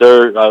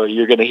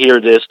you're going to hear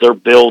this. They're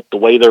built, the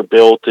way they're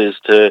built is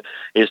to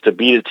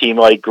beat a team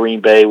like Green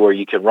Bay where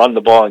you can run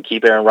the ball and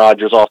keep Aaron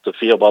Rodgers off the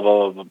field, blah,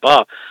 blah, blah, blah,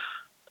 blah.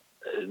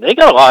 They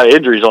got a lot of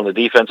injuries on the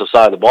defensive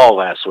side of the ball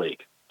last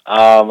week.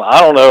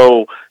 I don't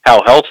know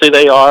how healthy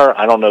they are.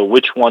 I don't know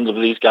which ones of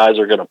these guys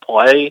are going to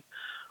play.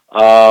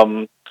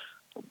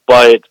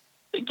 But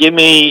give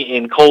me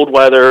in cold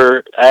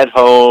weather at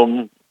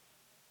home.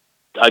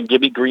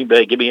 Give me Green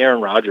Bay. Give me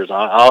Aaron Rodgers.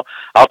 I'll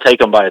take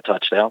them by a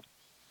touchdown.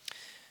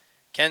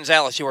 Ken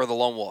Zales, you are the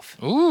lone wolf.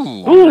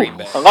 Ooh, Green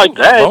Bay. I like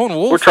that. Lone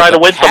wolf. We're trying to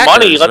win some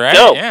money. Let's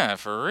go. Yeah,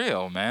 for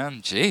real,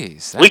 man.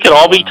 Jeez. We could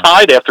all be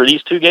tied after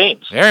these 2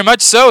 games. Very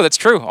much so. That's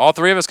true. All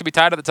 3 of us could be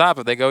tied at the top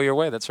if they go your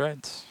way. That's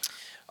right.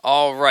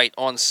 All right.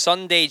 On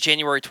Sunday,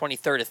 January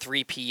 23rd at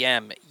 3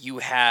 p.m., you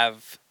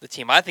have the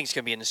team I think is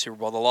going to be in the Super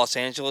Bowl, the Los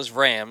Angeles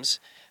Rams,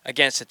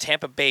 against the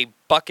Tampa Bay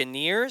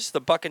Buccaneers. The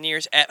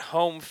Buccaneers at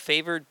home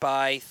favored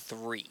by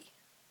 3.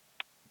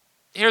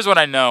 Here's what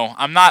I know.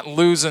 I'm not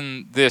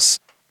losing this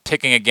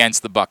picking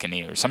against the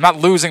Buccaneers. I'm not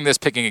losing this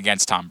picking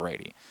against Tom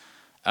Brady.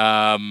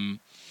 I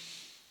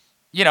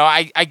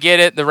get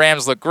it. The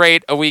Rams look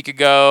great a week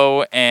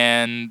ago,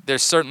 and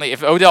there's certainly,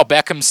 if Odell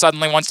Beckham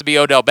suddenly wants to be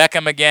Odell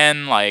Beckham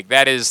again,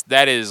 that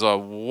is a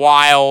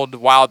wild,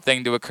 wild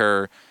thing to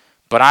occur.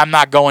 But I'm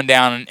not going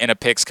down in a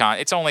picks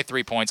It's only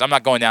 3 points. I'm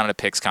not going down in a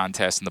picks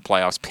contest in the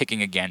playoffs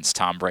picking against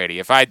Tom Brady.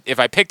 If I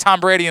pick Tom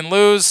Brady and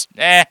lose,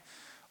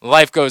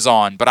 life goes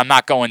on. But I'm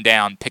not going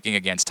down picking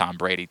against Tom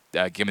Brady.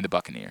 Give me the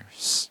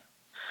Buccaneers.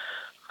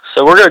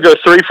 So we're going to go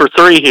 3 for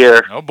 3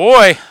 here. Oh,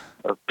 boy.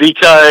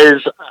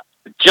 Because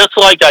just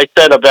like I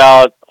said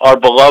about our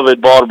beloved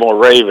Baltimore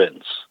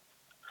Ravens,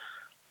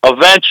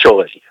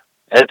 eventually,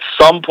 at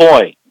some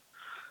point,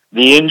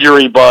 the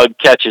injury bug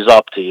catches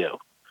up to you.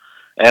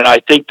 And I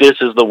think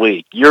this is the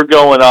week. You're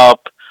going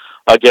up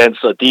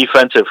against a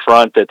defensive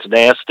front that's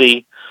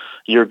nasty.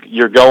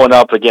 You're going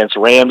up against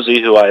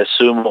Ramsey, who I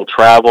assume will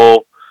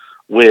travel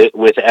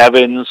with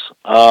Evans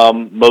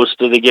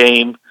most of the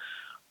game.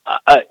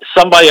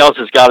 somebody else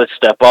has got to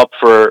step up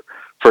for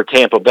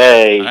Tampa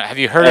Bay. Have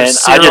you heard of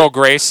Cyril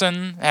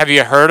Grayson? Have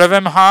you heard of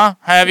him, huh?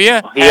 Have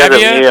you? He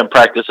hasn't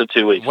practiced in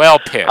 2 weeks. Well,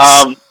 piss.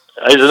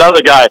 There's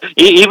another guy.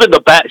 Even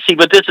the back. See,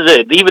 but this is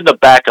it. Even the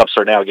backups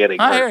are now getting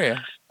hurt. I hear you.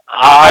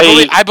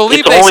 I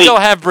believe they still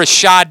have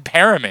Rashad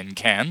Perriman,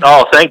 Ken.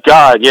 Oh, thank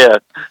God! Yeah,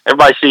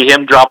 everybody see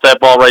him drop that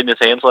ball right in his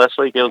hands last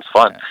week. It was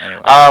fun.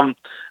 Anyway.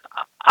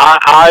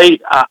 I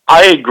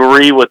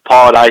agree with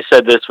Paul. I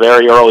said this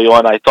very early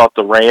on. I thought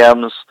the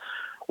Rams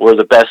were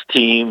the best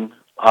team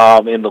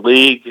in the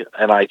league,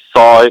 and I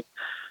thought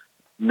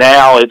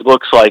now it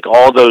looks like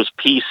all those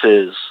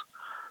pieces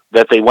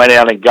that they went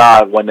out and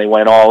got when they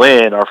went all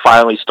in are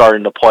finally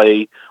starting to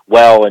play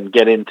well and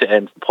get into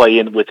and play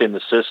in within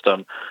the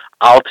system.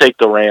 I'll take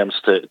the Rams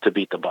to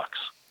beat the Bucks.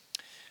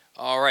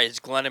 All right, it's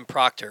Glenn and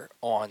Proctor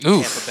on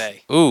Tampa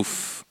Bay.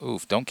 Oof.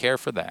 Don't care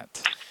for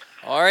that.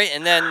 All right,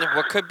 and then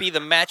what could be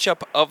the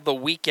matchup of the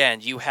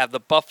weekend? You have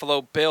the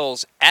Buffalo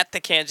Bills at the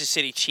Kansas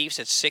City Chiefs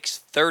at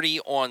 6:30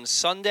 on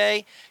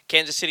Sunday.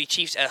 Kansas City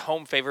Chiefs at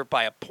home favored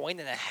by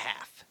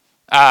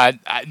 1.5.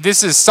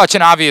 This is such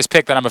an obvious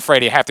pick that I'm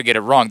afraid you have to get it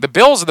wrong. The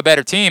Bills are the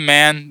better team,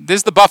 man. This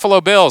is the Buffalo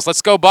Bills.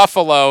 Let's go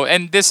Buffalo.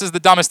 And this is the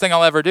dumbest thing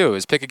I'll ever do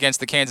is pick against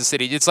the Kansas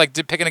City. It's like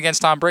picking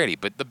against Tom Brady.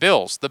 But the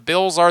Bills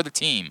are the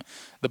team.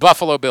 The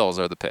Buffalo Bills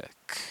are the pick.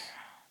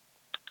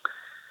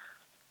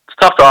 It's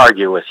tough to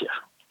argue with you.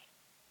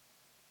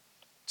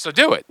 So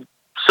do it.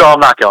 So I'm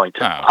not going to.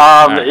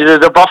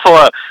 The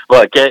Buffalo,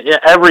 look,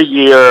 every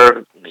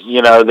year,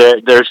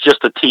 there's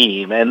just a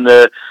team, and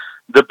the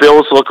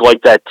Bills look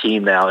like that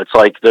team now. It's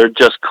like they're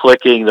just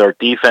clicking. Their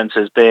defense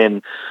has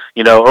been,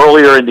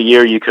 earlier in the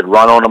year you could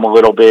run on them a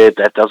little bit.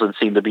 That doesn't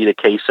seem to be the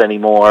case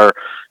anymore.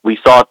 We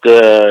thought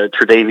the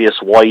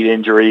Tre'Davious White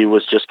injury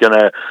was just going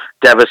to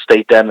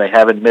devastate them. They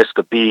haven't missed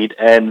a beat.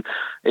 And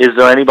is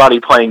there anybody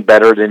playing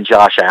better than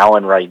Josh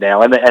Allen right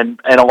now? And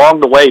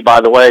along the way,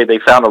 by the way, they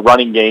found a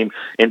running game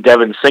in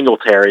Devin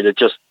Singletary that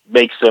just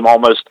makes them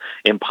almost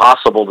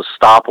impossible to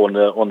stop on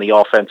the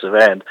offensive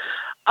end.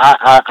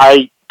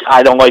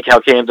 I don't like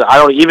how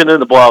even in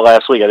the blowout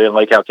last week, I didn't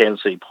like how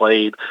Kansas City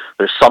played.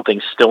 There's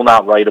something still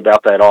not right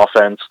about that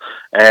offense,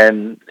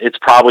 and it's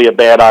probably a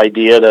bad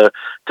idea to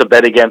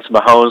bet against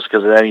Mahomes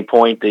because at any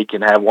point they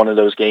can have one of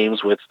those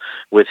games with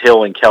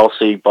Hill and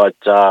Kelsey, but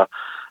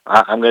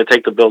I'm going to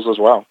take the Bills as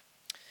well.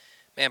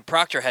 Man,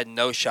 Proctor had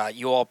no shot.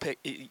 You all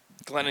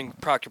Glenn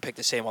and Proctor picked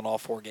the same on all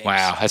 4 games.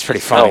 Wow, that's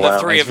pretty funny. The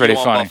three of you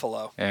on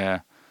Buffalo. Yeah.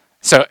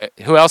 So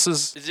who else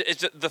is?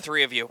 It's the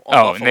 3 of you.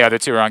 On and the other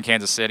 2 are on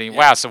Kansas City. Yeah.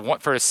 Wow. So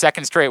for a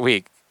second straight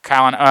week,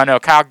 Kyle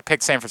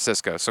picked San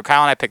Francisco. So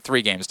Kyle and I picked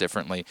 3 games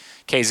differently.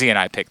 KZ and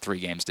I picked 3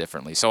 games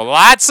differently. So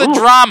lots of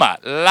drama.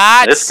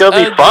 Lots of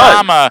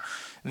drama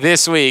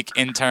this week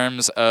in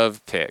terms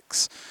of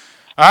picks.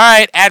 All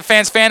right,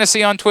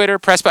 @FansFantasy on Twitter.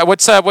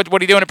 What are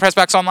you doing at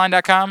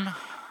PressBoxOnline.com?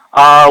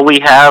 We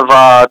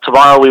have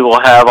tomorrow. We will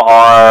have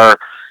our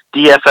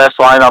DFS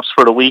lineups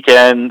for the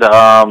weekend.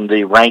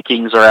 The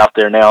rankings are out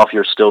there now if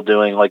you're still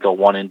doing like a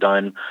one and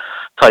done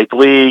type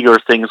league or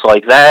things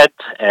like that.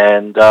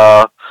 And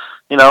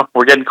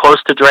we're getting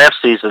close to draft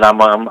season.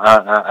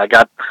 I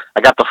got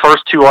the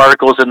first 2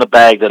 articles in the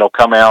bag that'll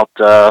come out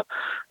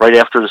right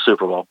after the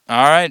Super Bowl.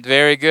 All right,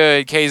 very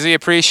good. KZ,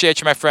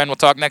 appreciate you, my friend. We'll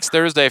talk next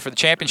Thursday for the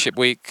championship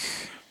week.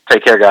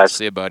 Take care, guys.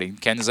 See you, buddy.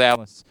 Ken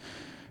Zales.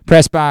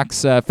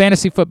 PressBox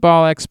fantasy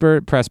football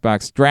expert,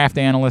 PressBox draft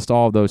analyst,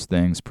 all of those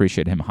things.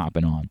 Appreciate him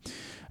hopping on.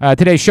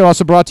 Today's show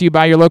also brought to you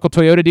by your local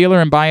Toyota dealer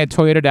and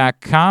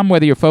buyatoyota.com.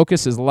 Whether your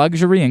focus is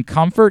luxury and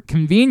comfort,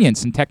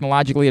 convenience and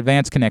technologically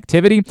advanced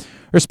connectivity,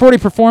 or sporty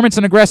performance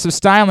and aggressive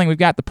styling, we've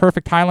got the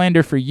perfect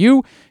Highlander for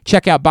you.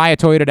 Check out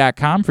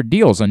buyatoyota.com for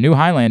deals on new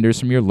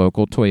Highlanders from your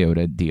local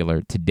Toyota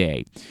dealer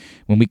today.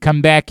 When we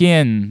come back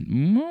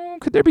in,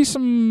 could there be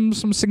some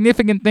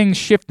significant things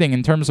shifting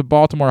in terms of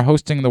Baltimore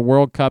hosting the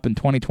World Cup in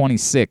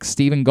 2026?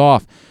 Stephen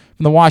Goff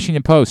from the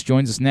Washington Post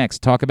joins us next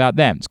to talk about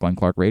that. It's Glenn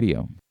Clark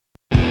Radio.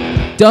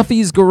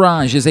 Duffy's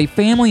Garage is a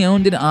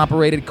family-owned and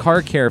operated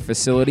car care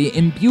facility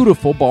in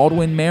beautiful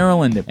Baldwin,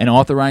 Maryland. An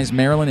authorized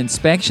Maryland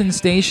inspection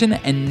station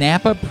and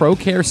Napa Pro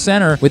Care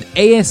Center with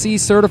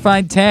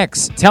ASE-certified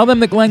techs. Tell them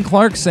that Glenn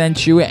Clark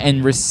sent you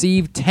and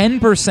receive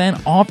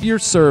 10% off your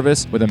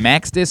service with a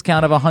max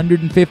discount of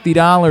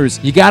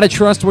 $150. You gotta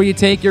trust where you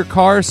take your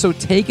car, so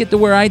take it to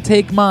where I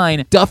take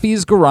mine.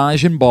 Duffy's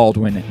Garage in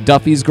Baldwin.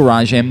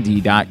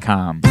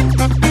 Duffy'sGarageMD.com.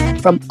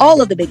 From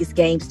all of the biggest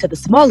games to the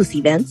smallest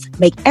events,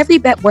 make every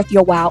bet worth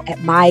your while at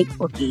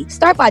MyBookie.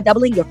 Start by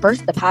doubling your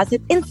first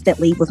deposit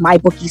instantly with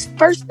MyBookie's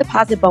first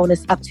deposit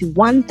bonus up to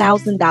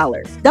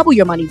 $1,000. Double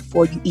your money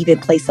before you even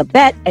place a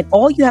bet, and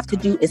all you have to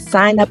do is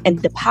sign up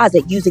and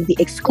deposit using the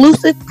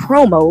exclusive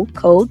promo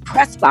code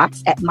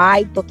PRESSBOX at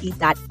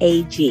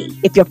MyBookie.ag.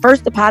 If your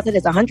first deposit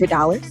is $100,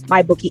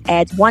 MyBookie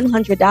adds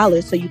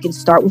 $100 so you can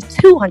start with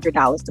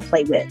 $200 to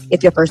play with.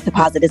 If your first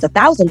deposit is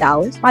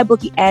 $1,000,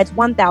 MyBookie adds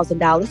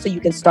 $1,000 so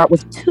you can start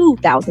with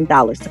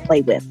 $2,000 to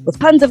play with. With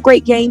tons of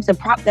great games and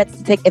prop bets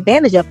to take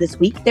advantage of this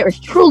week, there is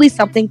truly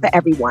something for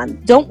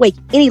everyone. Don't wait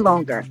any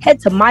longer. Head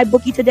to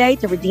MyBookie today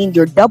to redeem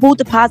your double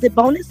deposit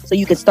bonus so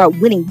you can start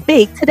winning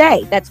big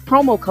today. That's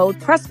promo code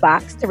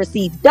PRESSBOX to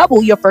receive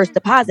double your first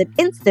deposit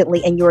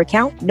instantly in your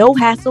account. No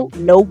hassle,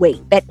 no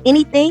wait. Bet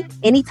anything,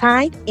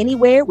 anytime,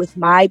 anywhere with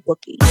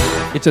MyBookie.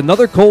 It's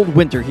another cold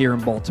winter here in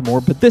Baltimore,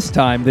 but this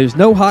time there's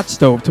no hot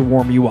stove to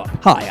warm you up.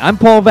 Hi, I'm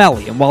Paul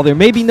Valley, and while there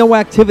may be no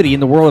activity in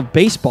the world of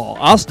baseball,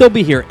 I'll still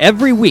be here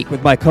every week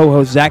with my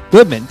co-host Zach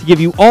Goodman to give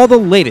you all the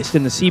latest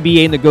in the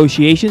CBA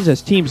negotiations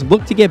as teams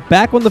look to get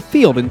back on the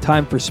field in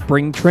time for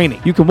spring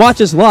training. You can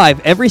watch us live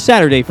every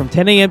Saturday from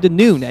 10 a.m. to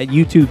noon at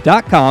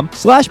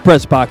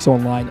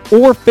youtube.com/PressBoxOnline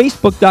or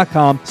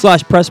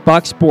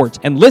Facebook.com/PressBoxSports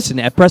and listen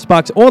at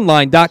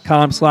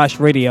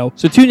PressBoxOnline.com/radio.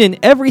 So tune in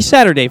every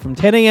Saturday from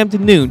 10 a.m. to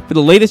noon for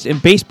the latest in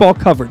baseball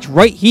coverage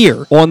right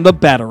here on the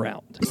Bat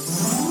Around.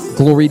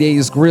 Glory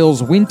Days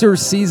Grill's winter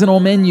seasonal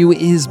menu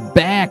is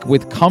back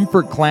with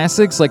comfort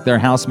classics like their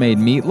house-made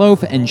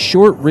meatloaf and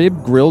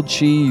short-rib grilled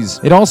cheese.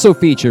 It also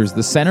features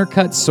the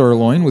center-cut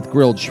sirloin with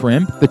grilled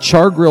shrimp, the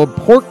char-grilled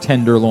pork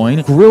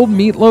tenderloin, grilled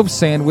meatloaf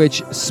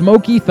sandwich,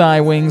 smoky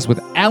thigh wings with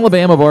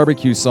Alabama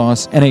barbecue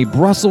sauce, and a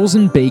Brussels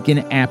and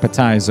bacon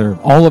appetizer.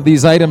 All of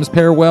these items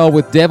pair well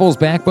with Devil's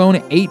Backbone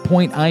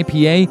 8-Point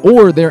IPA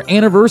or their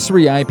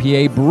anniversary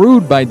IPA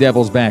brewed by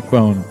Devil's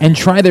Backbone. And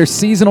try their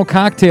seasonal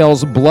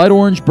cocktails, Blood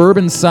Orange Bourbon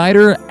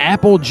Cider,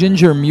 Apple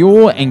Ginger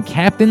Mule, and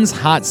Captain's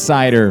Hot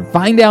Cider.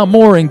 Find out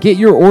more and get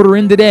your order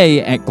in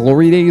today at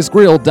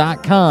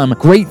GloryDaysGrill.com.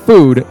 Great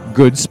food,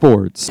 good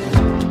sports.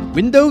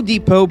 Window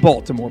Depot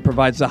Baltimore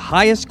provides the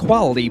highest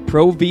quality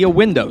Pro-Via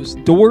windows,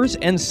 doors,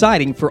 and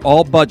siding for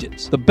all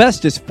budgets. The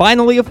best is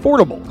finally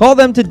affordable. Call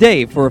them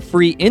today for a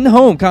free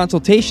in-home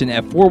consultation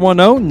at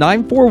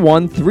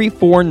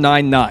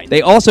 410-941-3499.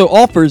 They also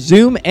offer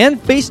Zoom and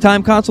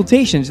FaceTime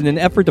consultations in an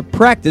effort to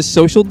practice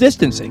social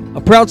distancing.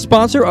 A proud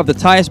sponsor of the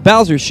Tyus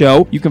Bowser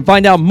Show, you can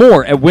find out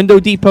more at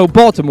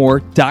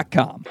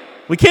WindowDepotBaltimore.com.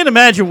 We can't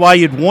imagine why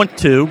you'd want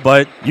to,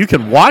 but you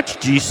can watch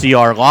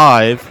GCR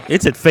live.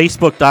 It's at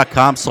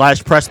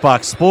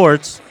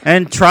Facebook.com/PressBoxSports.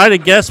 And try to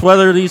guess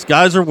whether these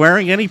guys are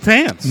wearing any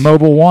pants.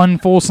 Mobil 1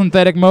 full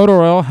synthetic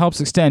motor oil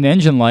helps extend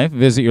engine life.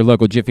 Visit your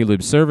local Jiffy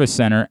Lube service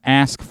center.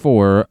 Ask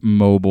for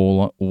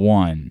Mobil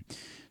 1.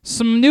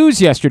 Some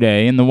news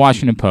yesterday in the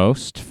Washington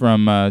Post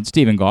from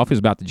Stephen Goff, who's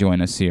about to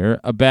join us here,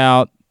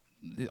 about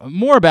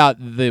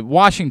the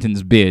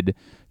Washington's bid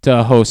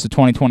to host the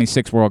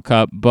 2026 World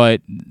Cup,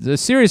 but the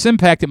serious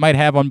impact it might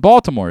have on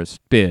Baltimore's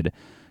bid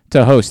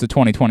to host the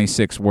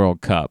 2026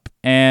 World Cup.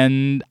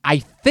 And I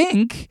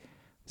think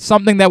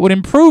something that would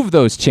improve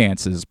those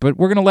chances, but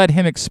we're going to let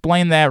him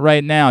explain that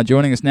right now.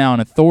 Joining us now,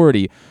 an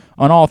authority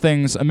on all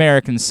things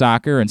American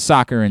soccer and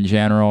soccer in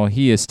general,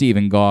 he is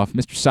Stephen Goff,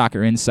 Mr.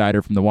 Soccer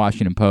Insider from the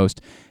Washington Post,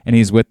 and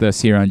he's with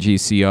us here on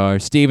GCR.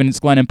 Stephen, it's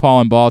Glenn and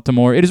Paul in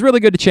Baltimore. It is really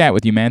good to chat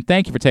with you, man.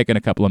 Thank you for taking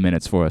a couple of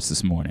minutes for us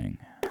this morning.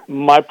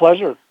 My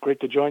pleasure. Great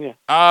to join you.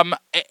 Am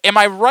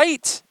I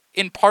right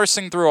in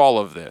parsing through all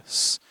of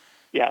this?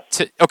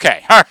 Yes.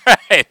 Okay. All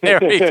right. There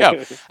we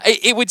go.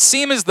 It would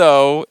seem as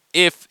though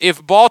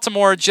if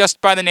Baltimore,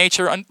 just by the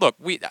nature, look,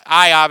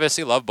 I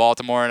obviously love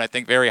Baltimore, and I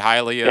think very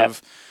highly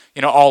of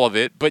all of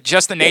it. But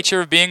just the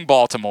nature of being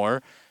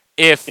Baltimore,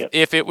 if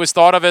it was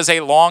thought of as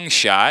a long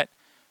shot,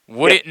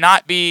 would it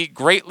not be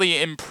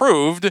greatly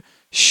improved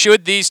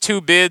should these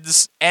two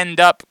bids end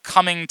up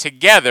coming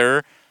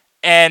together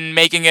and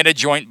making it a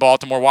joint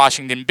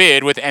Baltimore-Washington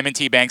bid with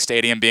M&T Bank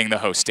Stadium being the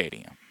host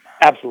stadium?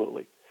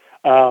 Absolutely.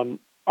 On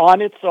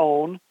its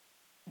own,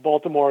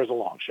 Baltimore is a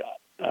long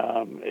shot.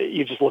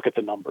 You just look at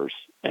the numbers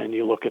and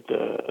you look at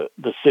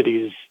the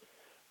city's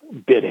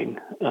bidding,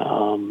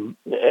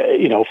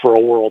 for a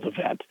world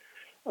event.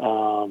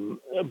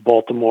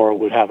 Baltimore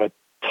would have a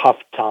tough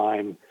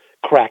time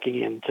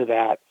cracking into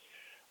that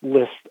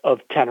list of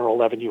 10 or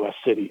 11 U.S.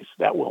 cities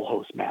that will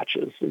host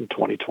matches in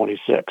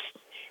 2026.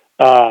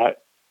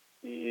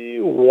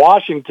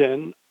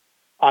 Washington,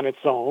 on its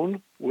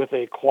own, with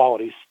a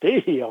quality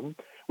stadium,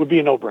 would be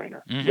a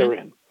no-brainer. Mm-hmm. They're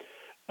in.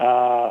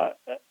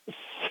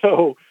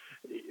 So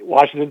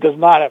Washington does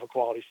not have a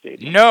quality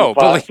stadium. No,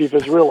 believe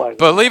it or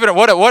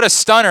not, what a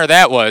stunner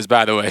that was,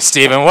 by the way,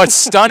 Stephen. What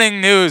stunning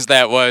news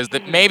that was,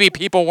 that maybe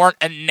people weren't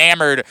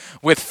enamored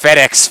with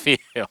FedEx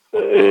Field.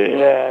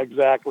 Yeah,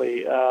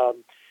 exactly.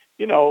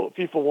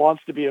 FIFA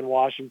wants to be in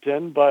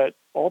Washington, but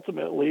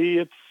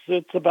ultimately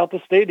it's about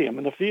the stadium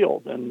and the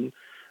field and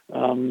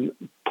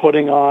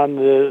putting on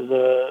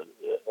the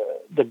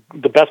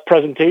best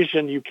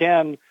presentation you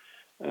can,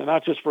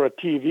 not just for a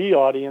TV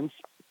audience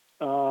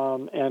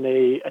and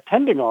a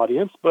attending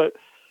audience, but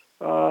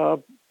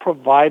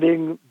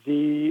providing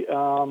the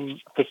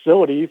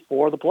facility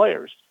for the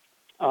players.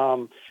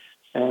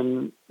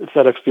 And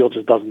FedEx Field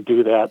just doesn't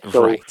do that.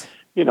 So, right.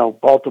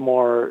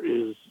 Baltimore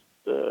is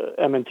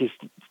M&T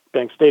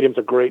Bank Stadium's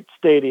a great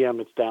stadium.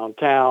 It's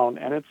downtown,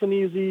 and it's an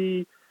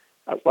easy.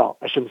 Well,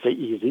 I shouldn't say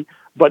easy,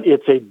 but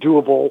it's a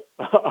doable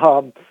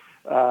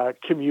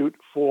commute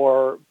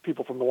for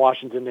people from the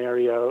Washington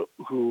area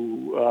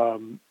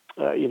who,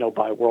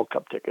 buy World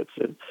Cup tickets.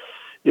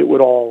 It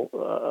would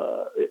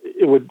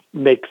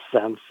make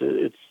sense.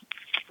 I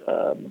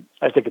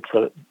think it's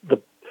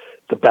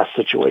the best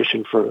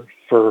situation for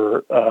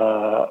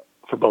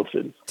both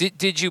cities.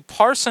 Did you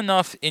parse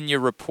enough in your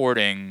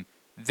reporting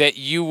that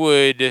you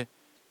would,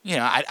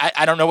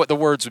 I don't know what the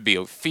words would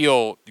be,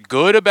 feel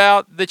good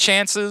about the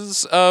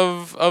chances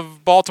of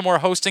Baltimore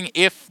hosting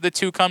if the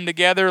two come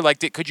together? Like,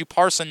 could you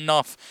parse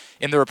enough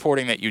in the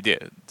reporting that you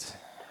did?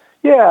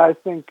 Yeah, I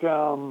think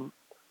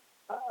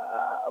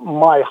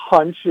my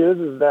hunch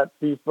is that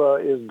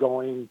FIFA is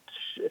going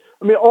to,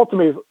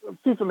 ultimately,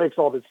 FIFA makes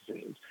all the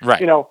decisions.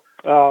 Right.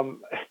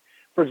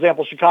 For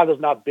example, Chicago's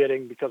not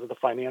bidding because of the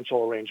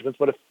financial arrangements,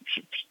 but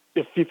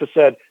if FIFA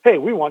said, hey,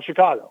 we want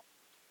Chicago,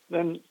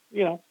 then,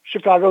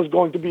 Chicago's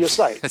going to be a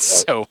site.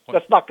 That's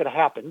not going to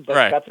happen, but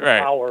that's the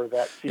power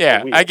that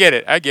FIFA wields. I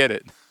get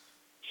it.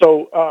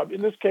 So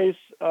in this case,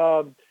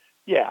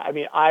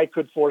 I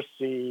could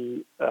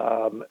foresee,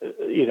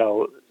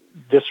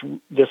 this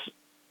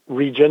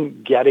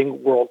region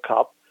getting World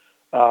Cup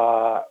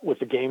with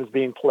the games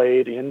being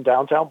played in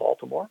downtown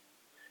Baltimore.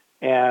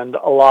 And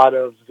a lot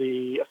of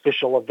the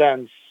official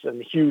events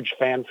and huge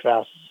fan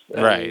fests,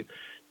 and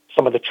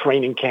some of the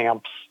training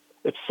camps,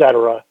 et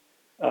cetera,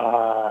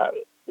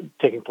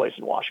 taking place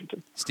in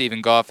Washington.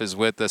 Stephen Goff is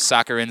with us,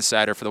 soccer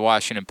insider for the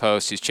Washington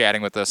Post. He's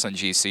chatting with us on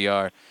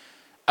GCR.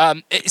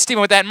 Stephen,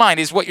 with that in mind,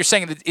 is what you're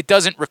saying that it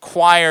doesn't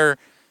require,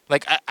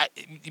 like,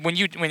 when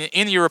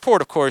in your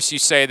report, of course, you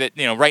say that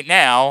right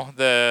now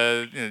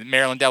the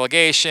Maryland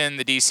delegation,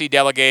 the DC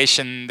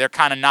delegation, they're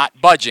kind of not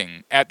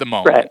budging at the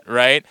moment,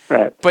 right?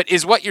 But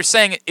is what you're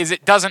saying is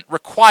it doesn't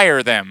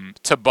require them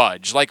to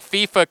budge? Like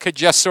FIFA could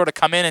just sort of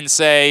come in and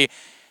say,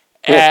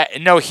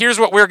 no, here's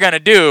what we're going to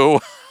do.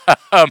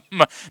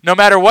 No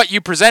matter what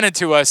you presented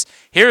to us,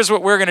 here's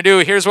what we're going to do.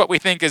 Here's what we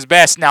think is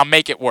best. Now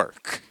make it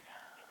work.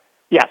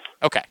 Yes.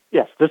 Okay.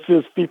 Yes, this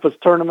is FIFA's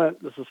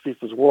tournament. This is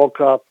FIFA's World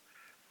Cup.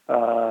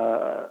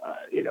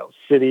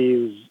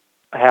 Cities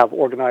have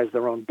organized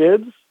their own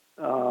bids.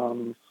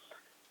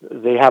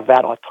 They have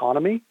that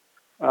autonomy.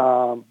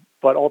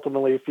 But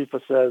ultimately,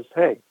 FIFA says,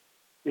 hey,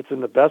 it's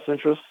in the best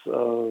interest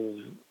of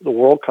the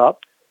World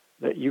Cup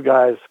that you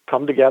guys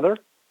come together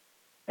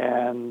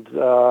and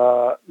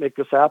make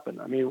this happen.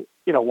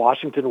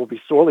 Washington will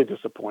be sorely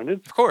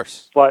disappointed. Of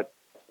course. But,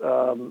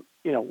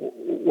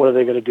 what are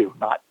they going to do?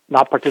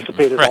 Not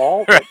participate at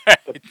all?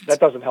 That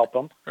doesn't help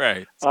them.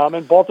 Right.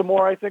 And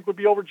Baltimore, I think, would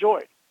be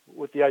overjoyed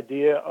with the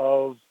idea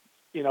of,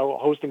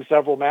 hosting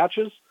several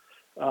matches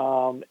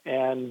and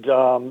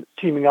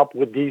teaming up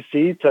with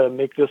DC to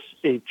make this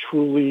a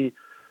truly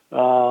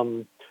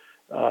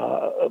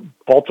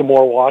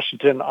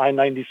Baltimore-Washington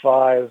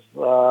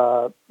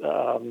I-95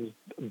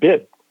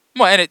 bid.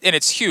 Well, and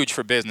it's huge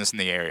for business in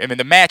the area.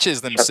 The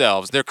matches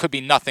themselves, there could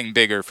be nothing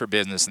bigger for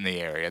business in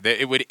the area.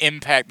 It would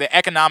impact the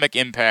economic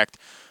impact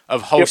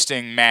of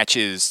hosting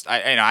matches.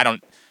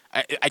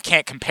 I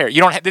can't compare.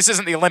 You don't. This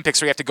isn't the Olympics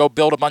where you have to go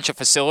build a bunch of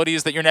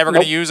facilities that you're never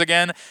going to use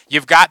again.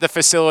 You've got the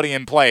facility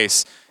in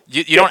place.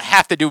 You don't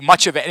have to do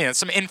much of it.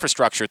 Some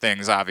infrastructure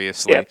things,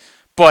 obviously,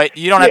 but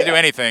you don't have to do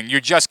anything. You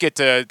just get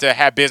to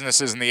have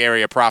businesses in the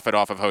area profit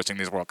off of hosting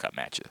these World Cup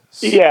matches.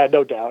 Yeah,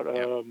 no doubt.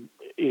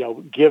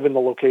 Given the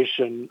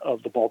location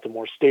of the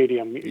Baltimore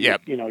Stadium,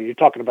 you're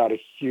talking about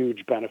a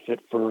huge benefit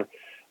for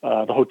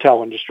the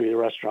hotel industry, the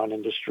restaurant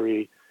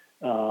industry,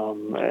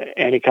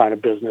 any kind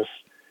of business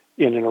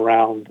in and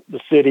around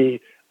the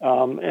city.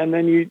 And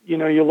then you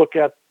look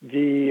at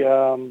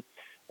the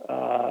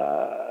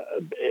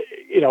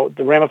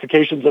the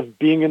ramifications of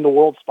being in the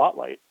world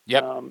spotlight. This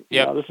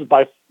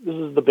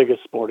is the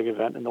biggest sporting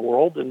event in the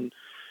world, and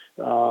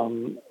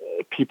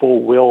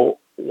people will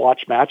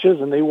watch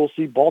matches and they will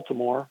see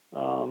Baltimore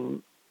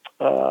on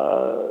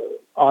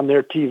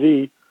their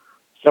TV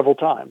several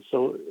times.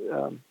 So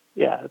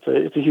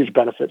it's a huge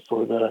benefit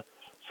for the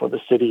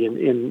city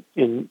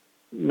in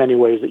many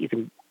ways that you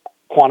can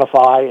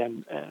quantify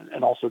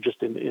and also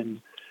just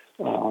in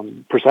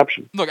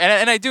perception. Look,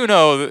 and I do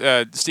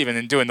know, Stephen,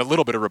 in doing the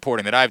little bit of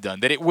reporting that I've done,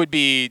 that it would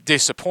be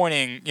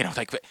disappointing,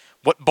 like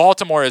what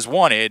Baltimore has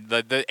wanted,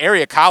 the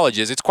area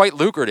colleges, it's quite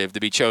lucrative to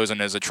be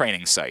chosen as a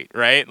training site,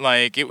 right?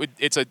 Like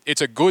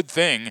it's a good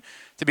thing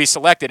to be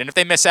selected. And if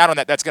they miss out on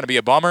that, that's going to be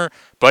a bummer,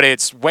 but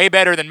it's way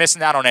better than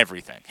missing out on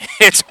everything.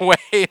 It's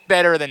way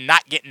better than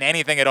not getting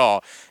anything at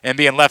all and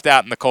being left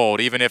out in the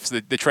cold, even if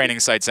the training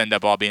sites end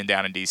up all being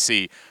down in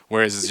D.C.,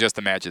 whereas it's just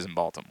the matches in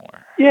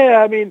Baltimore.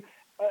 Yeah,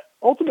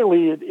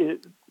 ultimately,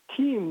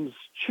 teams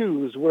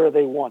choose where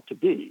they want to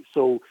be.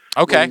 So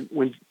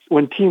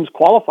when teams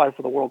qualify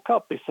for the World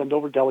Cup, they send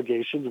over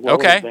delegations in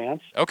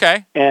advance.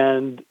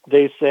 And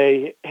they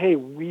say, hey,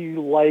 we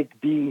like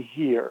being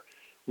here.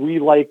 We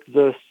like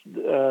the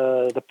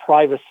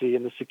privacy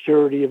and the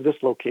security of this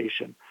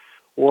location.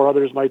 Or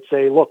others might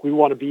say, look, we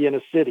want to be in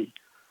a city,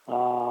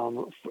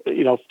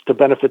 to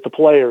benefit the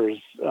players.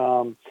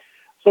 So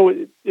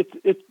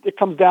it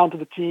comes down to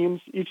the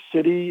teams. Each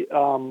city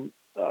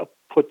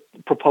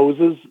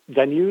proposes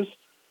venues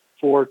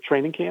for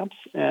training camps,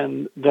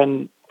 and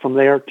then from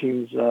there,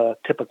 teams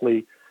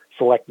typically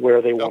select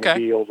where they want to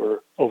be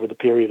over the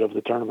period of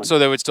the tournament. So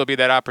there would still be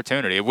that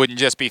opportunity. It wouldn't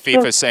just be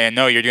FIFA saying,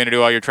 no, you're going to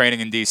do all your training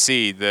in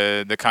D.C.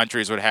 The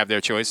countries would have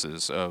their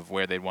choices of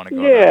where they'd want to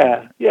go.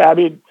 Yeah. I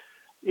mean,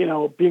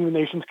 being the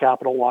nation's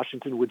capital,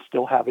 Washington would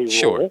still have a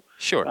role.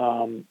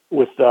 Sure.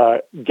 With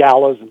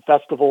galas and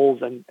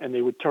festivals, and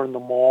they would turn the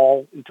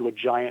mall into a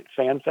giant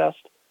fan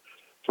fest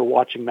for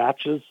watching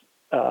matches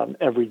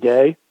every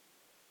day.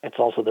 It's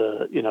also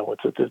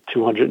it's at the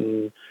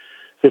 250th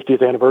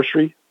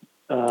anniversry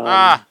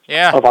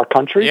of our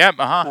country. Yep.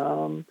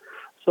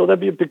 So that'd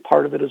be a big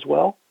part of it as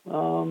well.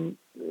 I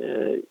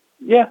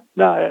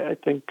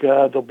think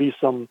there'll be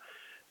some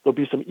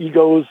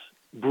egos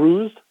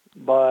bruised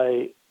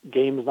by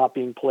games not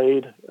being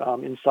played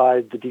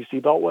inside the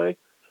DC Beltway,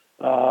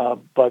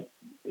 but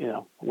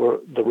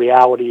the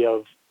reality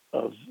of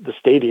the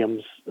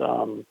stadiums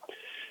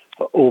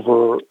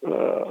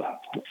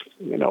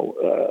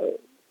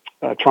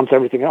trumps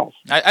everything else.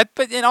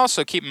 But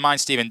also keep in mind,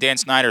 Steven, Dan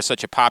Snyder is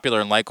such a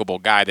popular and likable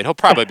guy that he'll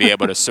probably be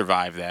able to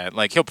survive that.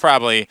 Like I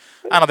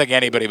don't think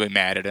anybody will be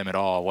mad at him at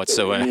all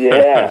whatsoever.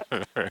 Yeah.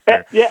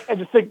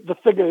 And the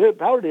thing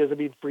about it is, I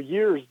mean, for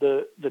years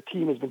the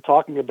team has been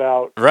talking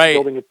about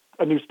building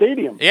a new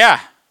stadium.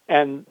 Yeah.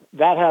 And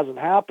that hasn't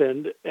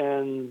happened,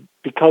 and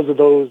because of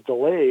those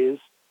delays,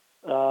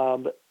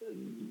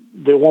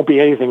 there won't be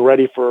anything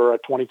ready for a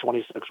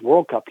 2026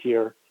 World Cup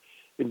here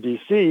in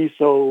DC.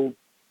 So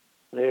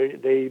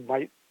they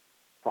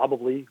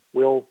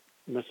will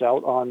miss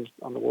out on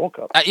the World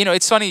Cup.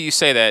 It's funny you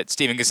say that,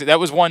 Steven, because that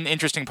was one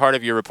interesting part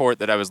of your report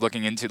that I was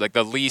looking into, like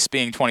the lease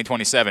being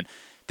 2027.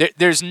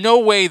 There's no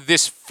way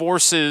this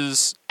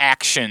forces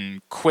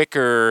action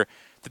quicker.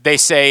 That they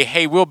say,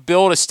 hey, we'll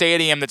build a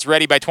stadium that's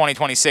ready by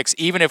 2026,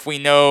 even if we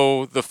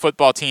know the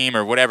football team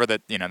or whatever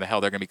that the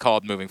hell they're going to be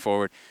called moving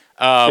forward.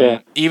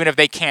 Even if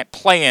they can't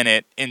play in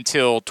it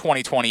until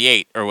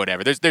 2028 or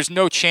whatever. There's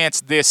no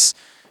chance this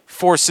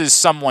forces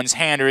someone's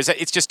hand, or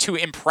it's just too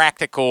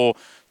impractical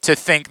to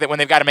think that when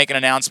they've got to make an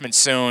announcement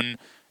soon,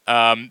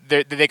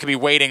 they could be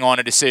waiting on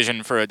a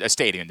decision for a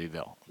stadium to be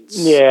built.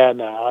 Yeah,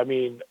 no, I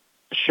mean,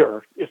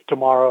 sure. If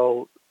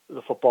tomorrow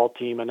the football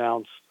team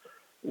announced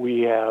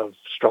we have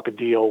struck a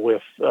deal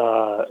with,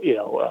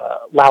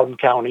 Loudoun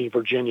County,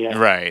 Virginia,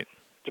 right,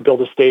 to build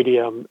a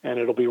stadium, and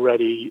it'll be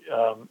ready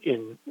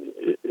in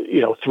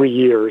 3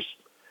 years.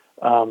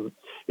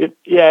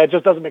 It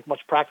just doesn't make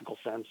much practical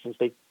sense since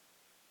the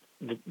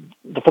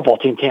football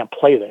team can't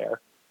play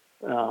there.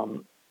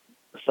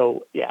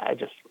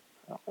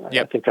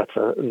 I think that's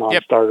a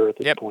non-starter at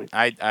this point.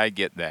 I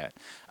get that.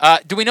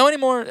 Do we know any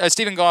more,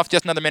 Stephen Goff,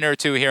 just another minute or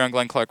two here on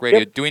Glenn Clark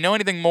Radio, do we know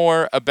anything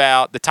more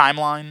about the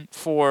timeline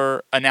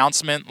for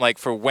announcement, like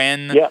for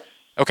when? Yes.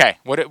 Okay,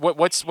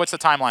 what's the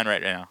timeline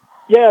right now?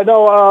 Yeah,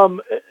 no,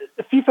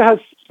 FIFA has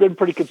been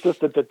pretty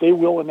consistent that they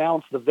will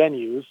announce the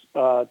venues,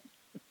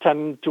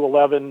 10 to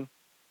 11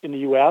 in the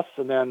U.S.,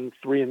 and then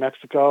 3 in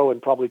Mexico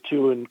and probably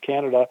 2 in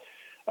Canada,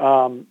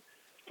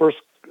 first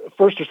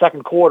or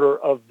second quarter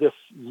of this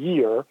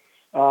year.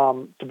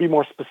 To be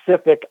more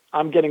specific,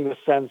 I'm getting the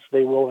sense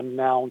they will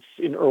announce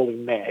in early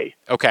May.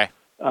 Okay.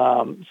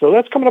 So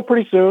that's coming up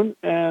pretty soon,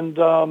 and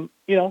there'll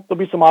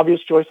be some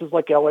obvious choices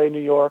like L.A.,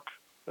 New York,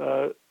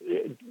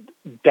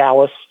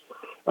 Dallas,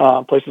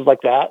 places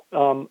like that.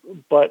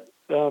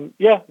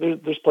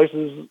 There's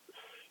places,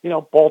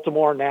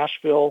 Baltimore,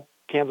 Nashville,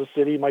 Kansas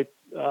City might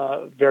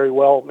very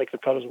well make the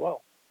cut as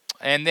well.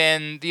 And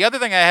then the other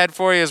thing I had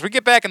for you is we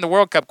get back in the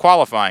World Cup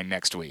qualifying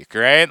next week,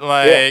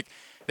 right?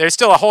 There's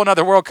still a whole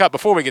nother World Cup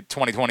before we get to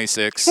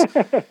 2026.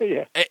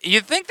 Yeah.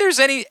 You think there's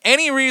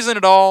any reason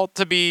at all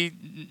to be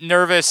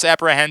nervous,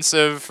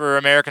 apprehensive for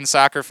American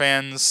soccer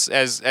fans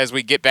as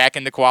we get back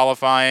into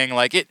qualifying?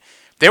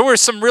 There were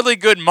some really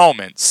good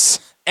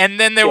moments, and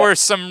then there were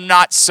some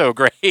not so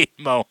great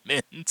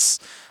moments.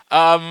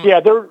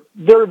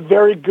 They're a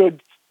very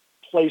good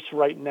place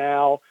right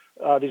now.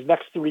 These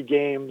next 3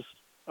 games,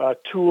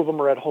 2 of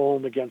them are at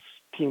home against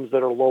teams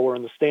that are lower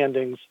in the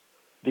standings.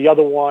 The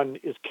other one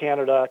is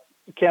Canada.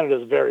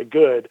 Canada is very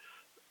good,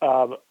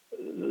 but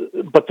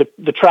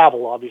the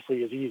travel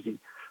obviously is easy.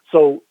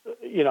 So,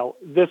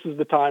 this is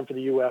the time for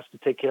the U.S. to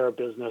take care of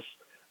business.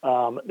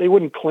 They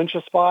wouldn't clinch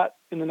a spot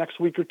in the next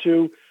week or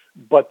two,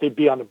 but they'd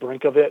be on the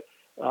brink of it.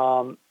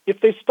 If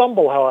they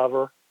stumble,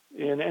 however,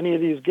 in any of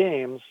these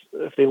games,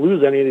 if they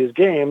lose any of these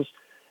games,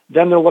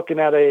 then they're looking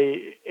at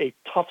a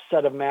tough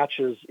set of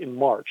matches in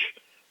March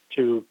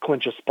to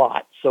clinch a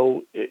spot.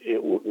 So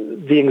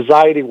the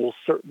anxiety will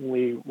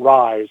certainly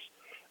rise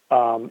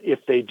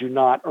if they do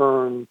not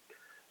earn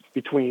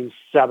between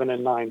 7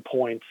 and 9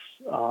 points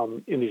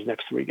in these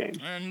next 3 games.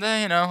 And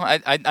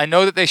I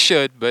know that they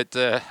should, but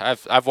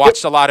I've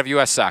watched a lot of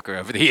U.S. soccer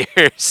over the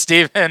years,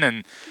 Stephen,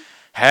 and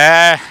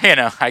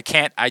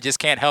I just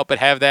can't help but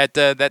have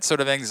that sort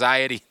of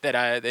anxiety that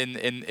I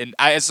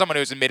as someone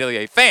who's admittedly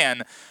a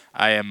fan,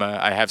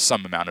 I have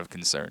some amount of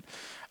concern.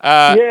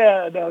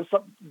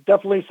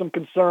 Definitely some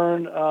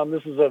concern.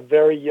 This is a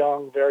very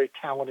young, very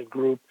talented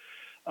group.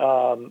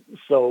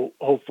 So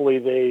hopefully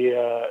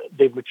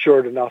they've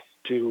matured enough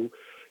to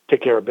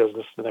take care of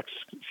business the next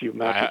few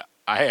matches.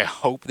 I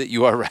hope that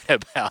you are right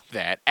about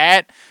that.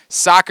 At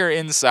Soccer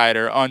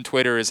Insider on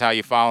Twitter is how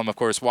you follow him. Of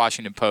course,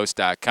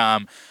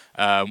 WashingtonPost.com,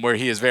 where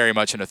he is very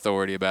much an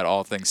authority about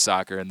all things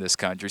soccer in this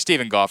country.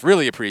 Stephen Goff,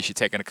 really appreciate you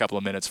taking a couple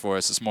of minutes for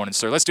us this morning,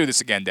 sir. Let's do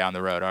this again down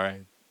the road, all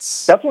right?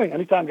 Definitely.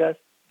 Anytime, guys.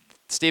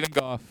 Stephen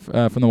Goff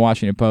from the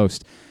Washington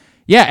Post.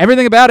 Yeah,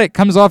 everything about it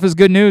comes off as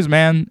good news,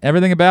 man.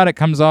 Everything about it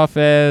comes off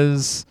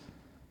as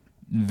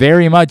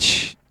very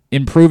much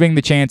improving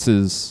the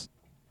chances.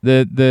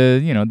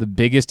 The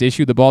biggest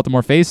issue the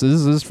Baltimore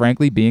faces is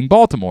frankly being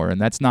Baltimore, and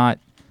that's not.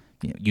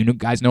 You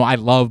guys know I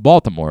love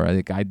Baltimore.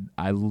 I think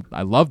I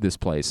love this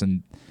place,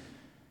 and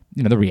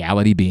the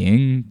reality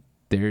being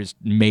there's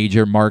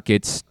major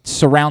markets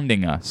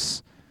surrounding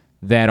us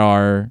that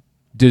are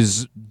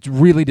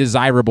really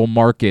desirable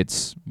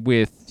markets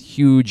with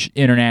huge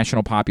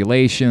international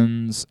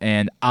populations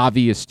and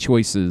obvious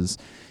choices.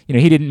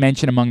 He didn't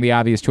mention among the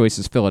obvious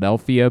choices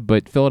Philadelphia,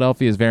 but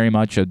Philadelphia is very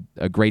much a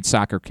great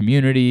soccer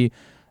community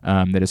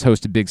that has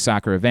hosted big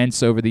soccer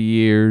events over the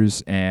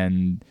years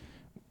and,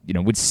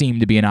 would seem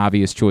to be an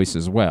obvious choice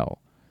as well.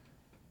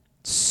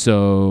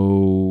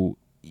 So,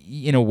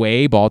 in a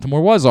way,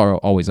 Baltimore was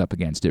always up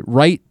against it.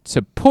 Right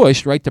to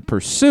push, right to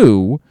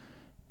pursue,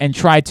 and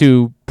try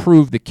to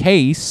prove the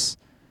case,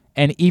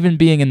 and even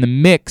being in the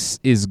mix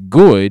is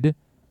good,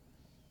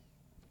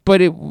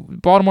 but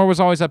Baltimore was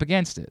always up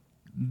against it.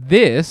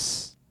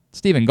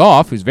 Stephen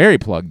Goff, who's very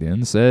plugged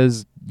in,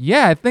 says,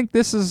 yeah, I think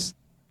there's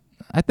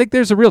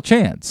a real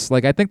chance.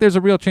 I think there's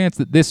a real chance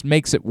that this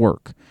makes it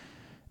work.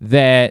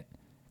 That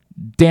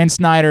Dan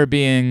Snyder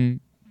being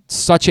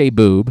such a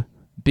boob,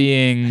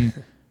 being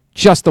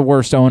just the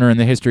worst owner in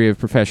the history of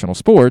professional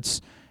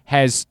sports,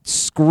 has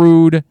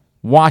screwed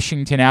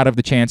Washington out of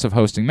the chance of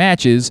hosting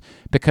matches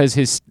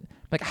because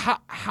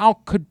how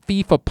could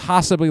FIFA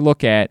possibly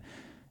look at,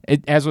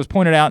 as was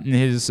pointed out in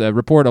his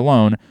report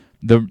alone,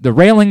 the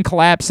railing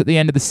collapse at the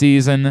end of the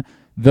season,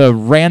 the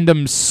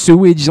random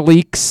sewage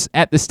leaks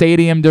at the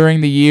stadium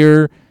during the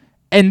year,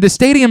 and the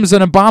stadium's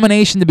an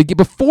abomination to begin.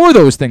 Before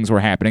those things were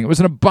happening, it was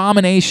an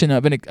abomination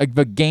of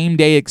a game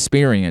day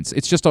experience.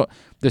 It's just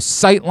the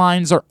sight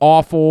lines are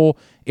awful.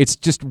 It's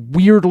just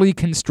weirdly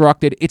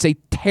constructed. It's a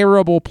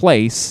terrible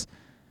place.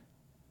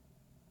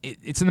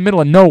 It's in the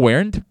middle of nowhere,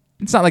 and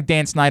it's not like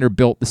Dan Snyder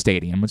built the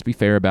stadium. Let's be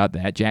fair about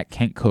that. Jack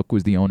Kent Cooke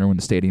was the owner when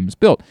the stadium was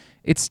built.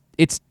 It's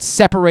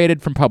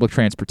separated from public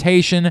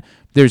transportation.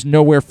 There's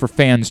nowhere for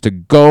fans to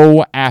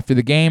go after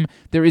the game.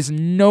 There is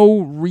no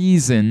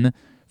reason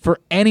for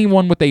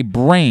anyone with a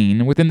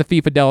brain within the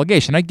FIFA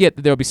delegation. I get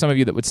that there will be some of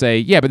you that would say,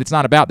 yeah, but it's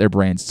not about their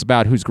brains. It's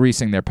about who's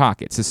greasing their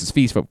pockets. This is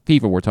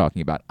FIFA we're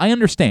talking about. I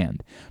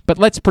understand, but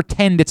let's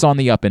pretend it's on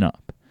the up and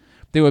up.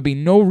 There would be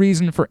no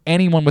reason for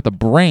anyone with a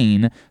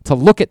brain to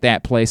look at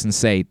that place and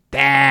say,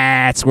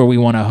 that's where we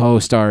want to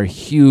host our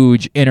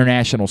huge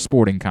international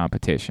sporting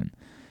competition.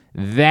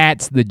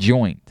 That's the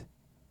joint.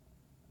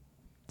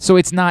 So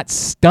it's not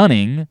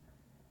stunning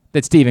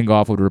that Stephen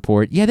Goff would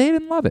report, yeah, they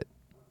didn't love it.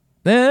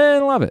 They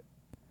didn't love it.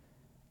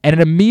 And it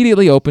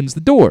immediately opens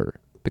the door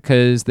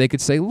because they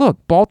could say,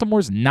 look,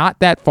 Baltimore's not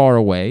that far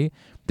away.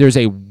 There's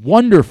a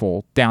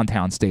wonderful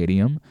downtown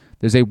stadium.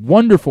 There's a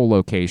wonderful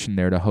location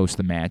there to host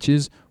the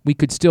matches. We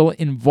could still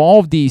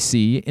involve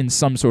D.C. in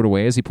some sort of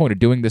way, as he pointed,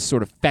 doing this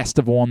sort of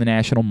festival on the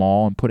National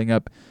Mall and putting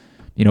up,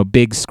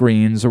 big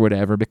screens or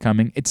whatever,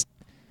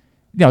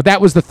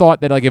 that was the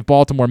thought that, if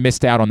Baltimore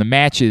missed out on the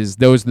matches,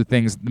 those are the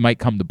things that might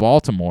come to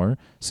Baltimore.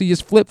 So you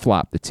just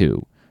flip-flop the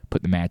two.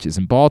 Put the matches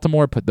in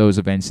Baltimore, put those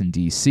events in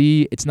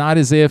D.C. It's not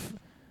as if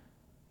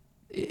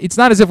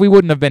we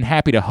wouldn't have been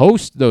happy to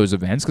host those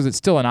events because it's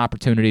still an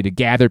opportunity to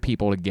gather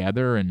people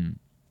together and,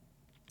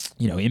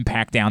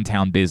 impact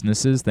downtown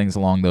businesses, things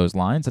along those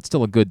lines. That's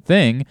still a good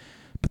thing,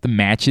 but the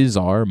matches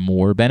are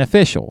more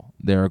beneficial.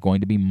 There are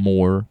going to be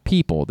more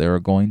people.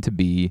 There's going to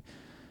be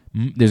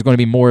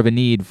more of a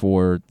need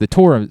for the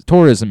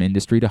tourism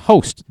industry to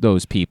host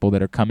those people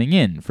that are coming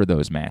in for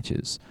those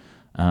matches.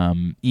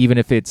 Even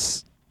if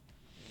it's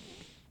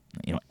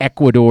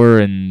Ecuador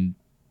and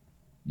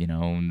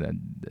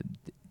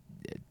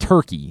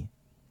Turkey,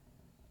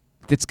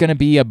 it's going to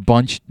be a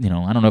bunch. I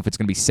don't know if it's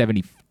going to be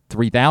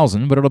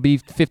 73,000, but it'll be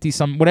 50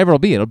 some, whatever it'll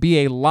be. It'll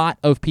be a lot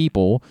of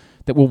people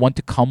that will want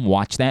to come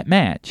watch that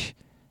match,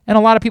 and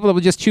a lot of people that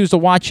will just choose to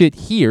watch it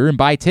here and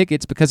buy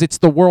tickets because it's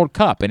the World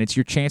Cup and it's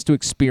your chance to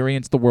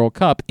experience the World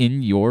Cup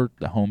in your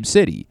home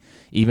city,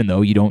 even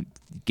though you don't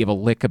give a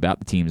lick about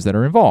the teams that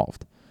are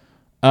involved.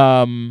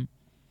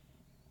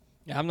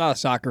 Yeah, I'm not a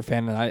soccer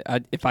fan, and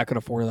I if I could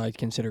afford it, I'd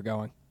consider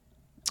going.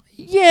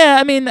 Yeah,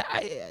 I mean,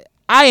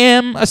 I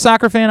am a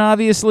soccer fan,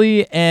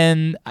 obviously,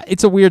 and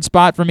it's a weird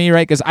spot for me,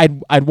 right? Because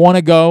I'd want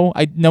to go.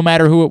 No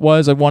matter who it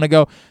was, I'd want to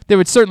go. There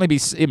would certainly be.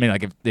 I mean,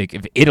 like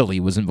if Italy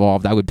was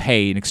involved, I would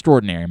pay an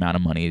extraordinary amount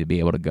of money to be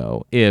able to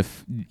go.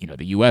 If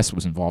the U.S.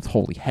 was involved,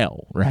 holy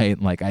hell, right?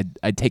 Like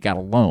I'd take out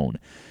a loan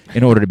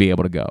in order to be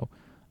able to go.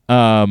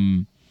 I'd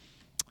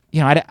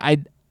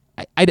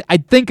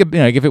think of,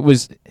 like if it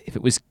was.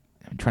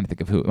 I'm trying to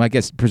think of who. I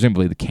guess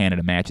presumably the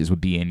Canada matches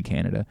would be in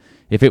Canada.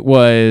 If it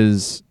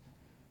was,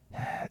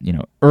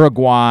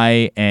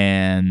 Uruguay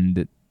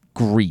and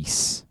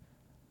Greece,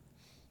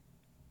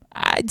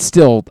 I'd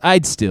still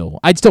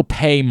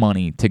pay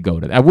money to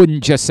go to that. I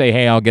wouldn't just say,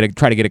 hey, I'll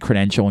try to get a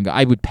credential and go.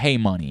 I would pay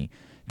money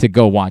to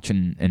go watch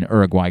an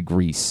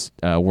Uruguay-Greece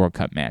World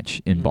Cup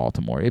match in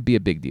Baltimore. It'd be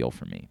a big deal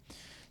for me.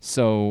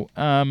 So,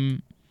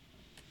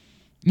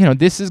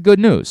 this is good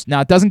news. Now,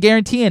 it doesn't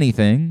guarantee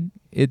anything.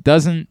 It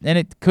doesn't, and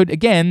it could,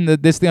 again,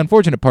 this is the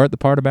unfortunate part, the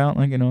part about,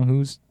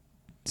 whose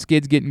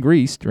skid's getting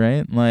greased,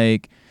 right?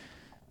 Like,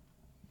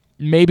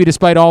 maybe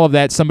despite all of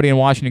that, somebody in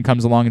Washington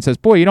comes along and says,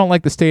 boy, you don't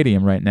like the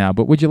stadium right now,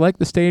 but would you like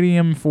the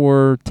stadium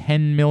for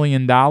 $10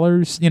 million?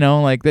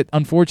 That,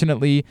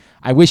 unfortunately,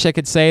 I wish I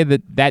could say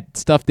that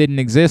stuff didn't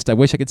exist. I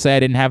wish I could say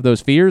I didn't have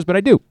those fears, but I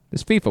do.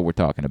 This FIFA we're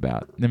talking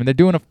about. I mean, they're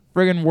doing a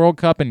friggin' World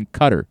Cup in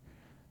Qatar.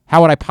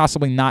 How would I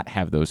possibly not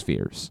have those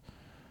fears?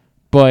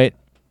 But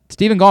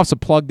Stephen Goff's a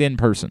plugged-in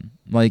person.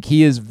 Like,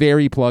 he is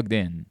very plugged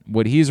in.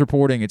 What he's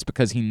reporting, it's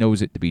because he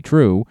knows it to be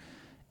true,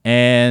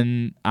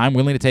 and I'm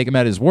willing to take him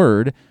at his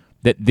word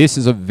that this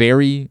is a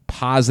very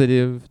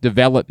positive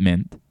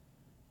development,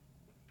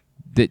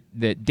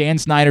 that Dan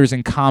Snyder's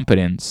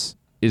incompetence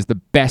is the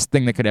best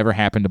thing that could ever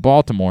happen to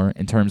Baltimore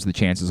in terms of the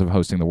chances of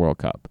hosting the World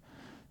Cup.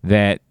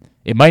 That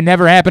it might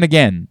never happen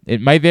again.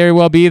 It might very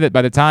well be that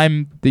by the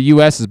time the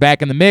U.S. is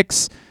back in the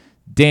mix,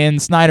 Dan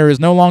Snyder is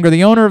no longer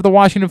the owner of the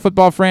Washington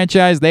football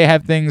franchise. They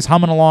have things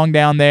humming along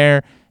down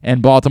there,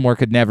 and Baltimore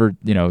could never,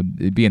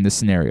 be in this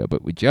scenario.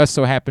 But we just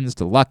so happens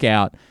to luck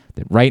out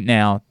that right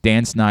now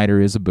Dan Snyder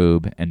is a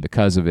boob, and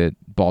because of it,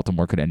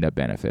 Baltimore could end up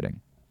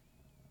benefiting.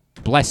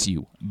 Bless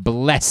you,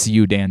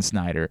 Dan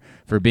Snyder,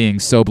 for being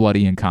so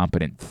bloody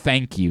incompetent.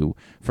 Thank you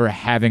for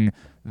having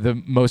the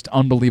most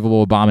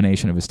unbelievable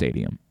abomination of a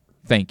stadium.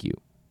 Thank you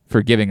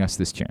for giving us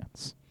this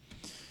chance.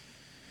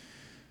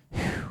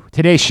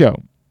 Today's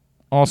show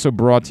also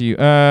brought to you,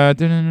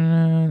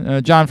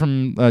 John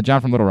from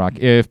Little Rock.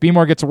 If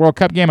B-More gets a World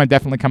Cup game, I'm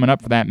definitely coming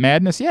up for that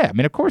madness. Yeah, I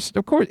mean, of course,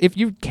 if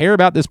you care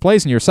about this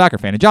place and you're a soccer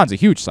fan, and John's a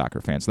huge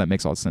soccer fan, so that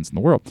makes all the sense in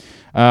the world.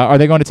 Are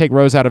they going to take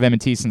Rose out of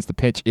M&T since the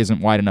pitch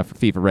isn't wide enough for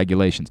FIFA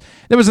regulations?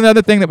 There was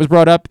another thing that was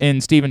brought up in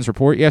Steven's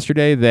report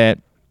yesterday, that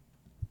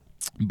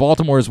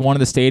Baltimore is one of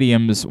the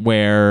stadiums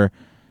where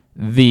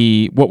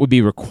what would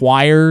be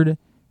required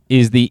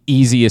is the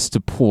easiest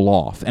to pull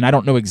off. And I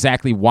don't know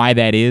exactly why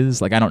that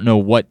is. Like, I don't know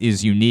what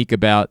is unique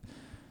about,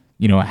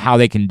 how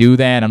they can do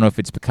that. I don't know if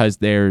it's because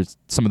there's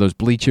some of those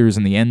bleachers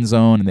in the end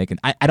zone and they can,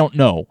 I don't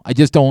know. I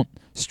just don't,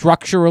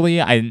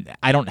 structurally,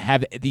 I don't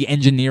have the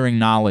engineering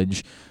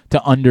knowledge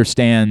to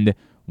understand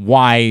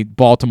why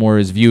Baltimore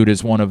is viewed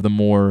as one of the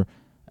more,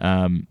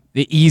 the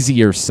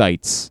easier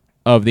sites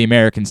of the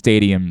American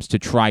stadiums to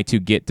try to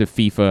get to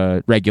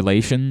FIFA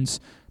regulations.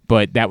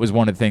 But that was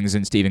one of the things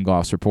in Stephen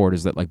Goff's report,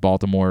 is that, like,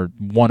 Baltimore,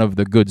 one of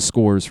the good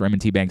scores for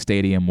M&T Bank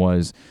Stadium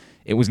was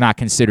it was not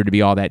considered to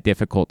be all that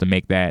difficult to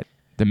make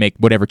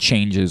whatever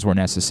changes were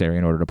necessary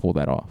in order to pull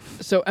that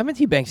off. So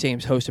M&T Bank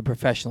Stadium's hosted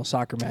professional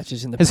soccer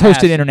matches in the past. Has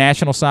hosted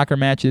international soccer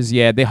matches.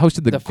 Yeah, they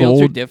hosted the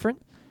fields are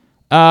different?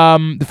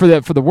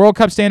 For the World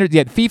Cup standards,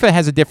 yeah, FIFA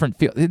has a different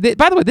field.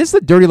 By the way, this is the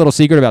dirty little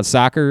secret about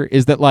soccer,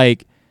 is that,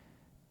 like,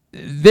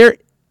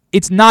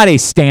 it's not a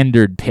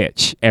standard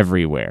pitch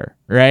everywhere,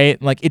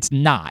 right? Like, it's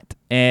not.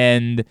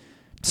 And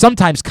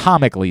sometimes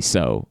comically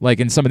so.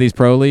 Like, in some of these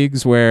pro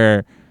leagues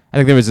where I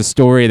think there was a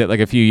story that, like,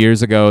 a few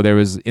years ago, there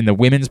was in the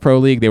women's pro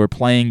league, they were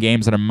playing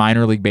games at a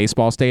minor league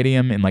baseball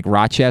stadium in, like,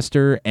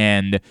 Rochester,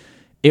 and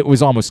it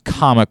was almost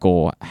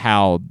comical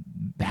how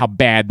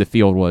bad the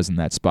field was in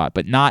that spot.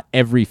 But not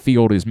every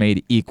field is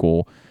made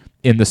equal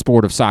in the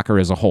sport of soccer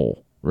as a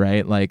whole,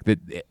 right? Like,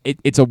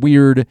 it's a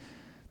weird...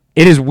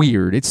 It is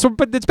weird.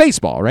 But it's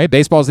baseball, right?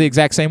 Baseball is the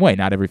exact same way.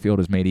 Not every field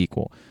is made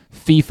equal.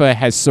 FIFA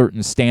has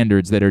certain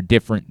standards that are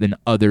different than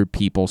other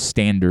people's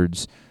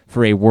standards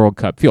for a World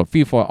Cup field.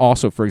 FIFA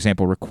also, for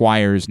example,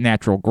 requires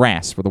natural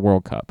grass for the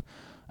World Cup.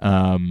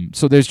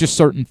 So there's just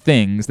certain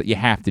things that you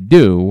have to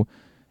do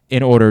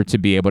in order to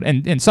be able to...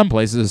 And in some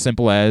places, as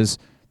simple as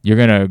you're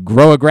going to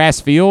grow a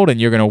grass field and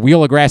you're going to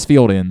wheel a grass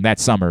field in that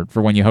summer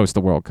for when you host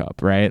the World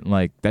Cup, right?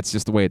 Like, that's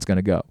just the way it's going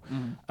to go.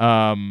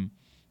 Mm-hmm.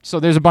 So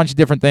there's a bunch of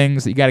different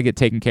things that you got to get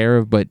taken care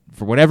of, but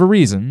for whatever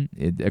reason,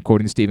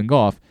 according to Stephen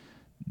Goff,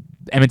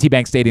 M&T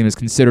Bank Stadium is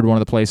considered one of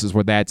the places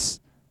where that's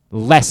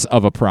less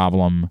of a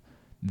problem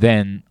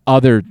than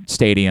other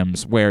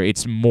stadiums where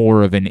it's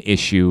more of an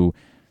issue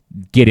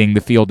getting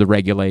the field to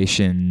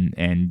regulation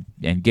and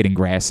getting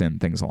grass in,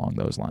 things along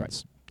those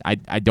lines. Right.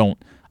 I don't,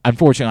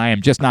 unfortunately, I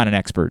am just not an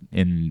expert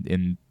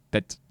in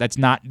that. That's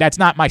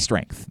not my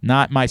strength.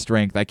 Not my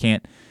strength. I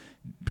can't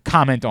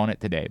comment on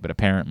it today, but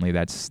apparently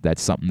that's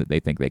something that they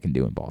think they can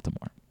do in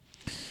Baltimore.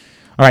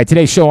 All right,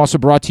 today's show also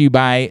brought to you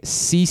by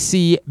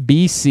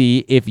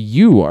CCBC. If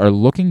you are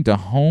looking to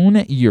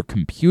hone your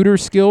computer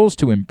skills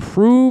to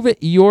improve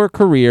your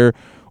career,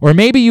 or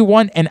maybe you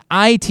want an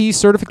IT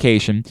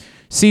certification,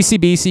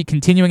 CCBC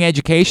Continuing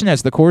Education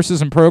has the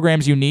courses and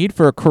programs you need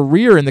for a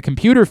career in the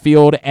computer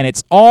field, and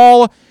it's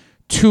all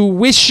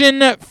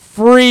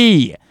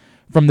tuition-free.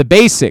 From the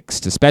basics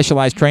to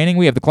specialized training,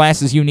 we have the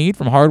classes you need,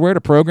 from hardware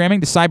to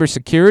programming to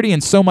cybersecurity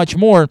and so much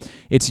more.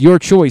 It's your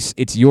choice.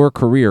 It's your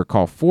career.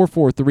 Call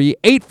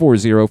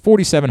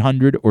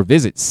 443-840-4700 or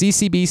visit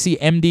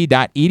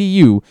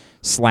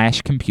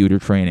ccbcmd.edu/computer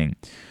training.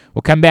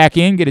 We'll come back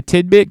in, get a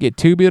tidbit, get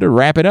two-bit to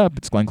wrap it up.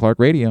 It's Glenn Clark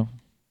Radio.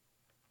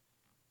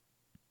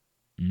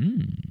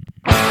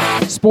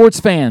 Sports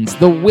fans,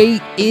 the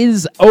wait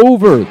is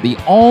over. The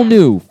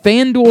all-new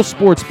FanDuel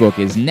Sportsbook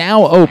is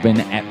now open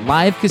at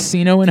Live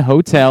Casino and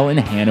Hotel in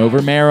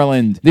Hanover,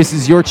 Maryland. This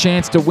is your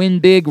chance to win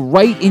big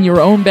right in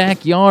your own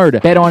backyard.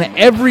 Bet on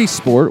every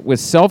sport with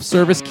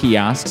self-service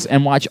kiosks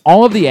and watch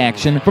all of the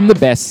action from the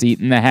best seat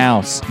in the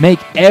house. Make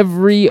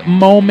every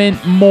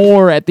moment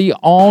more at the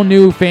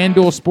all-new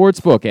FanDuel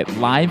Sportsbook at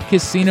Live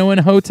Casino and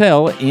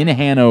Hotel in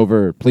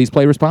Hanover. Please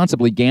play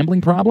responsibly.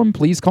 Gambling problem?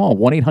 Please call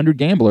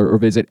 1-800-GAMBLER or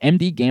visit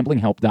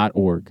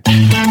mdgamblinghelp.org.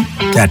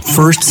 That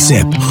first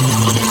sip.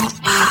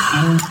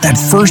 That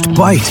first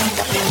bite.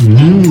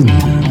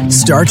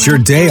 Start your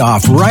day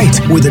off right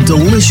with a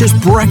delicious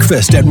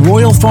breakfast at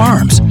Royal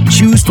Farms.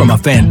 Choose from a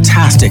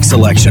fantastic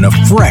selection of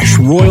fresh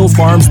Royal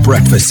Farms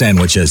breakfast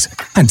sandwiches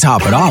and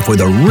top it off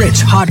with a rich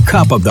hot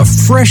cup of the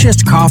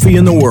freshest coffee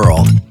in the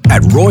world.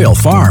 At Royal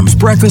Farms,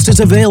 breakfast is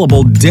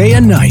available day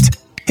and night.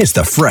 It's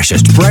the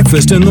freshest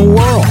breakfast in the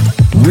world.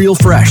 Real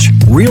fresh,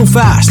 real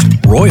fast.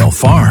 Royal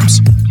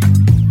Farms.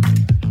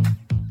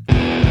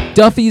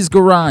 Duffy's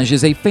Garage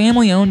is a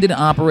family-owned and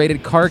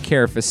operated car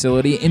care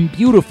facility in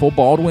beautiful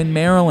Baldwin,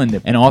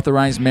 Maryland. An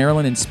authorized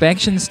Maryland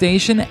inspection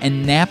station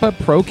and Napa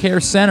Pro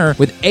Care Center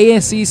with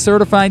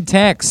ASE-certified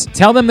techs.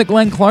 Tell them that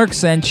Glenn Clark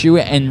sent you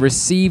and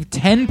receive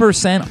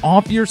 10%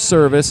 off your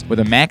service with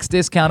a max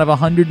discount of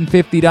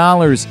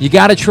 $150. You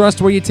gotta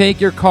trust where you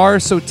take your car,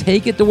 so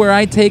take it to where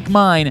I take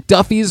mine.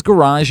 Duffy's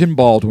Garage in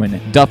Baldwin.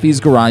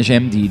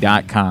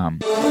 Duffy'sGarageMD.com.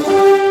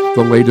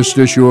 The latest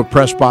issue of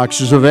Press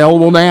Box is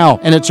available now,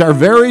 and it's our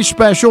very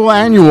special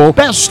annual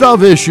Best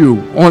of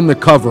issue. On the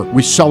cover,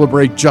 we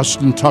celebrate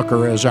Justin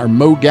Tucker as our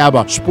Mo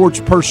Gabba Sports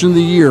Person of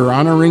the Year,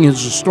 honoring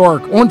his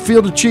historic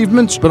on-field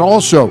achievements, but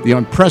also the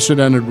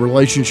unprecedented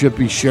relationship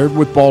he shared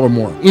with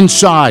Baltimore.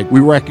 Inside,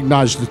 we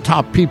recognize the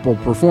top people,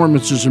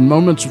 performances, and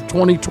moments of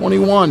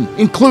 2021,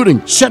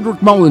 including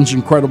Cedric Mullins'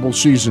 incredible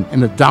season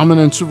and the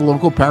dominance of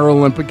local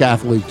Paralympic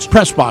athletes.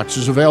 Press Box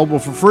is available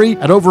for free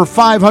at over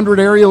 500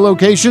 area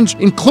locations,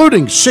 including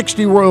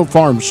 60 Royal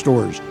Farms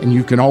stores. And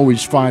you can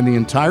always find the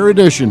entire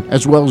edition,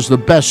 as well as the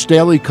best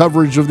daily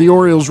coverage of the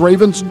Orioles,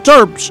 Ravens, and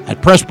Terps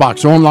at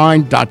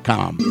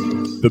PressBoxOnline.com.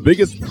 The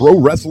biggest pro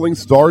wrestling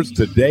stars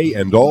today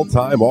and all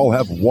time all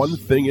have one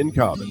thing in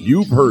common.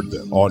 You've heard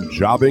them on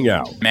Jobbing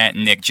Out. Matt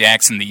and Nick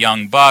Jackson, the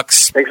Young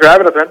Bucks. Thanks for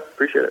having us, man.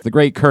 Appreciate it. The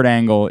great Kurt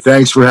Angle.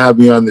 Thanks for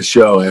having me on the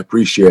show. I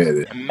appreciate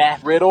it.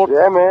 Matt Riddle.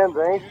 Yeah, man.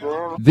 Thanks,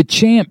 man. The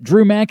champ,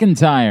 Drew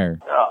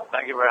McIntyre. Oh,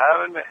 thank you for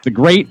having me. The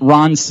great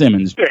Ron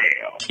Simmons. Damn.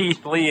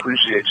 Keith Lee.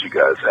 Appreciate you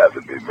guys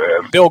having me,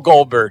 man. Bill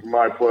Goldberg.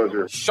 My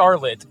pleasure.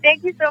 Charlotte.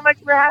 Thank you so much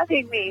for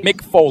having me.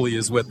 Mick Foley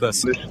is with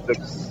us. This is the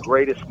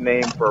greatest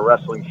name for a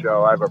wrestling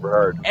show I've ever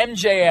heard.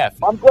 MJF.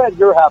 I'm glad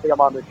you're happy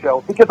I'm on this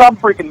show because I'm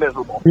freaking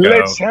miserable.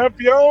 Le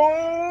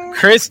champion!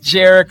 Chris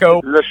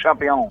Jericho. Le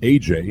champion.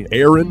 AJ,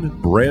 Aaron,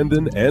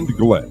 Brandon, and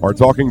Glenn are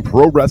talking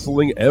pro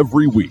wrestling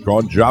every week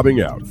on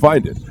Jobbing Out.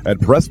 Find it at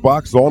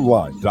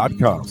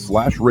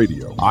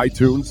PressBoxOnline.com/radio,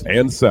 iTunes,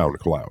 and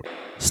SoundCloud.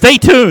 Stay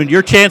tuned.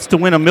 Your chance to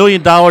win $1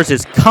 million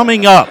is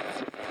coming up.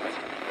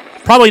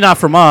 Probably not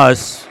from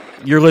us.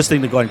 You're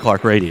listening to Glenn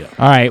Clark Radio.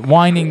 All right,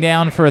 winding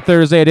down for a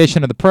Thursday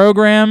edition of the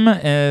program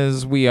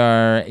as we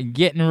are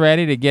getting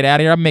ready to get out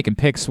of here. I'm making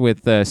picks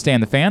with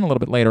Stan the Fan a little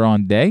bit later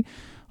on today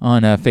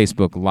on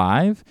Facebook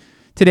Live.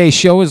 Today's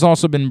show has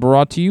also been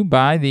brought to you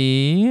by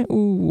you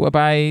know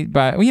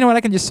what?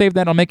 I can just save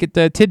that. I'll make it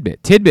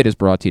Tidbit. Tidbit is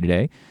brought to you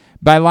today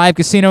by Live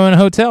Casino and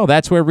Hotel.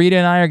 That's where Rita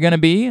and I are going to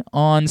be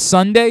on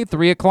Sunday,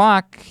 3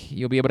 o'clock.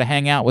 You'll be able to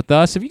hang out with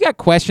us. If you got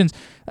questions,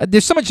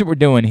 there's so much that we're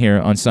doing here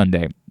on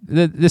Sunday.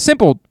 The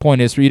simple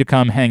point is for you to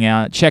come hang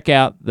out, check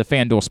out the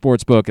FanDuel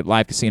Sportsbook at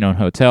Live Casino and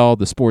Hotel,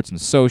 the sports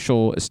and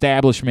social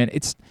establishment.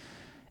 It's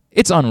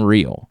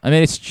unreal. I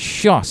mean, it's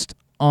just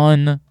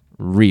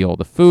unreal.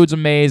 The food's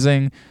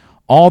amazing.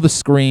 All the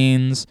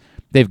screens.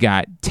 They've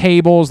got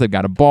tables. They've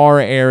got a bar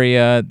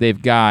area.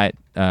 They've got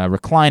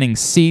reclining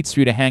seats for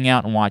you to hang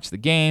out and watch the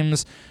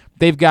games.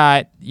 They've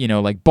got,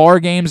 like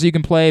bar games you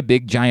can play,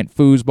 big giant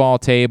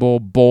foosball table,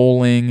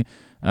 bowling,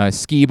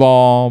 skee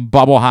ball,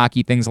 bubble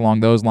hockey, things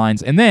along those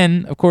lines. And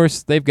then, of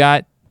course, they've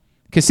got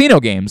casino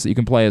games that you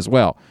can play as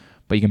well.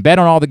 But you can bet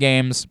on all the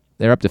games.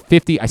 They're up to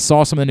 50. I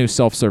saw some of the new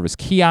self-service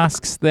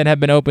kiosks that have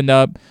been opened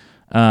up.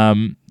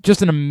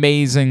 Just an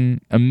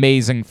amazing,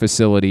 amazing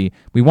facility.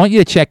 We want you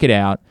to check it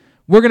out.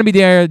 We're going to be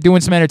there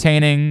doing some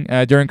entertaining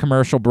during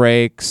commercial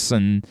breaks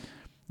and,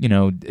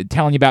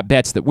 telling you about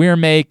bets that we're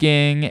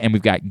making. And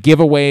we've got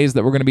giveaways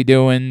that we're going to be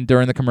doing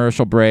during the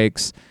commercial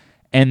breaks.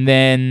 And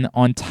then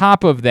on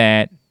top of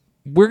that,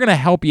 we're going to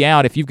help you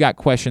out if you've got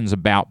questions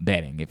about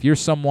betting. If you're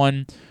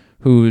someone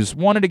who's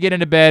wanted to get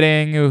into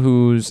betting,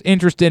 who's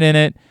interested in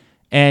it,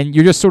 and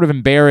you're just sort of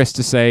embarrassed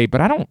to say,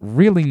 but I don't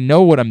really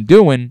know what I'm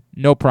doing,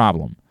 no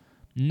problem.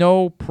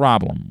 No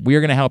problem. We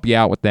are going to help you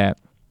out with that.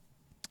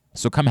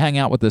 So come hang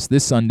out with us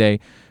this Sunday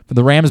for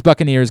the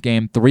Rams-Buccaneers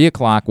game, 3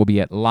 o'clock. We'll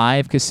be at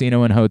Live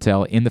Casino and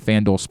Hotel in the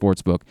FanDuel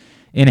Sportsbook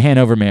in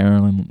Hanover,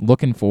 Maryland.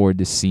 Looking forward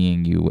to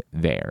seeing you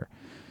there.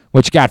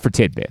 What you got for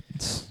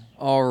tidbits?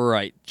 All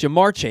right.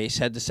 Jamar Chase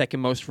had the second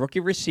most rookie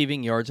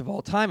receiving yards of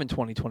all time in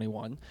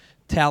 2021,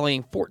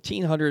 tallying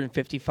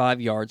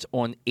 1,455 yards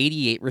on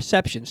 88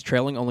 receptions,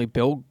 trailing only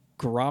Bill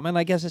Groman,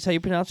 I guess that's how you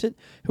pronounce it,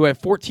 who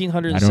had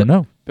 1,400. I don't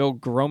know. Bill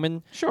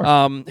Groman, sure,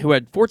 who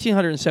had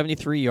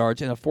 1,473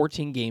 yards in a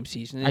 14-game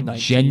season in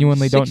 1960.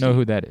 Genuinely don't know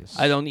who that is.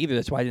 I don't either.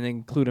 That's why I didn't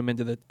include him in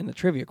the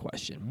trivia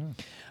question.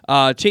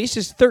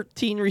 Chase's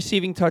 13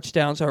 receiving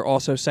touchdowns are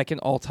also second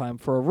all-time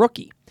for a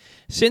rookie.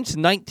 Since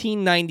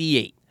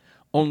 1998,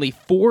 only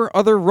 4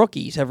 other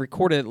rookies have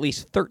recorded at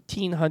least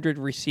 1,300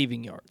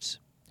 receiving yards.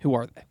 Who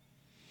are they?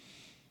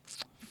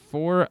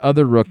 4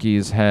 other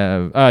rookies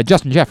have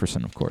Justin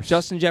Jefferson, of course.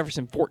 Justin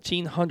Jefferson,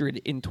 1,400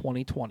 in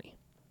 2020.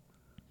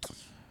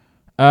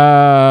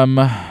 I'm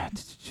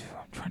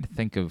trying to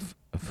think of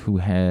who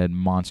had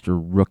monster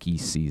rookie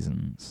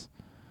seasons.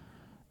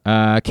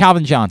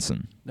 Calvin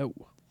Johnson. No.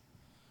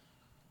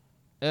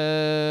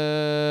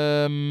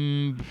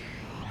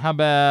 How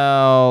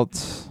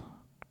about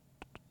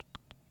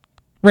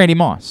Randy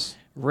Moss?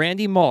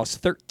 Randy Moss,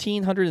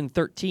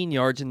 1,313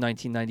 yards in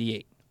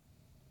 1998.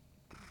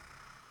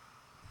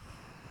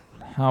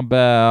 How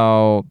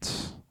about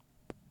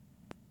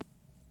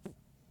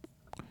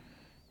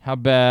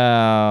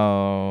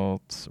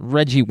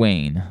Reggie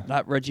Wayne?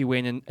 Not Reggie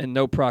Wayne and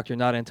no Proctor,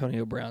 not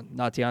Antonio Brown,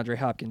 not DeAndre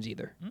Hopkins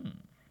either.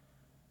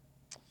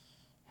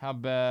 How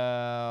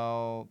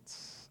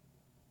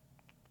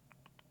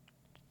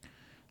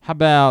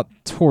about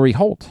Torrey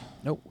Holt?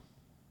 Nope.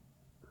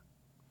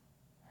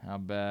 How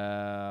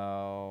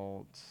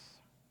about...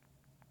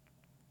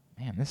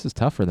 Man, this is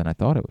tougher than I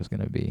thought it was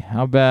going to be.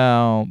 How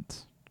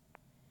about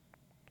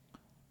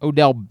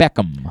Odell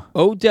Beckham?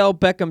 Odell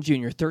Beckham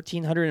Jr.,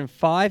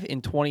 1,305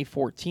 in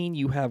 2014.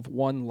 You have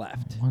 1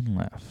 left. 1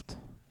 left.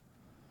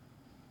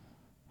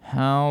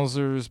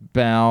 Hauser's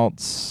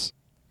bouts.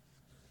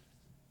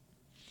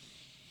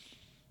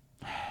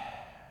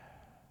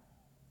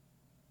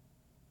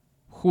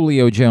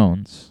 Julio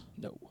Jones.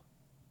 No.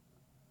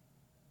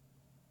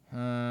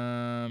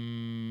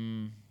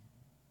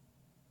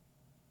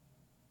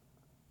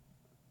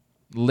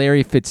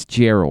 Larry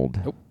Fitzgerald.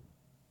 Nope.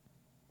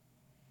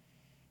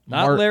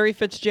 Not Larry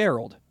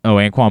Fitzgerald. Oh,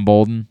 Anquan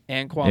Bolden?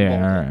 Anquan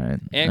Bolden. All right.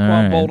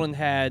 Anquan Bolden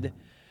had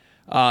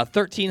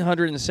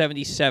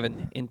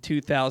 1,377 in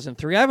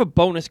 2003. I have a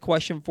bonus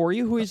question for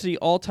you. Who is the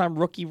all-time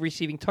rookie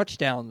receiving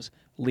touchdowns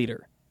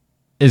leader?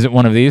 Is it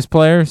one of these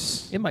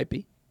players? It might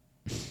be.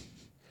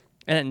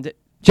 And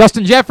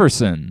Justin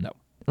Jefferson. No.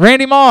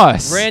 Randy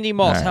Moss. Randy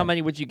Moss. Right. How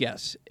many would you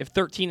guess? If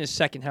 13 is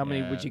second, how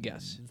many would you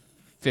guess?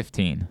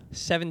 15.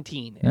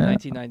 17 in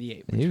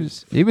 1998.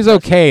 He was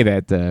okay,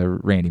 that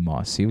Randy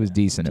Moss. He was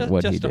decent at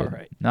what he did. All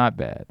right. Not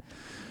bad.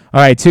 All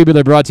right,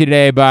 Tubular brought to you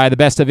today by the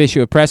Best Of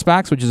issue of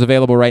PressBox, which is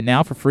available right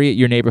now for free at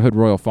your neighborhood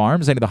Royal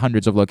Farms, any of the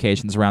hundreds of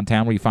locations around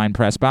town where you find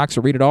PressBox.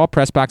 So read it all,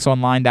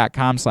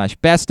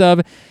 PressBoxOnline.com/bestof.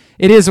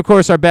 It is, of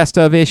course, our Best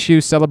Of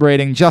issue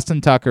celebrating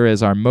Justin Tucker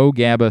as our Mo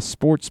Gabba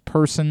Sports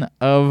Person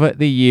of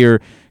the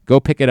Year. Go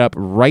pick it up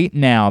right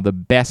now, the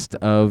Best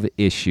Of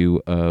issue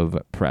of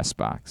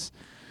PressBox.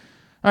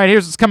 All right,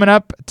 here's what's coming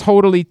up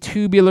totally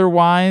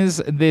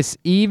tubular-wise this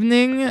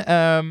evening.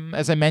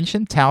 As I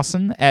mentioned,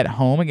 Towson at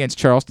home against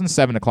Charleston,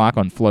 7 o'clock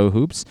on Flow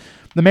Hoops.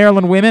 The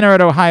Maryland women are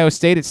at Ohio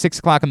State at 6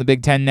 o'clock on the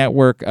Big Ten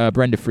Network.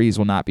 Brenda Fries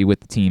will not be with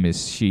the team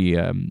as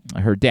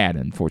her dad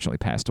unfortunately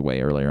passed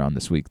away earlier on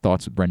this week.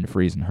 Thoughts with Brenda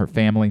Fries and her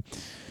family.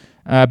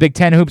 Big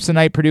Ten Hoops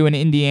tonight, Purdue and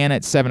Indiana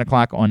at 7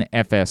 o'clock on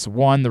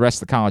FS1. The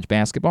rest of the college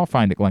basketball,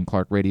 find at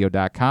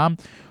glennclarkradio.com.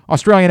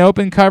 Australian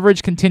Open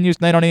coverage continues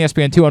tonight on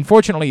ESPN2.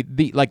 Unfortunately,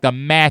 the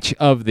match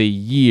of the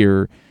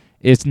year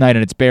is tonight,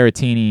 and it's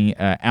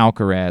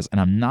Berrettini-Alcaraz, and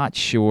I'm not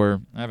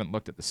sure. I haven't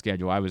looked at the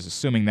schedule. I was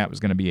assuming that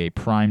was going to be a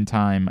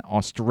primetime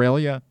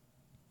Australia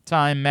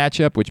time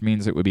matchup, which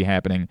means it would be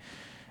happening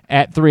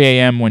at 3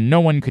 a.m. when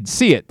no one could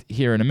see it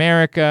here in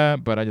America,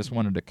 but I just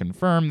wanted to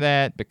confirm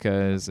that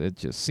because it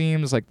just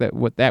seems like that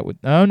would...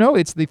 Oh, no,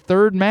 it's the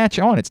third match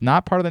on. It's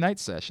not part of the night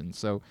session,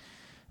 so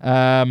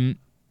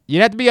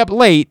you'd have to be up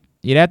late.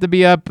 You'd have to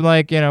be up,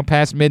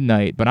 past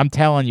midnight, but I'm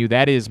telling you,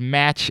 that is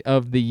match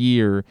of the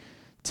year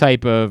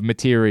type of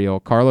material.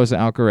 Carlos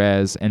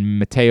Alcaraz and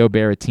Matteo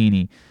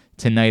Berrettini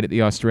tonight at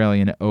the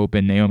Australian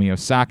Open. Naomi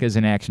Osaka's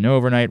in action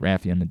overnight.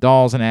 Rafael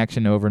Nadal's in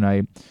action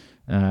overnight.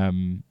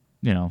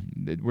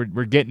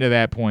 we're getting to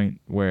that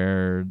point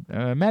where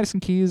Madison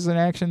Keys in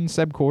action,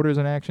 Seb Quarters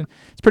in action.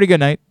 It's a pretty good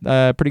night.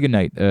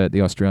 At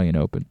the Australian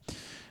Open.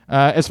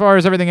 As far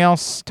as everything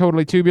else,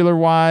 totally tubular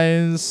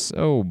wise,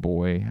 oh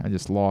boy, I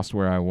just lost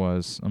where I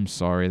was. I'm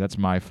sorry, that's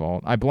my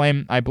fault. I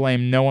blame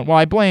no one. Well,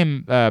 I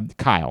blame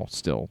Kyle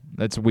still.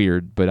 That's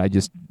weird, but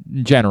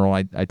in general,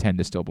 I tend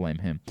to still blame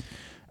him.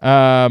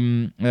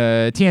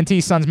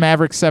 TNT Suns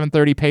Mavericks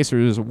 7:30,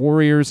 Pacers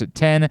Warriors at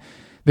 10.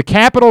 The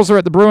Capitals are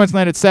at the Bruins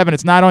tonight at 7.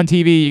 It's not on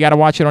TV. You got to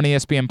watch it on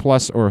ESPN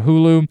Plus or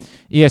Hulu.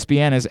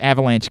 ESPN is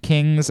Avalanche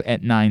Kings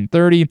at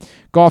 9:30.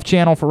 Golf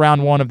Channel for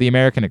round 1 of the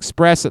American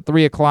Express at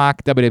 3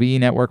 o'clock. WWE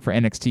Network for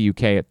NXT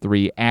UK at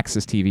 3.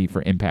 Access TV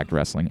for Impact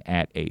Wrestling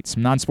at 8.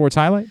 Some non-sports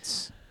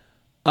highlights?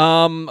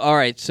 All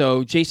right,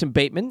 so Jason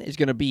Bateman is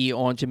going to be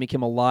on Jimmy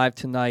Kimmel Live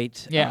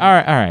tonight. Yeah,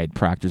 all right.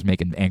 Proctor's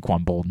making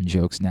Anquan Bolden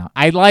jokes now.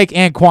 I like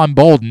Anquan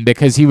Bolden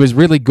because he was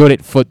really good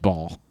at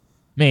football.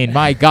 I mean,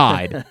 my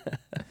God.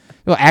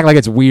 People act like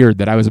it's weird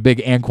that I was a big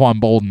Anquan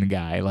Bolden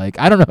guy. Like,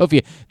 I don't know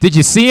if did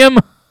you see him?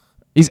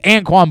 He's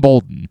Anquan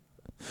Bolden.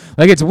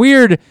 Like, it's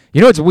weird.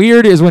 You know what's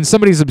weird is when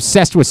somebody's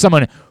obsessed with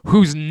someone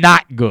who's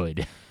not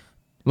good.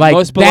 Like,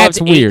 most that's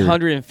beloved weird.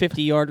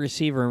 850-yard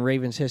receiver in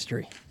Ravens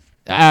history.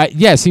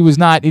 Yes, he was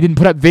not. He didn't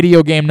put up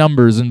video game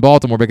numbers in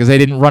Baltimore because they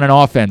didn't run an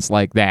offense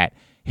like that.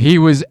 He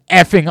was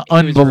effing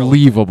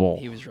unbelievable.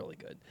 He was really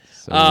good.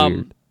 So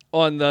weird.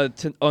 On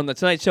the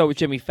Tonight Show with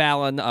Jimmy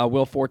Fallon,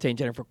 Will Forte and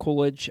Jennifer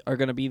Coolidge are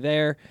going to be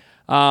there.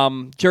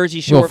 Jersey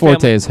Shore Will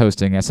Forte family. is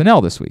hosting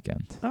SNL this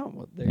weekend. Oh,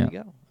 well, there you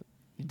go.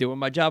 You're doing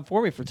my job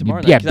for me for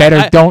tomorrow Yeah,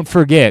 night. don't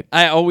forget.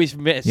 I always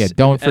miss. Yeah,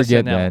 don't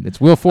forget SNL. that. It's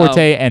Will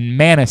Forte and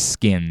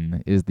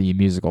Maneskin is the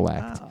musical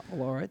act.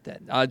 Well, all right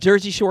then.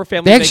 Jersey Shore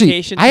family I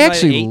vacation. tonight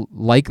at 8.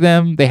 Like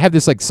them. They have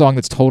this song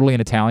that's totally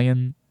in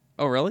Italian.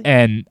 Oh, really?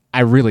 And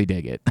I really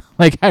dig it.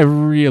 I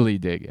really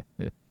dig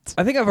it.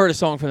 I think I've heard a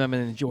song from them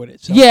and enjoyed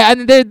it. So. Yeah,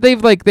 and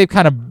they've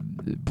kind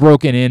of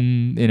broken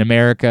in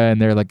America,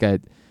 and they're like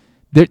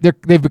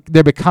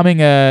they're becoming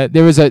a. I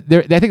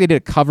think they did a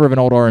cover of an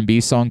old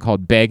R&B song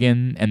called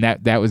 "Beggin'," and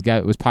that was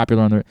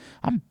popular on the.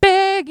 I'm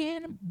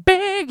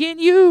begging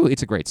you.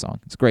 It's a great song.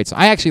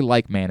 I actually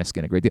like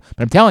Maneskin a great deal,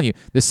 but I'm telling you,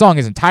 this song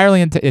is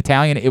entirely in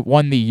Italian. It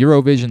won the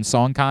Eurovision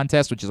Song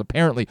Contest, which is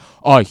apparently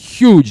a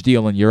huge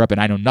deal in Europe,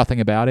 and I know nothing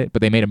about it.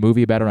 But they made a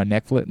movie about it on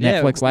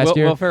Netflix last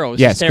year. Will Ferrell was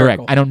yes,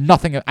 hysterical. correct. I know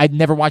nothing. I'd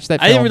never watched that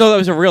film. I didn't even know that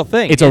was a real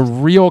thing. It's a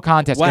real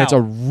contest, and it's Wow.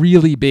 a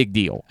really big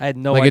deal. I had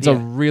no idea. It's a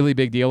really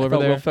big deal I over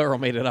thought there. Will Ferrell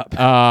made it up.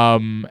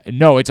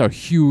 No, it's a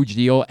huge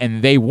deal,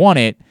 and they won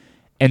it.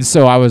 And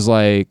so I was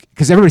like,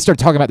 because everybody started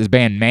talking about this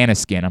band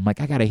Maneskin. I'm like,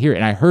 I gotta hear it.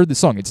 And I heard the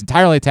song. It's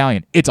entirely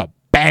Italian. It's a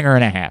banger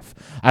and a half.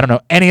 I don't know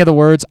any of the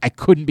words. I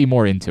couldn't be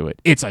more into it.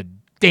 It's a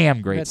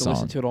damn great I have to song.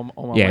 listen to it on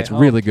my yeah, way it's home.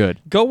 really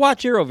good. Go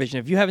watch Eurovision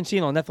if you haven't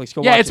seen it on Netflix.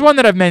 Go watch Yeah, it. it's one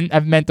that I've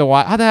meant to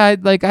watch.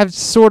 I've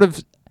sort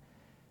of.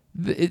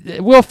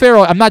 Will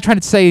Ferrell, I'm not trying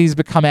to say he's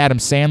become Adam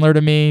Sandler to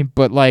me,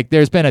 but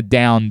there's been a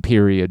down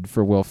period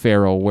for Will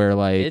Ferrell where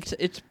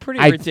it's pretty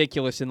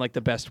ridiculous in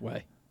the best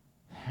way.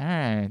 All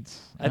right.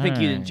 I think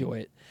you'd enjoy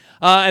it.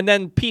 And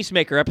then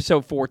Peacemaker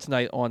episode 4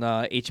 tonight on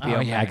HBO.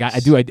 Oh yeah,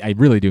 Max. I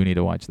really do need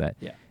to watch that.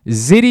 Yeah.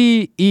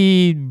 Ziti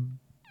E.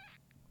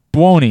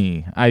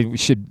 Buoni. I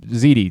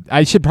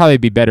should probably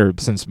be better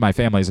since my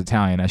family's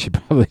Italian. I should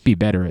probably be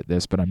better at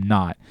this, but I'm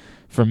not.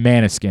 For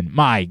Maneskin,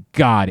 my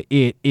God,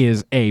 it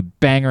is a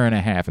banger and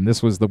a half, and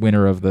this was the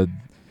winner of the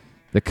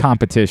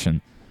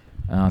competition.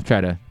 I'll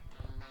try to.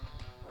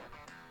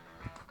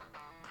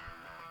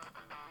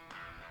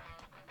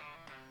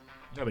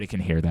 Nobody can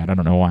hear that. I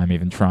don't know why I'm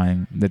even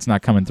trying. It's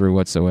not coming through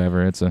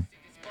whatsoever. It's a.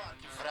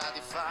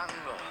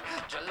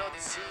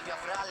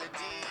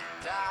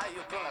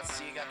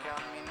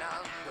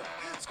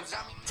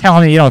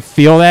 Telling me you don't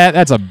feel that?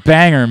 That's a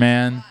banger,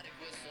 man.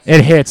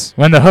 It hits.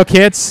 When the hook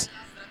hits,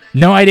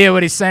 no idea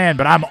what he's saying,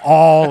 but I'm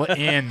all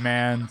in,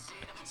 man.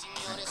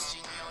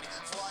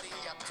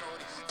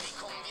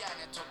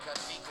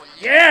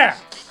 Yeah!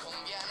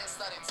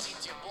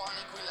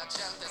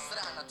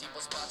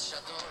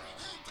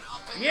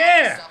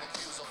 Yeah!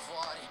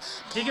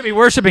 He could be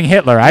worshiping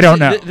Hitler. I don't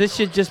know. This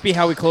should just be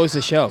how we close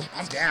the show.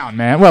 I'm down,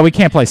 man. Well, we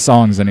can't play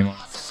songs anymore.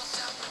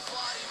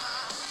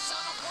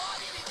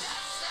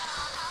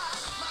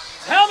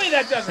 Tell me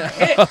that doesn't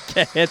hit.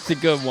 Okay, that's a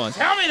good one.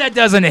 Tell me that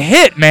doesn't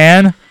hit,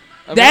 man.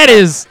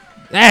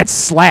 That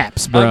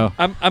slaps, bro.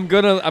 I'm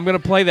gonna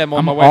play them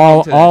on my way.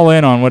 all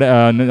in on what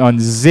on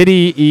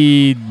Ziti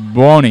E.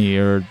 Buoni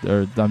or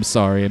I'm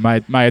sorry,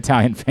 my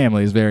Italian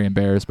family is very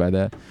embarrassed by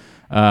that.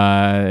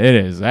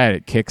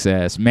 It kicks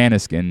ass.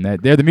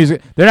 Maneskin. They're the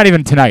music. They're not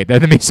even tonight. They're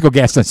the musical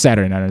guests on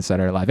Saturday night on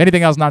Saturday Live.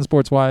 Anything else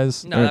non-sports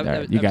wise?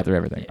 No, you got through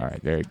everything. Yeah. All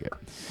right, very good.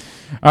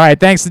 All right,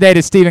 thanks today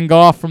to Stephen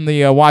Goff from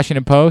the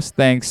Washington Post.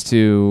 Thanks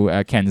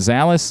to Ken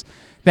Zales.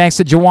 Thanks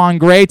to Jawan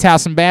Gray,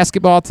 Towson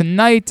Basketball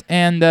tonight.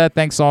 And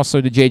thanks also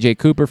to J.J.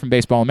 Cooper from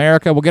Baseball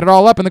America. We'll get it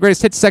all up in the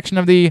greatest hits section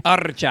of the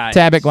tab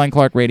at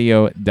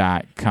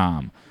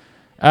GlennClarkRadio.com.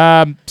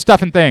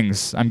 Stuff and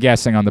things, I'm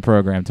guessing, on the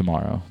program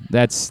tomorrow.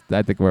 That's,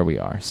 I think, where we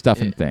are.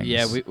 Stuff and things.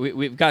 Yeah,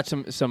 we've got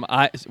some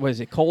what is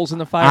it, coals in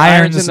the fire?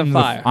 Irons in the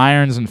fire.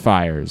 Irons and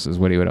fires is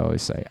what he would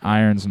always say.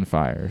 Irons and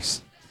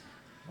fires.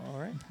 All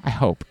right. I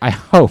hope.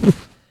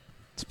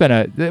 It's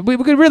been we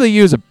could really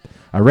use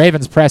a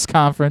Ravens press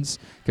conference.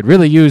 Could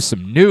really use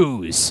some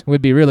news.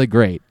 Would be really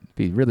great.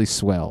 Be really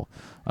swell.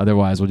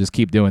 Otherwise, we'll just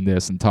keep doing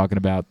this and talking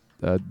about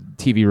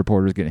TV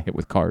reporters getting hit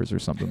with cars or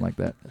something like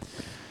that.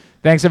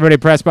 Thanks, everybody.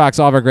 PressBox,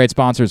 all of our great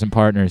sponsors and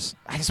partners.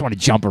 I just want to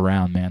jump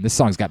around, man. This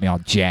song's got me all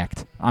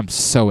jacked. I'm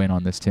so in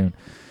on this tune.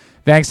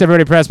 Thanks to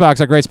everybody. PressBox,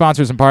 our great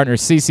sponsors and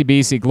partners.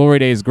 CCBC, Glory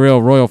Days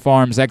Grill, Royal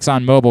Farms,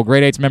 ExxonMobil,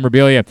 Great 8's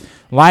Memorabilia,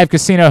 Live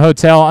Casino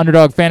Hotel,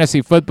 Underdog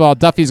Fantasy Football,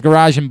 Duffy's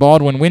Garage in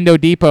Baldwin, Window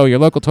Depot, your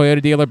local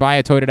Toyota dealer,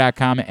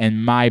 buyatoyota.com,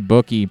 and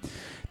MyBookie.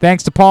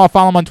 Thanks to Paul.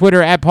 Follow him on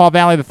Twitter, at Paul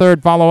Valley III.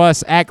 Follow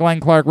us, at Glenn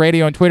Clark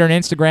Radio on Twitter and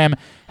Instagram.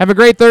 Have a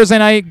great Thursday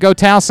night. Go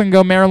Towson,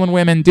 go Maryland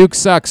women. Duke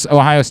sucks.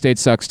 Ohio State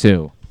sucks,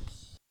 too.